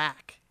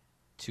Back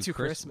to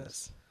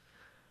Christmas.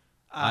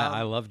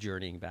 I love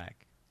journeying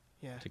back.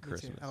 Yeah, to me too.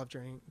 Christmas. I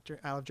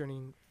love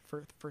journeying for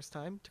the first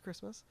time to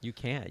Christmas. You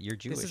can't. You're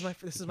Jewish.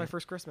 This is my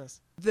first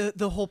Christmas.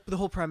 The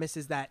whole premise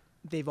is that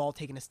they've all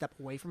taken a step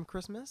away from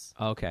Christmas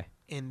Okay.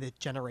 in the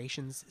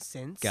generations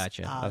since.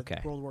 Gotcha. Okay.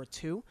 World War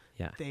II.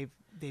 Yeah.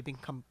 They've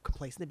become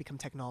complacent. They become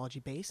technology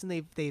based, and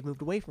they've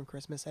moved away from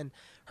Christmas. And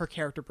her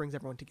character brings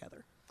everyone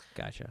together.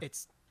 Gotcha.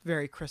 It's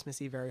very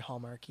Christmassy, very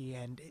Hallmarky,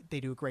 and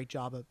they do a great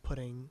job of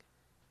putting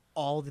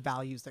all the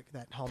values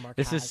that Hallmark.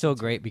 This has is so into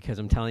it. great because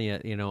I'm telling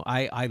you,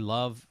 I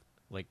love,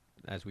 like,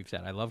 as we've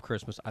said, I love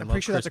Christmas. I'm love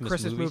pretty sure that's a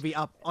Christmas Christmas movies. movie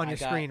up on I your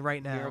got screen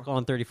right now. Miracle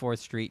on 34th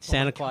Street. Oh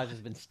Santa my Claus God.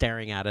 has been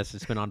staring at us.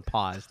 It's been on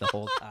pause the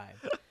whole time.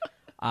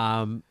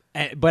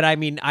 But I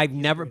mean, I've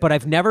never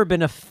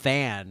been a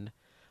fan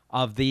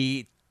of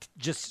the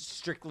just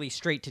strictly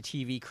straight to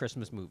TV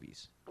Christmas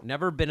movies.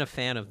 Never been a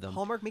fan of them.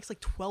 Hallmark makes like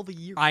 12 a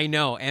year. I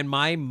know, and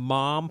my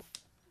mom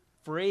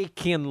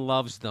freaking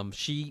loves them.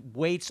 She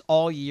waits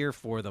all year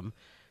for them.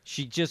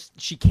 She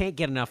can't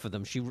get enough of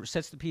them. She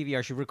sets the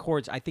PVR. She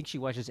records. I think she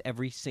watches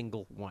every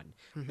single one.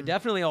 But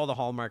definitely all the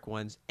Hallmark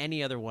ones.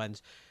 Any other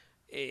ones,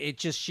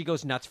 she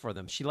goes nuts for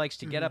them. She likes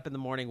to get up in the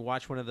morning,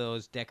 watch one of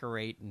those,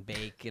 decorate and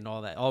bake and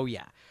all that. Oh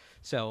yeah.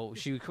 So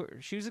she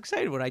was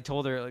excited when I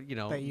told her, you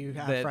know, That you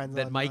have friends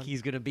that on-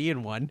 Mikey's going to be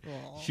in one.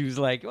 Aw. She was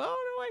like, "Well,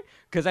 no way,"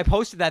 because I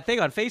posted that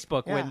thing on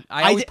Facebook Yeah. when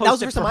I always that was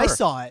posted the first for time I her.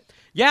 saw it.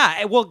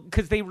 Yeah, well,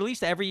 because they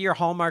release every year.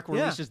 Hallmark Yeah.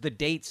 releases the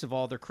dates of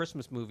all their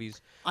Christmas movies.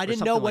 I or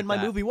didn't know something when like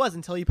my that. movie was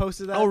until you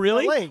posted that. Oh,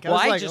 really? that link. Well,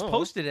 was I like, just oh.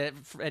 posted it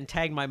and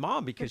tagged my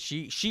mom because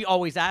she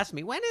always asks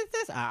me, "When is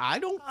this?" I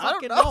don't I don't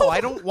fucking know. know.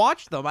 I don't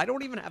watch them. I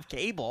don't even have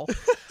cable.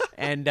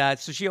 And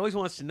so she always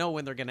wants to know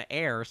when they're going to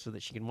air so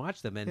that she can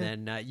watch them. And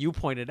then you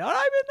pointed out, "I'm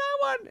in that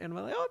one," and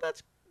I'm like, "Oh,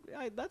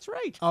 that's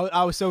right."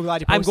 I was so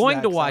glad you I'm posted going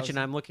that to 'cause I watch, was- and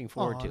I'm looking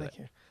forward Aw, to thank it.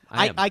 you.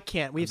 am. I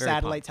can't. We I'm have very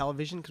satellite pumped.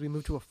 television because we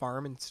moved to a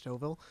farm in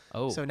Stouffville.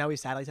 Oh. So now we have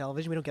satellite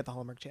television. We don't get the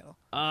Hallmark channel.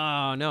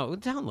 Oh no,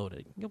 download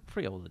it. You'll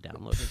be able to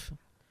download it.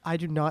 I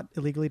do not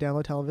illegally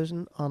download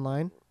television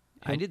online.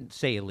 I didn't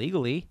say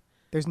illegally.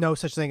 There's no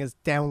such thing as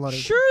downloading.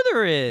 Sure,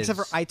 there is.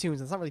 Except for iTunes.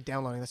 It's not really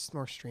downloading. That's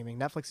more streaming.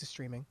 Netflix is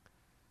streaming.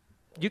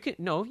 you can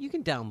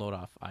download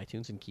off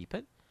iTunes and keep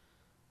it.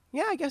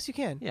 Yeah, I guess you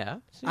can. Yeah,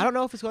 see? I don't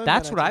know if it's going.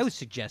 That's on what I iTunes. was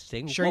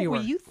suggesting. Sure what you were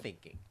were. you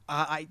thinking?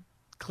 I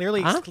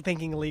clearly Huh?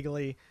 thinking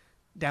illegally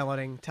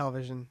downloading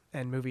television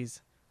and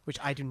movies, which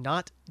I do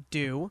not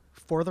do,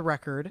 for the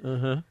record,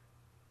 Uh-huh.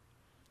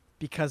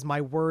 because my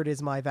word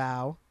is my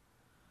vow.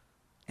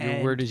 Your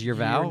and word is your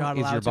you're vow, not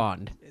is your allowed to-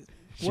 bond.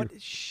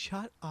 What?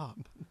 Shut up.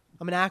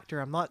 I'm an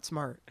actor. I'm not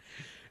smart.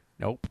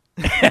 Nope.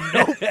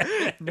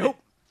 Nope.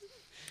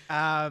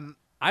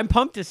 I'm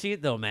pumped to see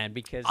it though, man,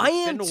 because it's I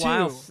am been a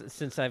while too.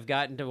 since I've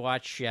gotten to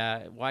watch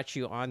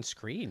you on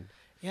screen,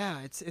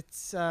 Yeah, it's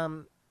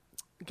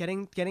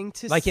getting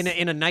to like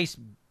in a nice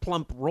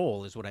plump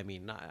role is what I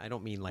mean. I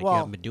don't mean like you Well-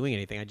 haven't been doing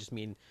anything. I just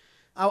mean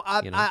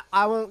I, you know.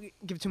 I won't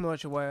give too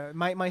much away.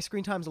 My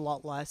screen time's a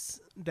lot less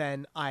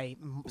than I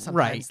sometimes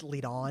Right.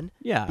 lead on.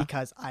 Yeah.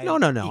 Because I No,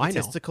 I know.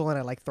 egotistical and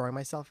I like throwing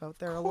myself out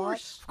there a lot.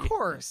 Of you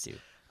course. do.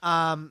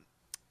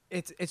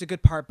 It's a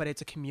good part, but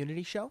it's a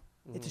community show.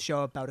 It's a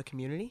show about a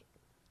community,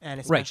 and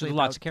Mm-hmm. Right, especially so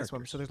lots about of this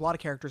woman. characters. So there's a lot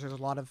of characters. There's a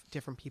lot of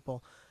different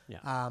people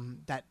Yeah.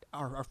 that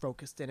are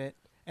focused in it,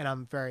 and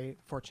I'm very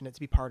fortunate to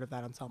be part of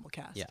that ensemble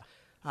cast. Yeah.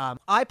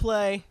 I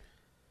play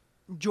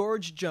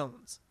George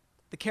Jones.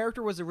 The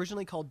character was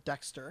originally called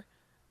Dexter,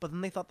 but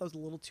then they thought that was a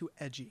little too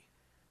edgy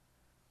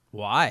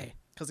Why?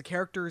 because the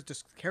character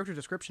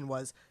description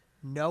was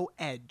no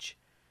edge,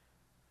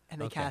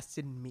 and they Okay.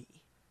 casted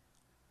me.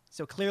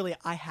 So clearly,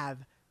 I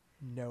have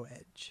no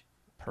edge.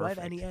 Do I have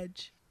any Perfect.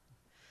 edge?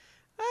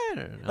 I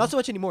don't know. Not so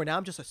much anymore. Now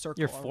I'm just a circle.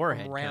 Your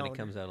forehead kind around. of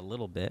comes out a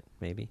little bit,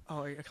 maybe.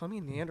 Oh, you're calling me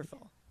a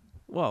Neanderthal.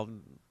 Well,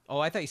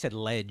 I thought you said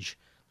ledge,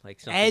 like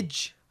something.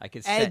 Edge. I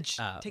could Edge.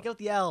 set. Take out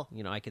the L.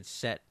 You know, I could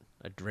set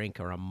a drink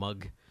or a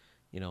mug,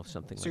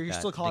 something So like you're that.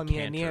 still calling me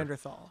a decanter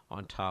Neanderthal.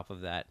 on top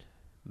of that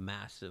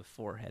massive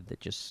forehead that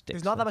just sticks.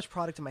 There's not that up. much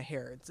product in my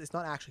hair. It's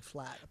not actually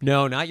flat.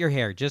 No, not your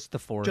hair, just the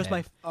forehead. Just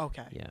my.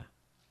 Okay. Yeah.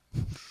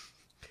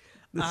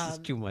 This is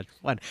too much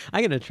fun.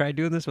 I'm gonna try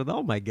doing this with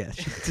all my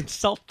guests. Just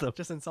insult them.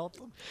 Just insult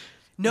them.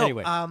 No.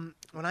 Anyway.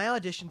 When I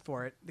auditioned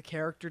for it, the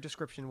character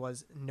description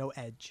was no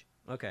edge,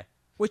 Okay.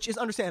 which is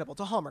understandable. It's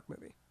a Hallmark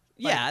movie.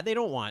 Yeah, they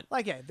don't want.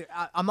 Like, yeah,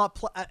 I'm not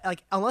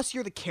like unless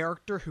you're the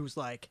character who's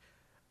like,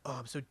 oh,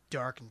 I'm so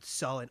dark and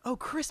sullen. Oh,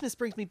 Christmas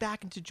brings me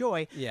back into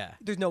joy. Yeah.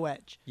 There's no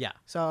edge. Yeah.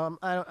 So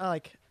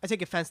I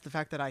take offense to the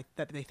fact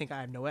that they think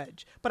I have no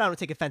edge, but I don't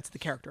take offense to the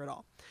character at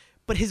all.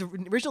 But his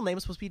original name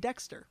was supposed to be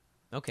Dexter,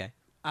 Okay.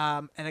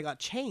 and it got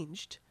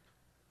changed,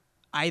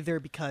 either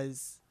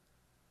because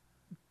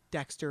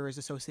Dexter is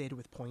associated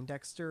with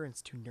Poindexter and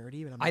it's too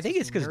nerdy. And I'm I think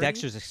it's because nerdy.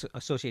 Dexter's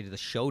associated with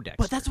the show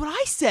Dexter. But that's what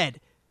I said.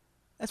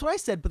 That's what I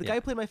said. But the guy Yeah.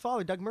 who played my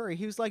father, Doug Murray,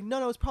 he was like,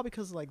 no, it's probably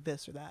because of like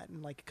this or that,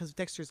 and like because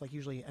Dexter's like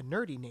usually a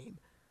nerdy name,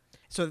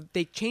 so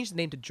they changed the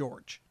name to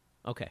George.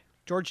 Okay.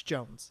 George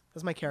Jones.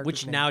 That's my character.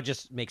 Which now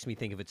just makes me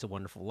think of It's a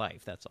Wonderful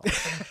Life. That's all.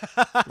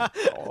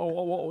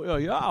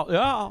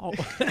 Yeah.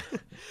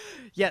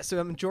 Yeah. So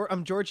I'm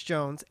George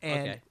Jones,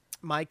 and Okay.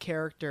 my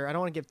character. I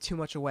don't want to give too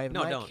much away, but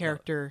No, my don't.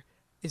 character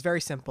is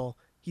very simple.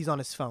 He's on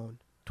his phone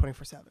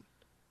 24/7.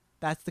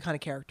 That's the kind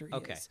of character he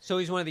Okay. is. So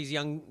he's one of these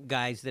young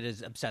guys that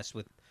is obsessed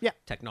with Yeah.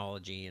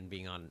 technology and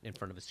being in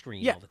front of a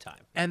screen Yeah. all the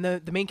time. And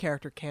the main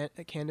character,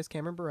 Candace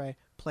Cameron Bure,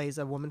 plays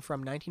a woman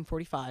from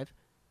 1945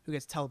 who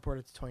gets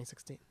teleported to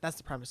 2016. That's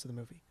the premise of the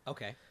movie.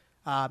 Okay.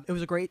 It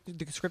was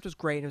the script was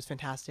great. And it was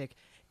fantastic.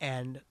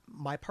 And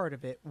my part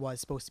of it was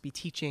supposed to be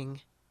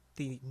teaching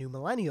the new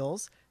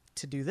millennials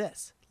to do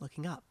this,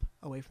 looking up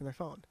away from their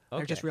phone. I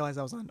Okay. just realized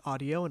I was on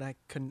audio and I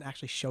couldn't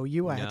actually show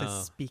you. I had to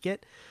No. speak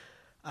it.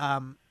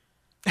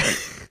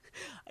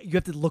 You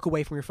have to look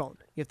away from your phone.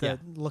 You have to Yeah.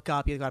 look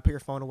up. You got to put your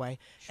phone away.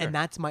 Sure. And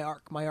that's my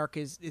arc. My arc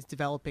is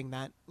developing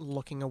that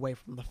looking away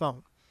from the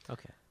phone.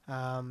 Okay.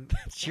 Um,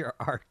 That's your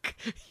arc.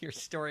 Your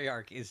story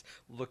arc is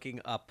looking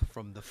up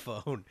from the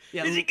phone.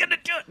 Yeah. Is he gonna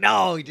do it?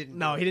 No, he didn't.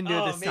 no, he didn't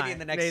do it this maybe time. in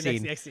the next Maybe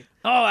scene. next scene.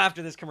 Oh,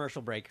 after this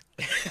commercial break.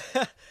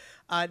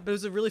 But it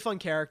was a really fun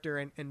character,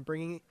 and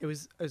bringing it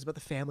was about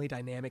the family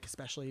dynamic,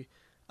 especially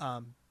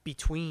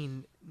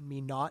between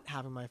me not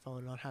having my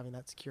phone, not having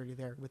that security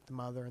there with the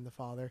mother and the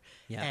father,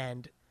 Yeah.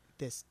 and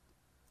this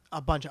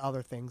a bunch of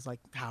other things, like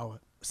how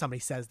somebody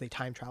says they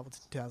time traveled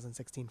to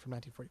 2016 from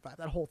 1945.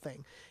 That whole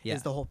thing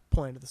is the whole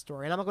point of the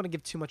story. And I'm not going to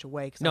give too much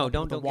away because No,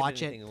 don't watch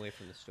give anything away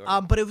from the story.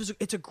 But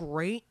it's a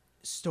great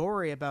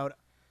story about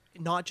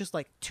not just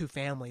like two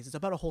families. It's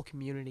about a whole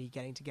community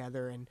getting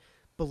together and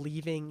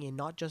believing in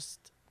not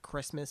just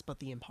Christmas but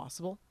the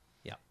impossible.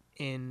 Yeah.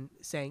 In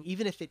saying,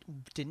 even if it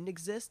didn't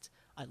exist,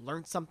 I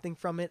learned something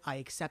from it. I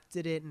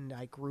accepted it and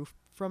I grew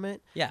from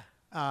it. Yeah.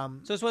 So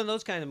it's one of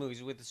those kind of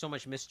movies with so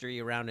much mystery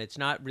around it. It's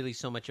not really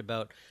so much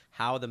about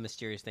how the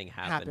mysterious thing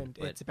happened.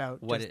 But it's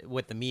about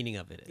what the meaning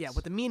of it is. Yeah,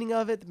 what the meaning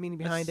of it, the meaning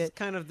behind it. It's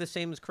kind of the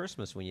same as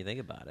Christmas when you think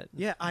about it.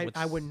 Yeah,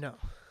 I wouldn't know.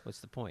 What's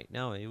the point?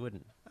 No, you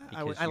wouldn't.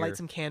 I light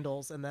some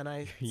candles and then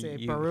I say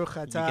you, Baruch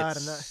you Atah. get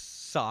And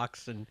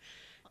socks and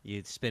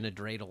you spin a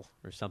dreidel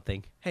or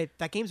something. hey,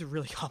 that game's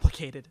really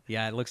complicated.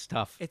 Yeah, it looks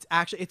tough. It's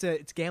actually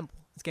it's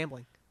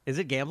gambling. Is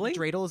it gambling?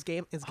 Dreidel is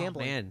gambling. Oh,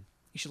 man.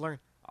 You should learn.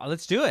 Oh,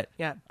 let's do it.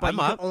 Yeah, but I'm you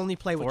can up only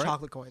play with for it.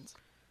 chocolate coins.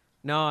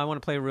 No, I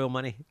want to play real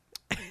money.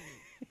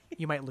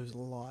 You might lose a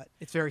lot.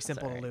 It's very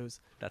simple all right. to lose.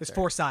 That's There's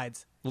all 4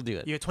 sides. We'll do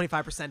it. You have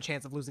 25%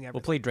 chance of losing We'll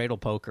everything. play dreidel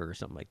poker or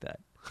something like that.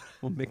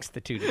 We'll mix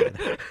the two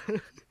together.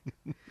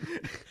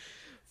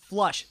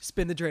 Flush,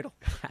 spin the dreidel.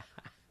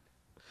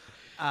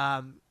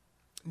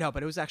 No,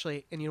 but it was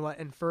actually, and you know what?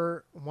 And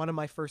for one of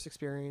my first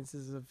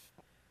experiences of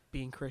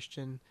being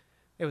Christian,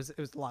 it was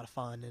a lot of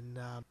fun. And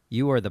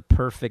You are the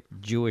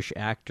perfect Jewish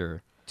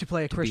actor to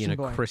play a to Christian be in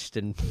a boy,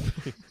 Christian.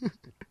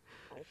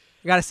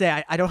 I gotta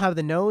say, I don't have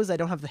the nose, I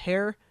don't have the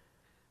hair.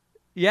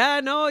 Yeah,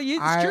 no,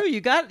 it's true. You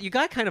got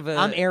kind of a.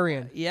 I'm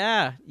Aryan.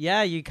 Yeah,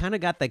 you kind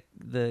of got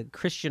the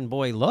Christian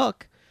boy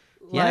look.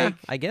 Yeah, Like-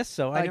 I guess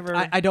so. Like,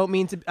 I don't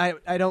mean to.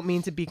 I don't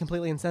mean to be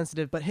completely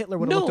insensitive, but Hitler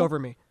would have looked No. over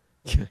me.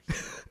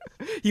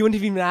 He wouldn't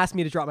have even asked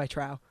me to drop my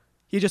trow.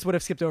 He just would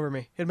have skipped over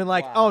me. He'd been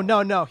like, "Oh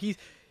no, he's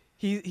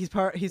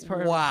part. He's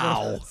part."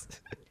 Wow. Of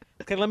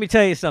Okay, let me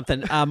tell you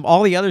something.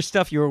 All the other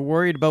stuff you were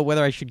worried about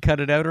whether I should cut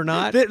it out or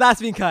not. That's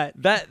being cut.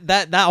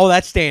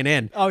 That's staying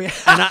in. Oh yeah.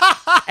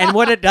 And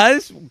what it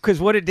does, because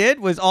what it did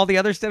was all the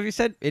other stuff you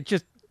said, it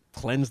just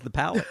cleansed the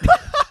palate.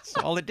 That's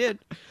all it did.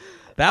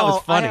 That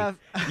was funny.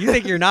 You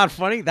think you're not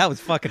funny? That was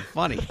fucking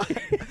funny.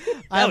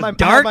 I have was my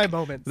dark. my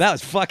moments. That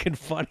was fucking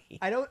funny.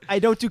 I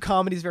don't do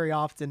comedies very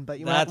often,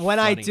 but That's when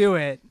I funny. do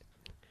it,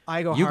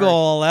 I go You hard. go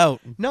all out.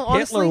 No, Hitler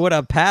honestly, would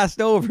have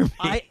passed over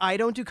me. I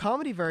don't do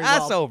comedy very well.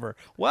 Passover.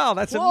 Wow,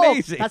 that's Whoa,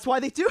 amazing. That's why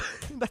they do.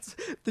 That's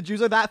the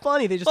Jews are that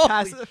funny. They just Holy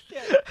pass.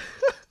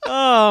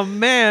 Oh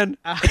man.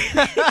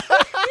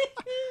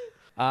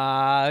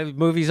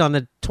 Movies on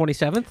the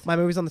 27th. My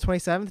movie's on the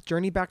 27th.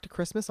 Journey Back to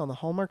Christmas on the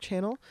Hallmark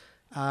Channel.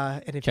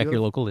 And if Check you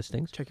your local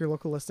listings. check your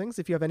local listings.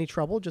 If you have any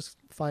trouble, just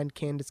find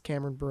Candace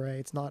Cameron Bure.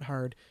 It's not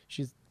hard.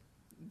 She's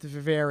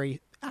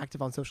very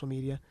active on social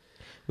media.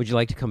 Would you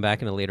like to come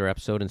back in a later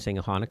episode and sing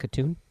a Hanukkah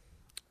tune?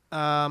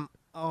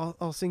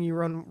 I'll sing you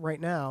one right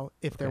now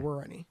if there Okay.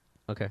 were any.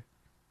 Okay.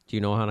 Do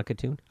you know a Hanukkah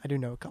tune? I do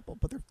know a couple,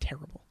 but they're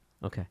terrible.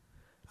 Okay.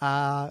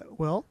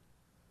 Well,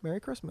 Merry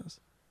Christmas.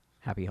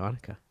 Happy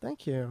Hanukkah.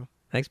 Thank you.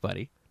 Thanks,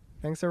 buddy.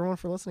 Thanks everyone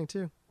for listening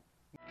too.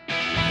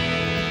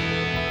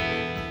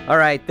 All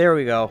right, there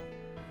we go.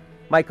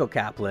 Michael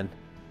Kaplan,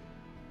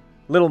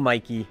 little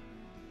Mikey,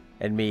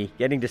 and me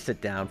getting to sit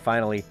down,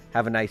 finally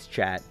have a nice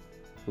chat.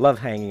 Love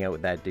hanging out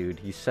with that dude.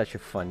 He's such a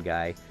fun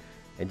guy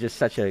and just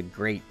such a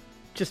great,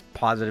 just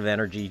positive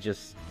energy,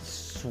 just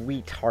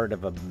sweetheart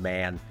of a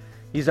man.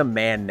 He's a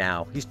man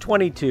now. He's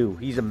 22.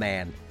 He's a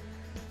man.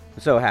 I'm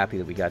so happy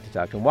that we got to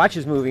talk to him. Watch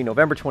his movie,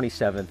 November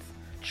 27th,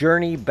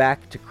 Journey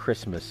Back to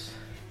Christmas.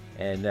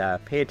 And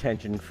pay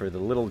attention for the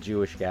little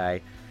Jewish guy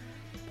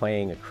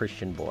playing a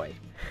Christian boy.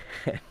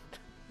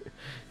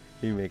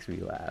 He makes me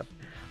laugh.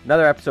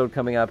 Another episode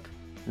coming up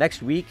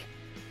next week.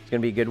 It's going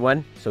to be a good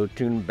one, so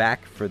tune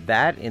back for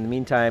that. In the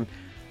meantime,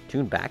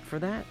 tune back for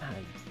that?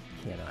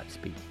 I cannot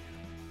speak.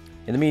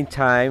 In the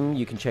meantime,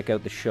 you can check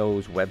out the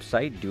show's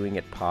website,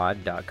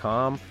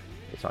 doingitpod.com.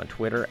 It's on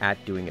Twitter,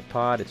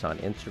 @doingitpod. It's on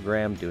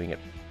Instagram,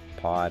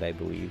 doingitpod, I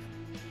believe.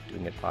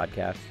 Doing It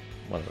Podcast.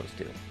 One of those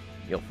two.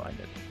 You'll find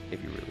it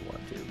if you really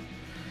want to.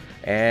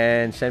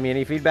 And send me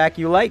any feedback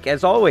you like,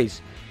 as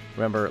always.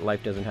 Remember,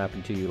 life doesn't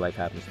happen to you, life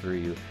happens through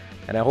you.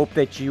 And I hope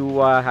that you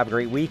have a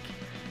great week.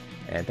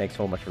 And thanks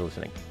so much for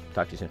listening.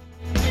 Talk to you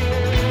soon.